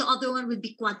 And the other one will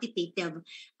be quantitative,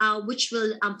 which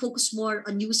will focus more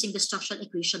on using the structural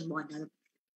equation model.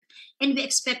 And we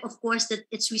expect, of course, that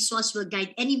its results will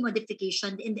guide any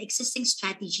modification in the existing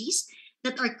strategies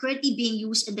that are currently being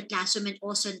used in the classroom and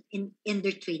also in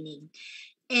their training.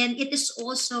 And it is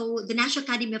also, the National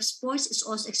Academy of Sports is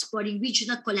also exploring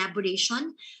regional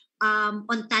collaboration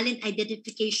on talent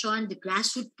identification, the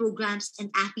grassroots programs,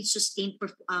 and athlete-sustained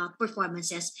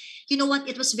performances. You know what?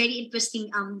 It was very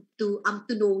interesting to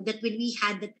know that when we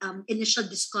had that initial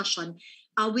discussion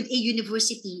with a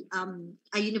university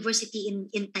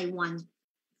in Taiwan,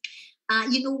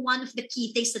 one of the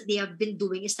key things that they have been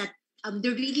doing is that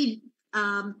they're really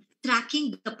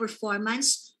tracking the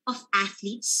performance of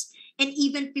athletes and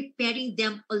even preparing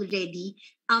them already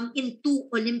into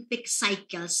Olympic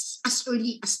cycles as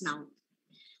early as now.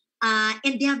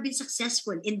 And they have been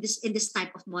successful in this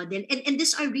type of model. And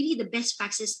these are really the best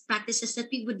practices that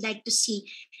we would like to see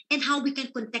and how we can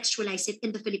contextualize it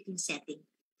in the Philippine setting.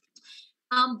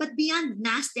 But beyond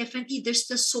NAS, definitely there's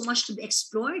still so much to be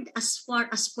explored as far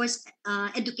as sports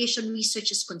education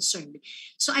research is concerned.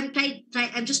 So I'm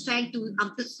just trying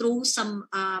to throw some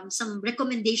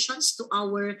recommendations to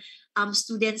our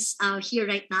students here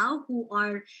right now who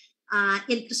are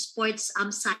into sports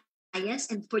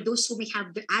science, and for those who may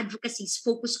have their advocacies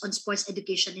focused on sports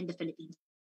education in the Philippines.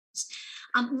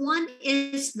 One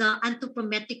is the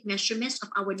anthropometric measurements of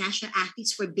our national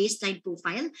athletes for baseline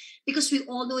profile, because we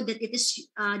all know that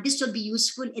this will be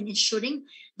useful in ensuring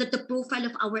that the profile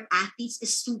of our athletes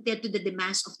is suited to the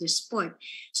demands of their sport.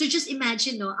 So just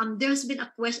imagine, no, there's been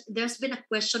a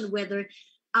question whether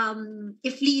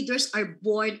if leaders are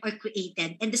born or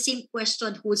created, and the same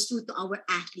question holds true to our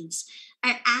athletes.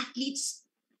 Are athletes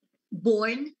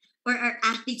born, or are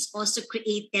athletes also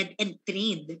created and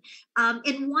trained?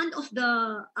 And one of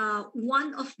the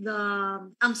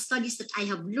studies that I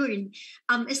have learned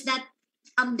is that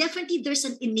definitely there's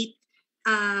an innate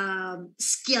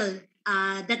skill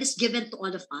that is given to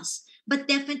all of us, but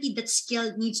definitely that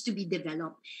skill needs to be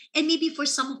developed. And maybe for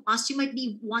some of us, you might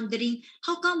be wondering,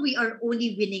 how come we are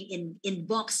only winning in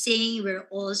boxing, we're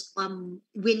also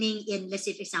winning in, let's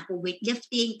say for example,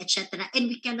 weightlifting, etc., and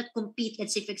we cannot compete,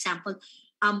 let's say for example,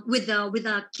 with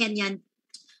the Kenyan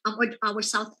or our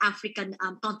South African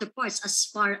counterparts as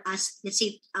far as, let's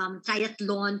say,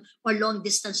 triathlon or long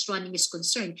distance running is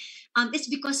concerned. It's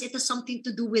because it has something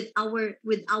to do with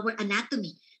our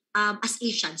anatomy as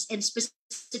Asians, and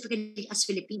specifically as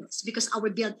Filipinos, because our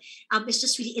build is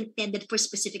just really intended for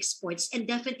specific sports. And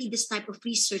definitely this type of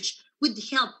research would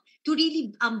help to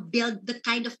really build the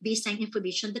kind of baseline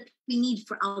information that we need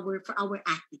for our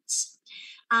athletes.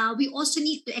 We also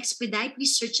need to expedite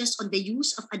researches on the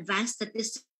use of advanced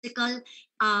statistical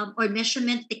or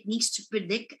measurement techniques to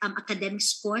predict academic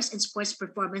scores and sports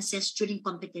performances during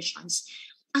competitions.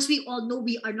 As we all know,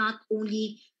 we are not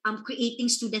only creating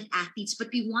student athletes, but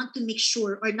we want to make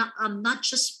sure, or not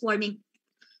just forming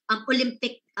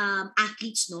Olympic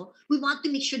athletes. No, we want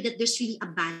to make sure that there's really a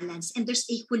balance and there's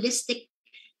a holistic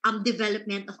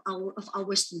development of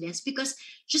our students. Because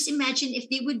just imagine if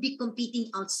they would be competing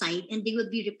outside and they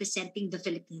would be representing the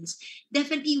Philippines.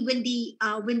 Definitely, when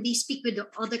they speak with the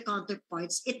other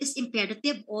counterparts, it is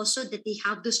imperative also that they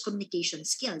have those communication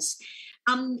skills.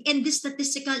 And the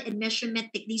statistical and measurement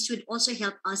techniques would also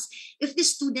help us if the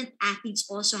student athletes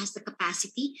also has the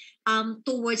capacity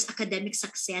towards academic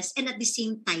success and at the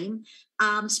same time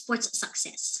sports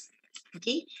success.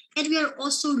 Okay, and we are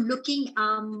also looking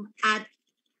at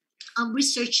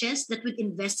researches that would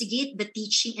investigate the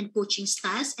teaching and coaching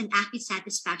styles and athlete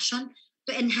satisfaction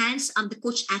to enhance the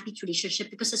coach-athlete relationship,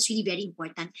 because that's really very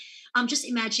important. Just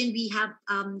imagine we have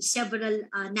several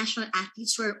national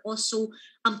athletes who are also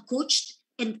coached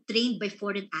and trained by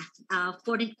foreign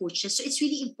coaches. So it's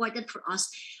really important for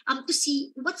us to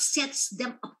see what sets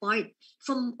them apart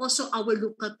from also our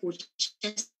local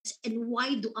coaches, and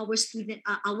why do our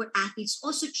athletes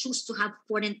also choose to have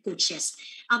foreign coaches.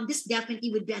 This definitely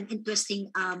would be an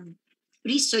interesting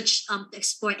research to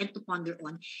explore and to ponder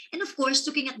on. And of course,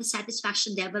 looking at the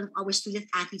satisfaction level of our student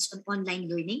athletes on online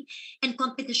learning and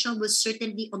competition will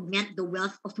certainly augment the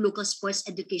wealth of local sports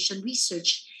education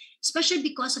research, especially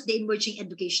because of the emerging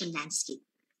education landscape.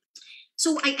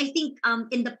 So I think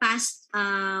in the past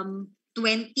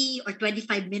 20 or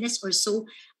 25 minutes or so,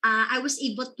 I was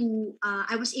able to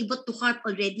harp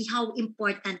already how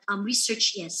important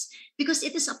research is, because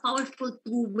it is a powerful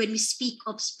tool when we speak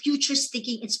of futures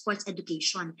thinking in sports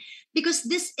education. Because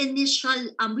this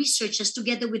initial researches,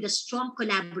 together with a strong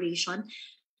collaboration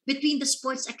between the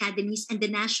sports academies and the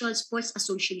National Sports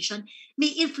Association, may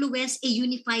influence a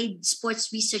unified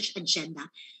sports research agenda.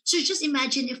 So just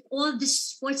imagine if all the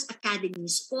sports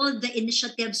academies, all the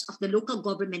initiatives of the local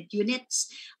government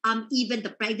units, even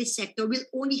the private sector, will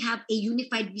only have a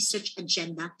unified research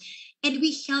agenda. And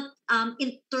we help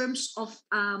in terms of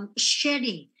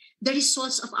sharing the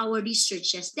results of our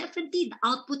researches. Definitely the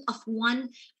output of one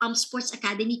sports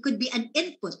academy could be an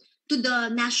input to the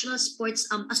national sports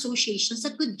associations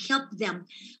that would help them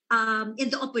in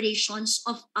the operations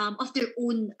of their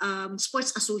own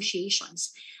sports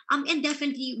associations. And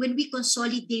definitely, when we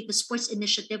consolidate the sports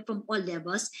initiative from all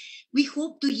levels, we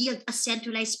hope to yield a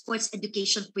centralized sports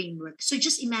education framework. So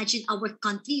just imagine our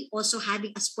country also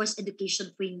having a sports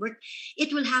education framework.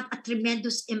 It will have a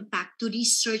tremendous impact to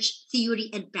research, theory,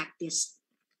 and practice.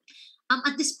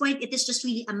 At this point, it is just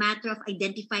really a matter of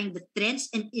identifying the trends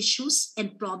and issues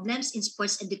and problems in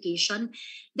sports education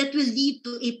that will lead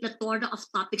to a plethora of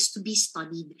topics to be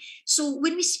studied. So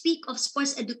when we speak of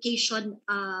sports education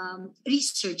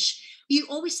research, you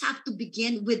always have to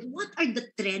begin with what are the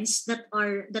trends that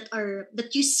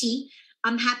you see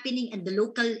happening in the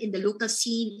local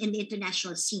scene, in the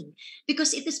international scene,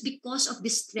 because it is because of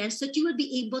these trends that you will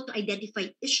be able to identify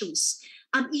issues.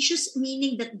 Issues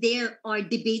meaning that there are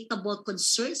debatable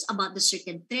concerns about the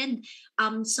certain trend.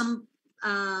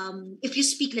 If you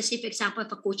speak, let's say, for example,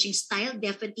 of a coaching style,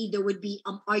 definitely there would be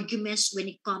arguments when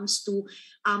it comes to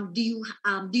do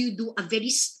you do a very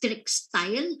strict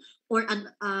style, or an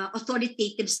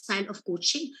authoritative style of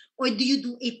coaching, or do you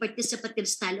do a participative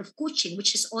style of coaching,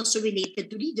 which is also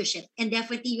related to leadership? And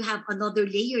definitely you have another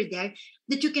layer there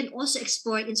that you can also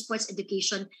explore in sports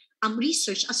education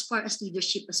research as far as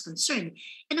leadership is concerned.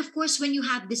 And of course, when you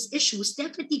have these issues,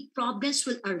 definitely problems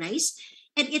will arise,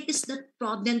 and it is that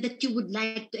problem that you would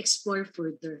like to explore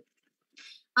further.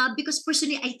 Because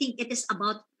personally, I think it is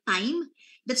about time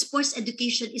that sports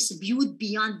education is viewed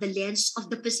beyond the lens of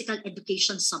the physical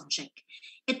education subject.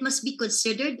 It must be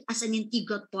considered as an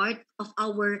integral part of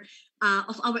our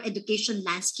education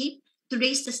landscape to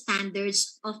raise the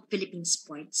standards of Philippine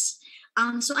sports.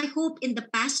 So I hope in the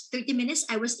past 30 minutes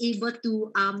I was able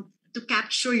to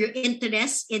capture your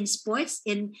interest in sports,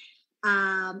 in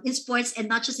sports, and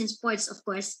not just in sports, of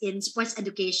course, in sports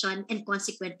education and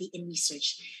consequently in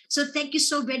research. So thank you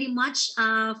so very much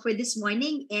for this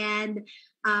morning, and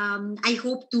I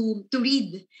hope to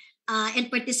read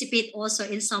and participate also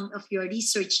in some of your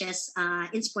researches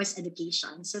in sports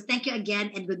education. So thank you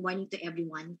again, and good morning to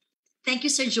everyone. Thank you,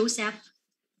 Sir Joseph.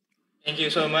 Thank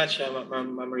you so much,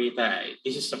 Ma'am Rita.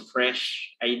 This is a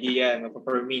fresh idea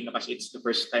for me because it's the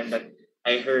first time that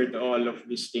I heard all of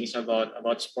these things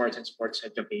about sports and sports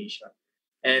education.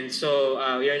 And so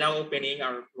we are now opening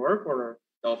our floor for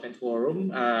the open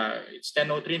forum. It's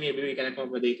 10:03. Maybe we can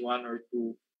accommodate one or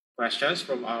two questions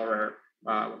from our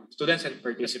students and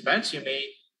participants. You may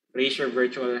raise your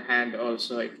virtual hand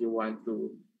also if you want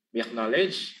to be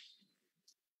acknowledged.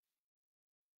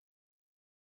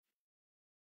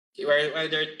 While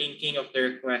they're thinking of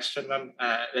their question, ma'am,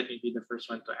 let me be the first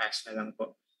one to ask na lang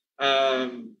po.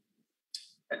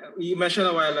 You mentioned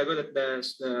a while ago that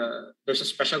there's a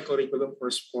special curriculum for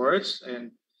sports,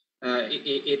 and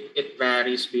it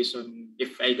varies based on,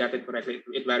 if I got it correctly,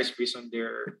 it varies based on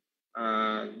their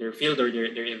field or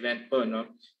their event po,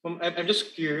 no? I'm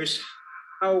just curious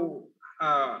how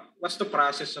what's the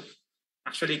process of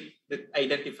actually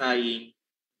identifying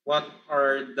what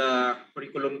are the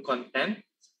curriculum content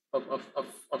of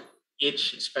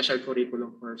each special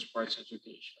curriculum for sports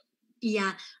education?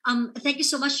 Yeah. Thank you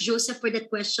so much, Joseph, for that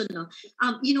question. No?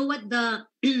 You know what, the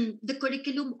the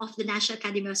curriculum of the National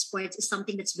Academy of Sports is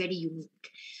something that's very unique.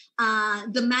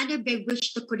 The manner by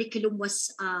which the curriculum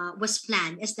was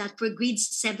planned is that for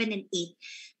grades 7 and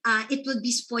 8, it will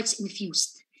be sports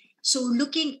infused. So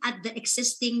looking at the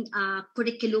existing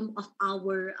curriculum of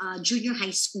our junior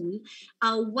high school,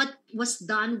 what was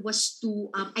done was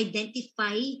to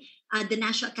identify the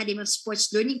National Academy of Sports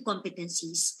learning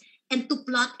competencies and to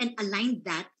plot and align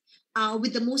that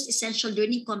with the most essential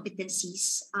learning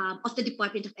competencies of the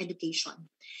Department of Education.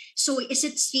 So is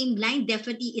it streamlined?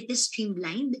 Definitely it is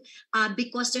streamlined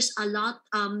because there's a lot,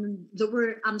 there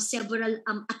were several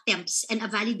attempts and a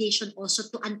validation also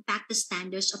to unpack the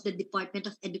standards of the Department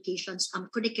of Education's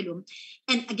curriculum,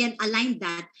 and again, align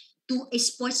that to a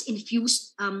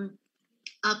sports-infused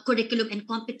curriculum and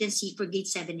competency for grade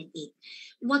 7 and 8.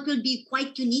 What will be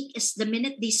quite unique is the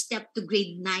minute they step to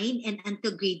grade 9 and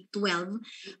until grade 12,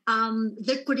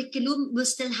 their curriculum will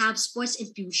still have sports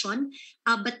infusion,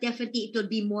 but definitely it will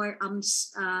be more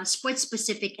sports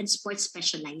specific and sports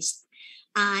specialized.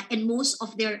 And most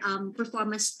of their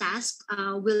performance tasks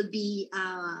will be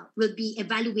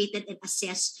evaluated and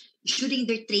assessed during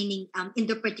their training in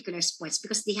their particular sports,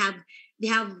 because they have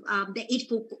the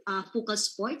 8 focal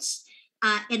sports.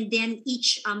 And then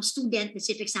each student, let's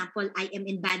say for example, I am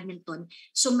in badminton,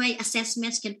 so my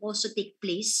assessments can also take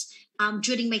place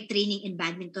during my training in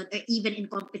badminton or even in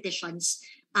competitions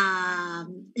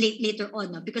later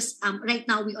on, no? Because right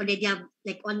now we already have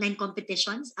like online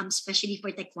competitions, especially for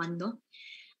taekwondo.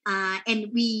 And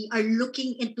we are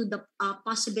looking into the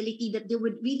possibility that there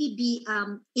would really be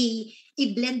a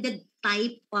blended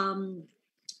type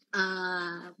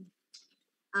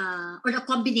or a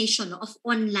combination of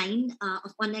online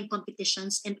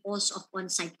competitions and also of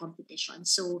on-site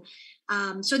competitions. So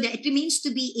so that it remains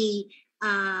to be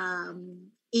a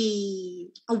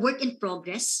work in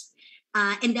progress.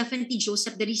 And definitely,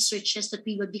 Joseph, the researches that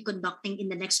we will be conducting in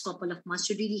the next couple of months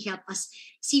should really help us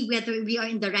see whether we are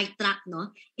in the right track,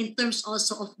 no, in terms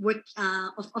also of work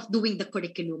of doing the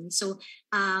curriculum. So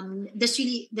that's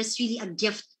really a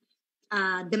gift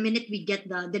the minute we get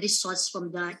the results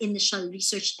from the initial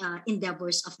research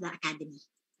endeavors of the academy.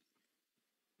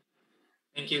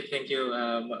 Thank you,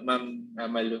 Ma'am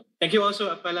Malu. Thank you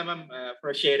also pala, Ma'am,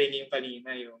 for sharing yung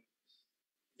kanina, yung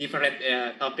different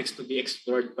topics to be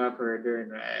explored pa further.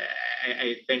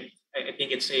 I think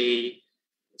it's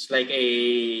like a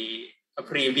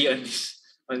preview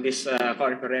on this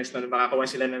conference, na makakuha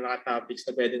sila ng mga topics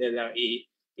na pwede nilang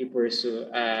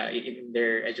i-pursue in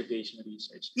their education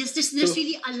research. Yes, there's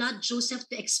really a lot, Joseph,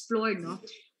 to explore, no?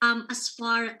 as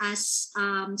far as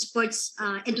sports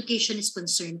education is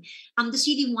concerned. That's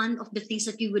really one of the things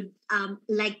that we would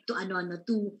like to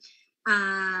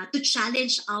to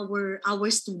challenge our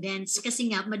students, kasi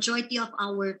nga majority of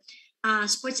our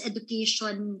sports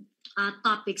education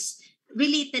topics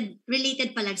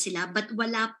related pa lang sila, but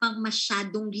wala pang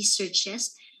masyadong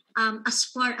researches as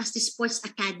far as the sports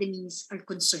academies are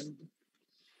concerned.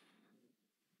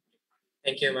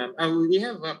 Thank you, ma'am. We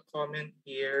have a comment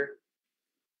here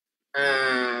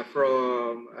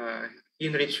from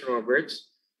Heinrich Roberts.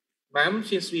 Ma'am,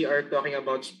 since we are talking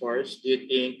about sports, do you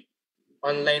think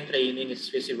online training is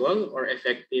feasible or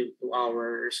effective to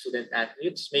our student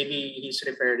athletes? Maybe he's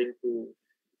referring to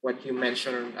what you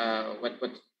mentioned, what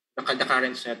the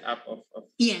current setup of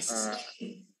Yes.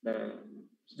 The.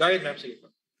 Go ahead, ma'am. Sige po.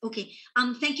 Okay.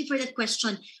 Thank you for that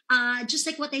question. Just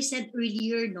like what I said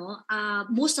earlier,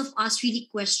 most of us really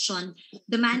question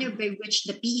the manner by which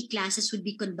the PE classes would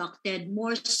be conducted,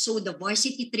 more so the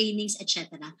varsity trainings,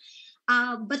 etc.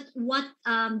 But what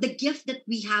the gift that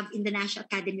we have in the National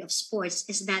Academy of Sports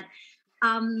is that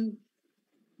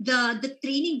the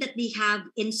training that they have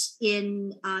in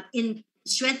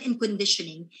strength and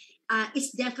conditioning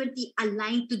is definitely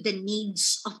aligned to the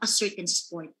needs of a certain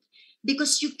sport.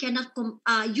 Because you cannot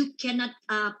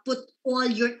put all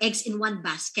your eggs in one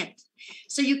basket.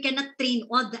 So you cannot train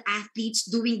all the athletes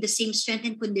doing the same strength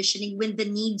and conditioning when the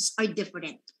needs are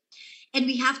different. And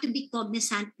we have to be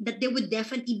cognizant that there would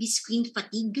definitely be screen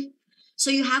fatigue. So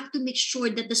you have to make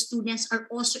sure that the students are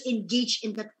also engaged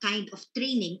in that kind of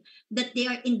training, that they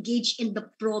are engaged in the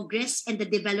progress and the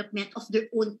development of their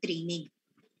own training.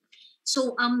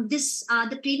 So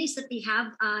the trainings that they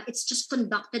have, it's just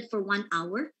conducted for 1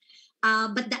 hour.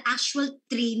 But the actual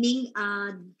training,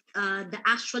 the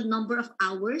actual number of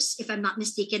hours, if I'm not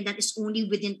mistaken, that is only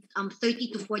within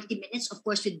 30 to 40 minutes, of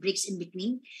course, with breaks in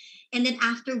between. And then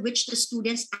after which the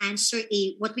students answer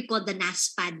what we call the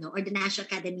NASPAD, or the National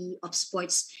Academy of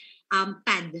Sports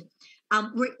PAD,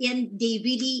 wherein they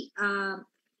really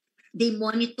they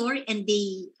monitor and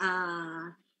they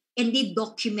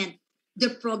document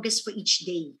their progress for each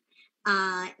day.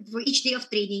 For each day of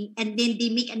training, and then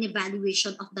they make an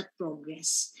evaluation of that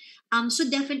progress. So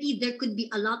definitely there could be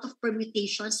a lot of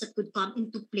permutations that could come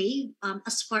into play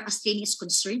as far as training is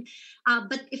concerned.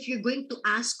 But if you're going to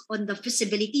ask on the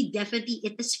feasibility, definitely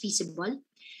it is feasible.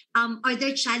 Are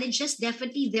there challenges?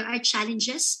 Definitely there are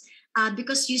challenges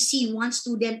because you see one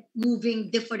student moving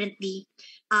differently.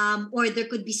 Or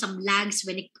there could be some lags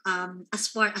when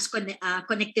as far as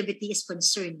connectivity is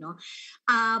concerned,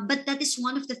 but that is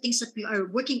one of the things that we are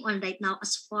working on right now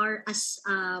as far as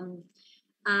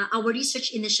our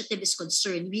research initiative is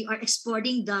concerned. We are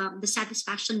exploring the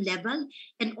satisfaction level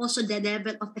and also the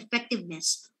level of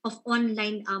effectiveness of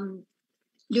online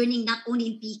learning, not only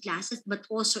in PE classes but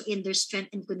also in their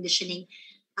strength and conditioning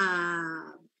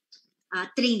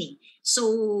training.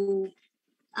 So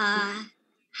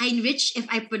Heinrich, if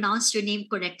I pronounce your name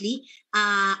correctly,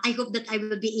 I hope that I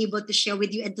will be able to share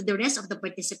with you and to the rest of the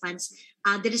participants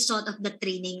the result of the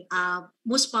training.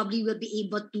 Most probably we'll be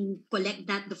able to collect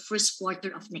that the first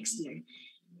quarter of next year.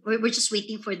 We're just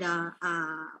waiting for the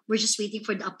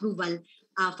approval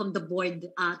from the board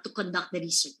to conduct the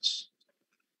research.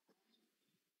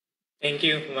 Thank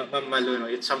you, Ma'am Malu.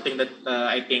 It's something that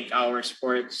I think our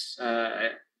sports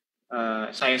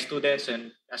science students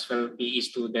and as well PE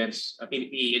students,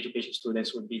 PE education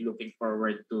students would be looking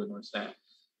forward to sa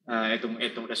itong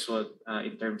result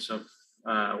in terms of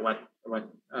what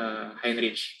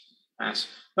Heinrich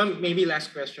asked. Ma'am, maybe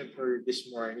last question for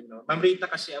this morning. Ma'am Rita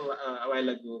kasi a while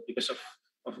ago, because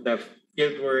of the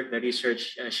field work, the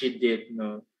research she did,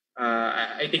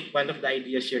 I think one of the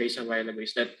ideas she raised a while ago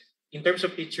is that in terms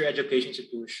of teacher education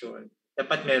institution,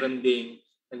 dapat meron ding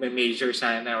nag-major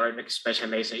sana or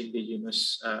nag-specialize sa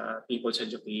Indigenous people's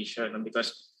education.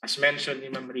 Because as mentioned ni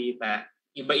Ma'am Rita,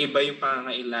 iba-iba yung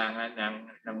pangangailangan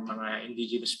ng mga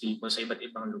Indigenous people sa iba't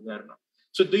ibang lugar.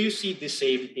 So do you see the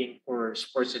same thing for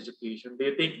sports education?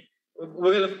 Do you think,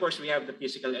 well, of course, we have the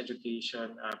physical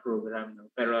education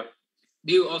program, pero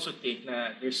do you also think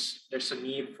na there's a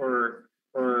need for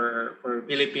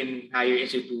Philippine higher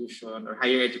institution or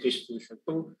higher education institution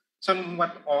to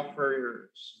somewhat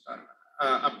offer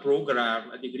a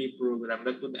program, a degree program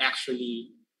that would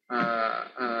actually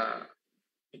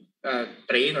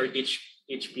train or teach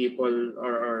people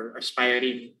or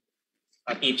aspiring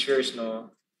teachers to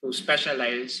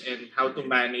specialize in how to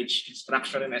manage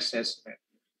instruction and assessment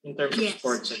in terms of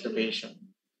sports education?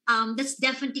 That's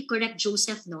definitely correct,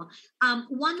 Joseph. No,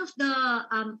 one of the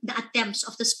attempts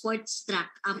of the sports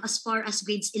track, as far as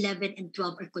grades 11 and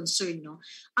 12 are concerned, no,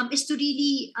 is to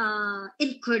really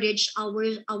encourage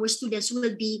our students who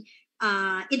will be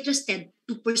interested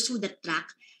to pursue the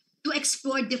track to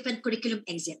explore different curriculum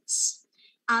exits.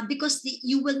 Because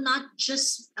you will not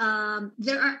just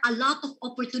there are a lot of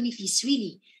opportunities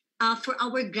really for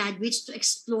our graduates to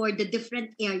explore the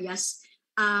different areas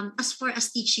as far as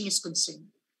teaching is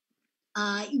concerned.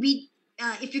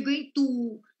 If you're going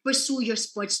to pursue your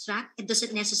sports track, it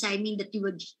doesn't necessarily mean that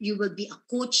you will be a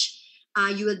coach,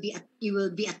 you will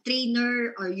be a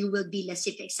trainer, or you will be, let's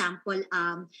say for example,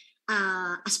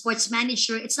 a sports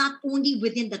manager. It's not only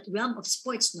within that realm of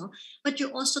sports, no, but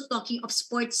you're also talking of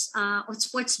sports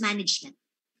management,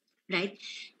 right?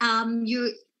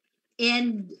 You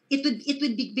and it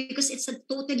would be because it's a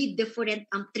totally different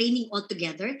training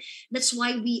altogether. That's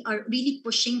why we are really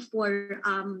pushing for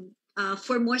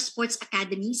more sports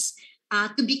academies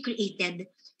to be created,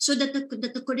 so that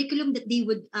the curriculum that they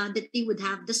would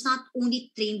have does not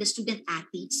only train the student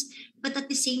athletes, but at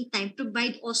the same time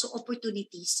provide also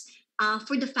opportunities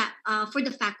for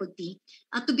the faculty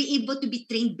to be able to be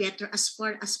trained better as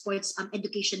far as sports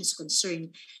education is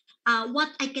concerned. What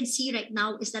I can see right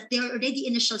now is that there are already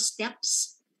initial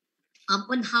steps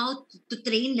on how to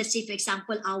train, let's say for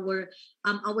example,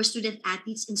 our student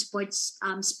athletes in sports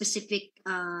specific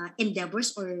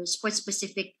endeavors or sports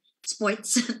specific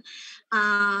sports.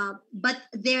 But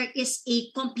there is a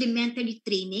complementary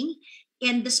training,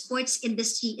 and the sports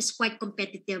industry is quite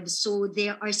competitive, so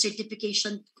there are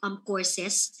certification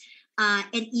courses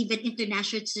and even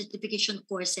international certification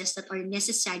courses that are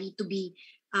necessary to be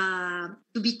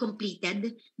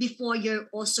completed before you're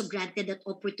also granted that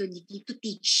opportunity to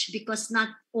teach, because not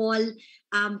all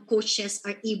coaches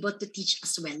are able to teach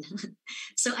as well.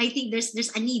 So I think there's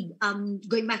a need,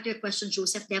 going back to your question,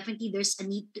 Joseph, definitely there's a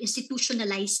need to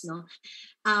institutionalize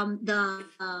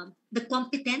the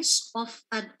competence of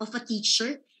a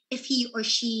teacher if he or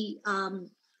she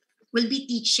will be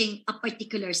teaching a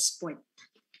particular sport.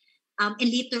 And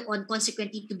later on,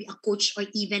 consequently, to be a coach or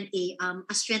even a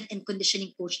strength and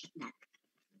conditioning coach at that.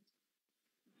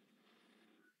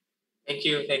 Thank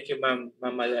you, Ma'am.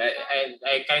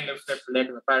 I kind of reflect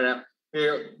na parang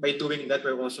by doing that,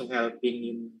 we're also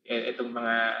helping itong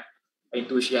mga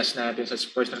enthusiasts natin sa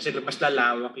sports kasi mas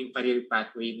lalawak yung career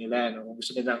pathway nila. No? Kung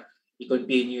gusto nilang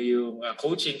i-continue yung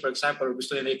coaching, for example, or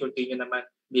gusto nila i-continue naman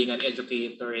being an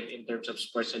educator in terms of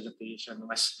sports education,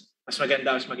 mas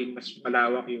maganda, mas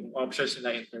malawak yung options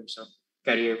nila in terms of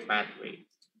career pathway.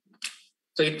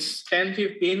 So it's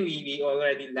 10:15. We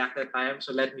already lacked the time.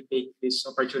 So let me take this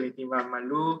opportunity, Ma'am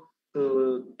Malu,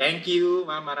 to thank you.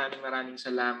 Ma'am, maraming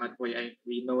salamat po.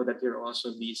 We know that you're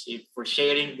also busy for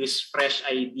sharing these fresh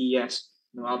ideas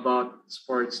about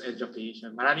sports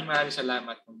education. Maraming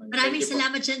salamat po. Maraming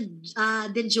salamat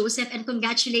din, Joseph, and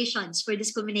congratulations for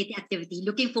this culminating activity.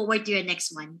 Looking forward to your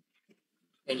next one.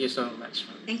 Thank you so much.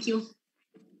 Thank you.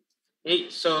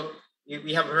 Hey, so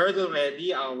we have heard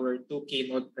already our two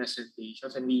keynote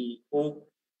presentations, and we hope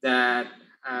that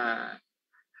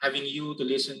having you to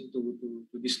listen to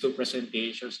these two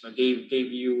presentations gave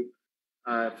you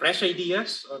fresh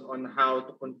ideas on how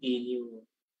to continue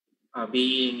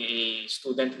being a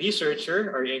student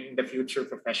researcher or in the future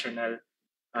professional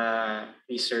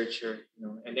researcher.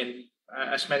 And then,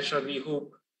 as mentioned, we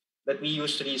hope that we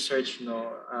use research,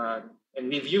 and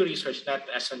we view research not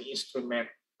as an instrument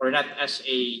or not as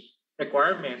a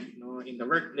requirement, in the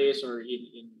workplace or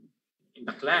in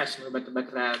the class, but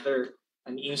rather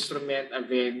an instrument, a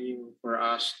venue for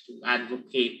us to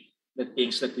advocate the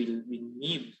things that we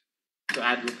need to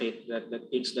advocate, the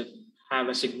things that have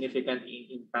a significant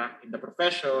impact in the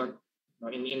profession,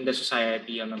 in the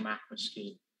society on a macro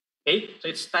scale. Okay, so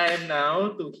it's time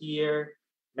now to hear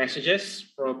messages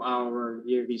from our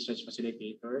dear research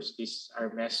facilitators. These are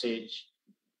messages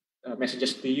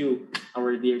to you,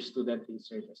 our dear student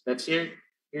researchers. Let's hear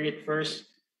it first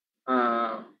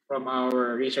from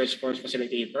our research course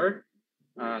facilitator,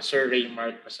 Sir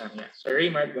Raymart Pasangya. Sir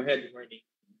Raymart, go ahead. Good morning.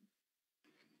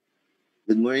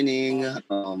 Good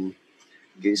morning.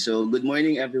 So good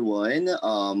morning, everyone.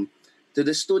 To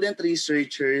the student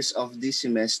researchers of this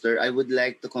semester, I would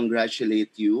like to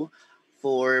congratulate you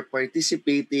for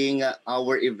participating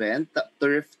our event,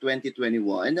 TURF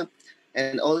 2021.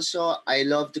 And also, I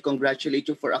love to congratulate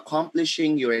you for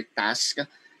accomplishing your task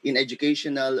in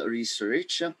educational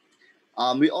research.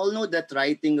 We all know that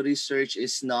writing research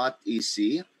is not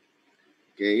easy.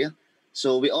 Okay,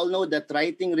 so we all know that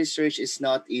writing research is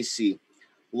not easy.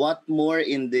 What more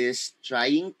in this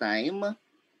trying time?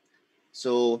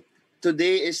 So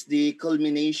today is the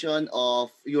culmination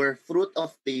of your fruit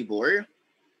of labor,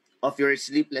 of your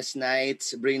sleepless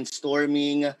nights,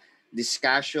 brainstorming,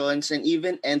 discussions, and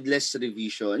even endless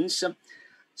revisions.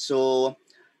 So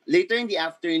later in the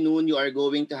afternoon, you are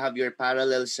going to have your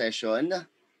parallel session.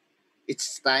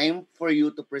 It's time for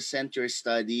you to present your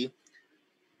study.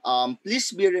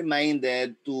 Please be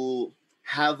reminded to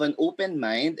have an open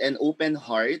mind and open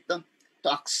heart to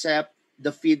accept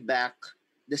the feedback,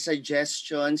 the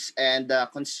suggestions, and the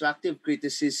constructive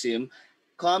criticism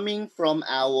coming from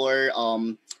our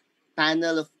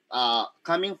panel of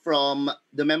coming from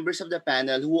the members of the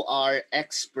panel who are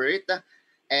expert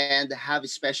and have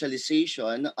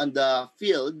specialization on the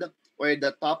field or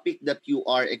the topic that you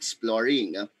are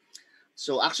exploring.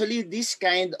 So actually, this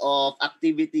kind of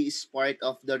activity is part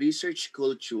of the research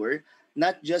culture,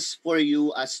 not just for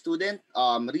you as student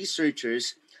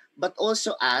researchers, but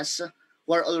also us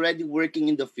who are already working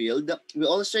in the field. We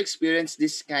also experience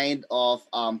this kind of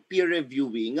peer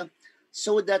reviewing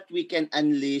so that we can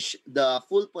unleash the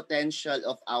full potential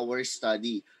of our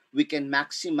study. We can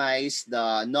maximize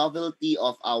the novelty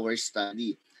of our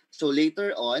study. So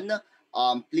later on,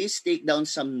 please take down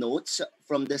some notes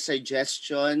from the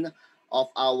suggestion of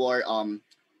our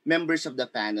members of the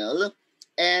panel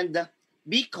and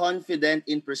be confident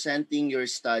in presenting your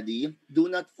study. Do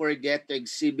not forget to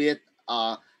exhibit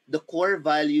the core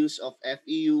values of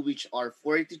FEU, which are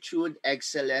fortitude,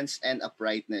 excellence, and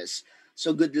uprightness.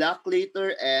 So good luck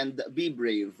later and be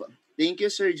brave. Thank you,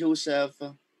 Sir Joseph.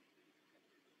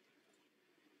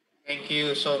 Thank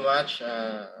you so much,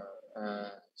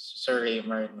 Sir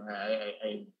Raymond.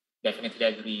 I definitely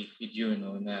agree with you,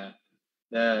 no, na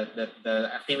the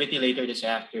activity later this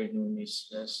afternoon is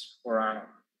for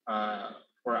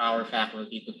our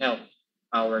faculty to help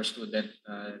our student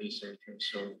researchers.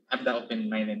 So have the open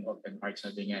mind and open heart,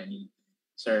 sabi nga ni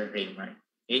Sir Raymond.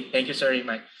 Okay, thank you, Sir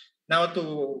Raymond. Now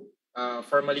to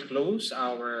formally close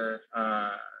our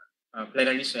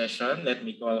plenary session, let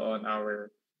me call on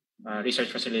our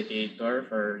research facilitator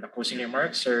for the closing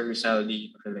remarks, Sir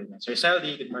Rizaldi. Sir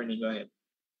Rizaldi, good morning. Go ahead.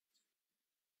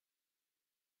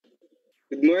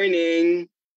 Good morning.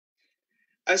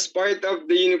 As part of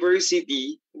the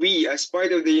university, as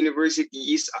part of the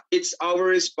university, it's our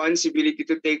responsibility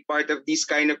to take part of this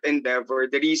kind of endeavor,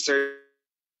 the research.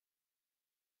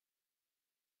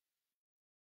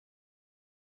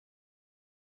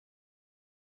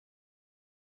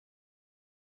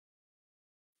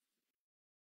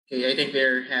 Okay, I think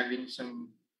we're having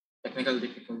some technical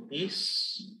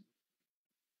difficulties.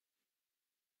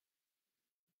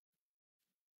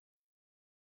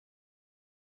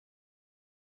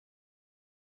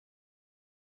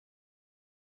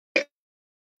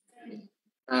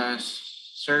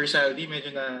 Sir Saldi,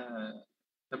 medyo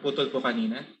naputol po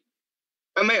kanina.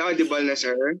 Am I audible na,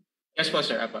 sir? Yes po,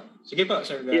 sir. Apa. Sige po,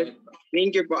 sir. Yes.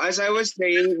 Thank you po. As I was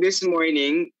saying this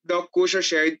morning, Doc Cucio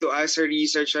shared to us her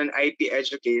research on IP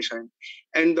education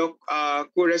and Doc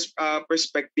Cura's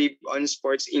perspective on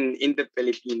sports in the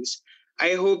Philippines.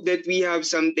 I hope that we have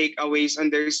some takeaways on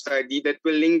their study that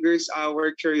will lingers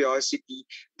our curiosity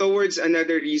towards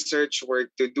another research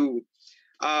work to do.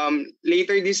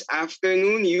 Later this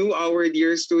afternoon, you, our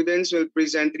dear students, will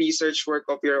present research work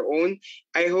of your own.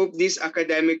 I hope this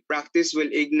academic practice will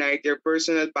ignite your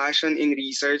personal passion in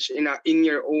research in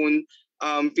your own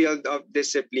field of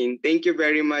discipline. Thank you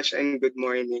very much and good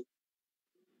morning.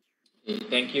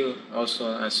 Thank you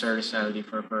also, Sir Saldi,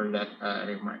 for that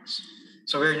remarks.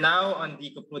 So we're now on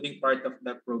the concluding part of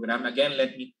the program. Again,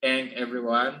 let me thank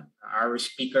everyone, our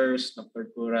speakers, Dr.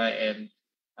 Cura and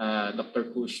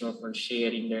Dr. Cucio, for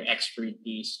sharing their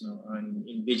expertise on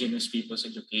Indigenous people's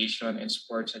education and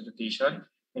sports education.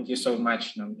 Thank you so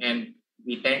much. And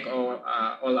we thank all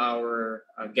our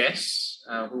guests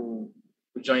who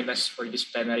joined us for this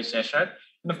plenary session.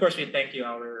 And of course, we thank you,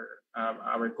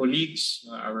 our colleagues,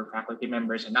 our faculty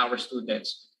members, and our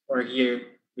students who are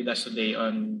here with us today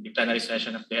on the plenary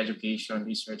session of the Education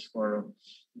Research Forum.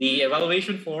 The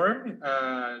evaluation form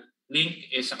link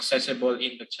is accessible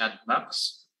in the chat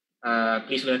box.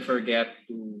 Please don't forget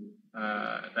to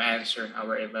answer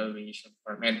our evaluation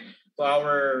form. And to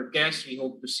our guests, we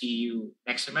hope to see you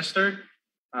next semester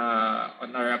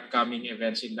on our upcoming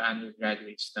events in the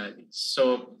undergraduate studies.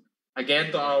 So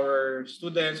again, to our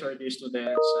students or dear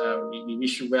students, we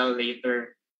wish you well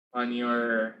later on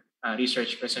your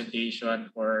research presentation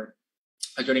or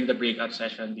during the breakout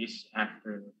session this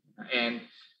afternoon. And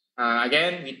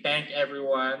again, we thank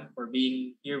everyone for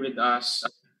being here with us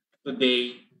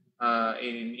today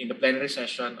in the plenary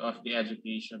session of the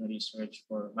Education Research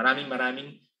Forum.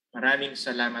 Maraming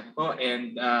salamat po,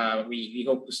 and we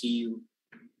hope to see you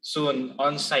soon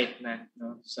on-site na,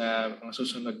 no, sa mga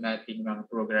susunod nating mga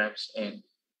programs and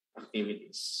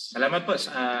activities. Salamat po.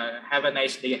 Have a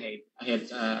nice day ahead.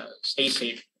 Stay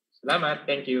safe. Salamat.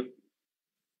 Thank you.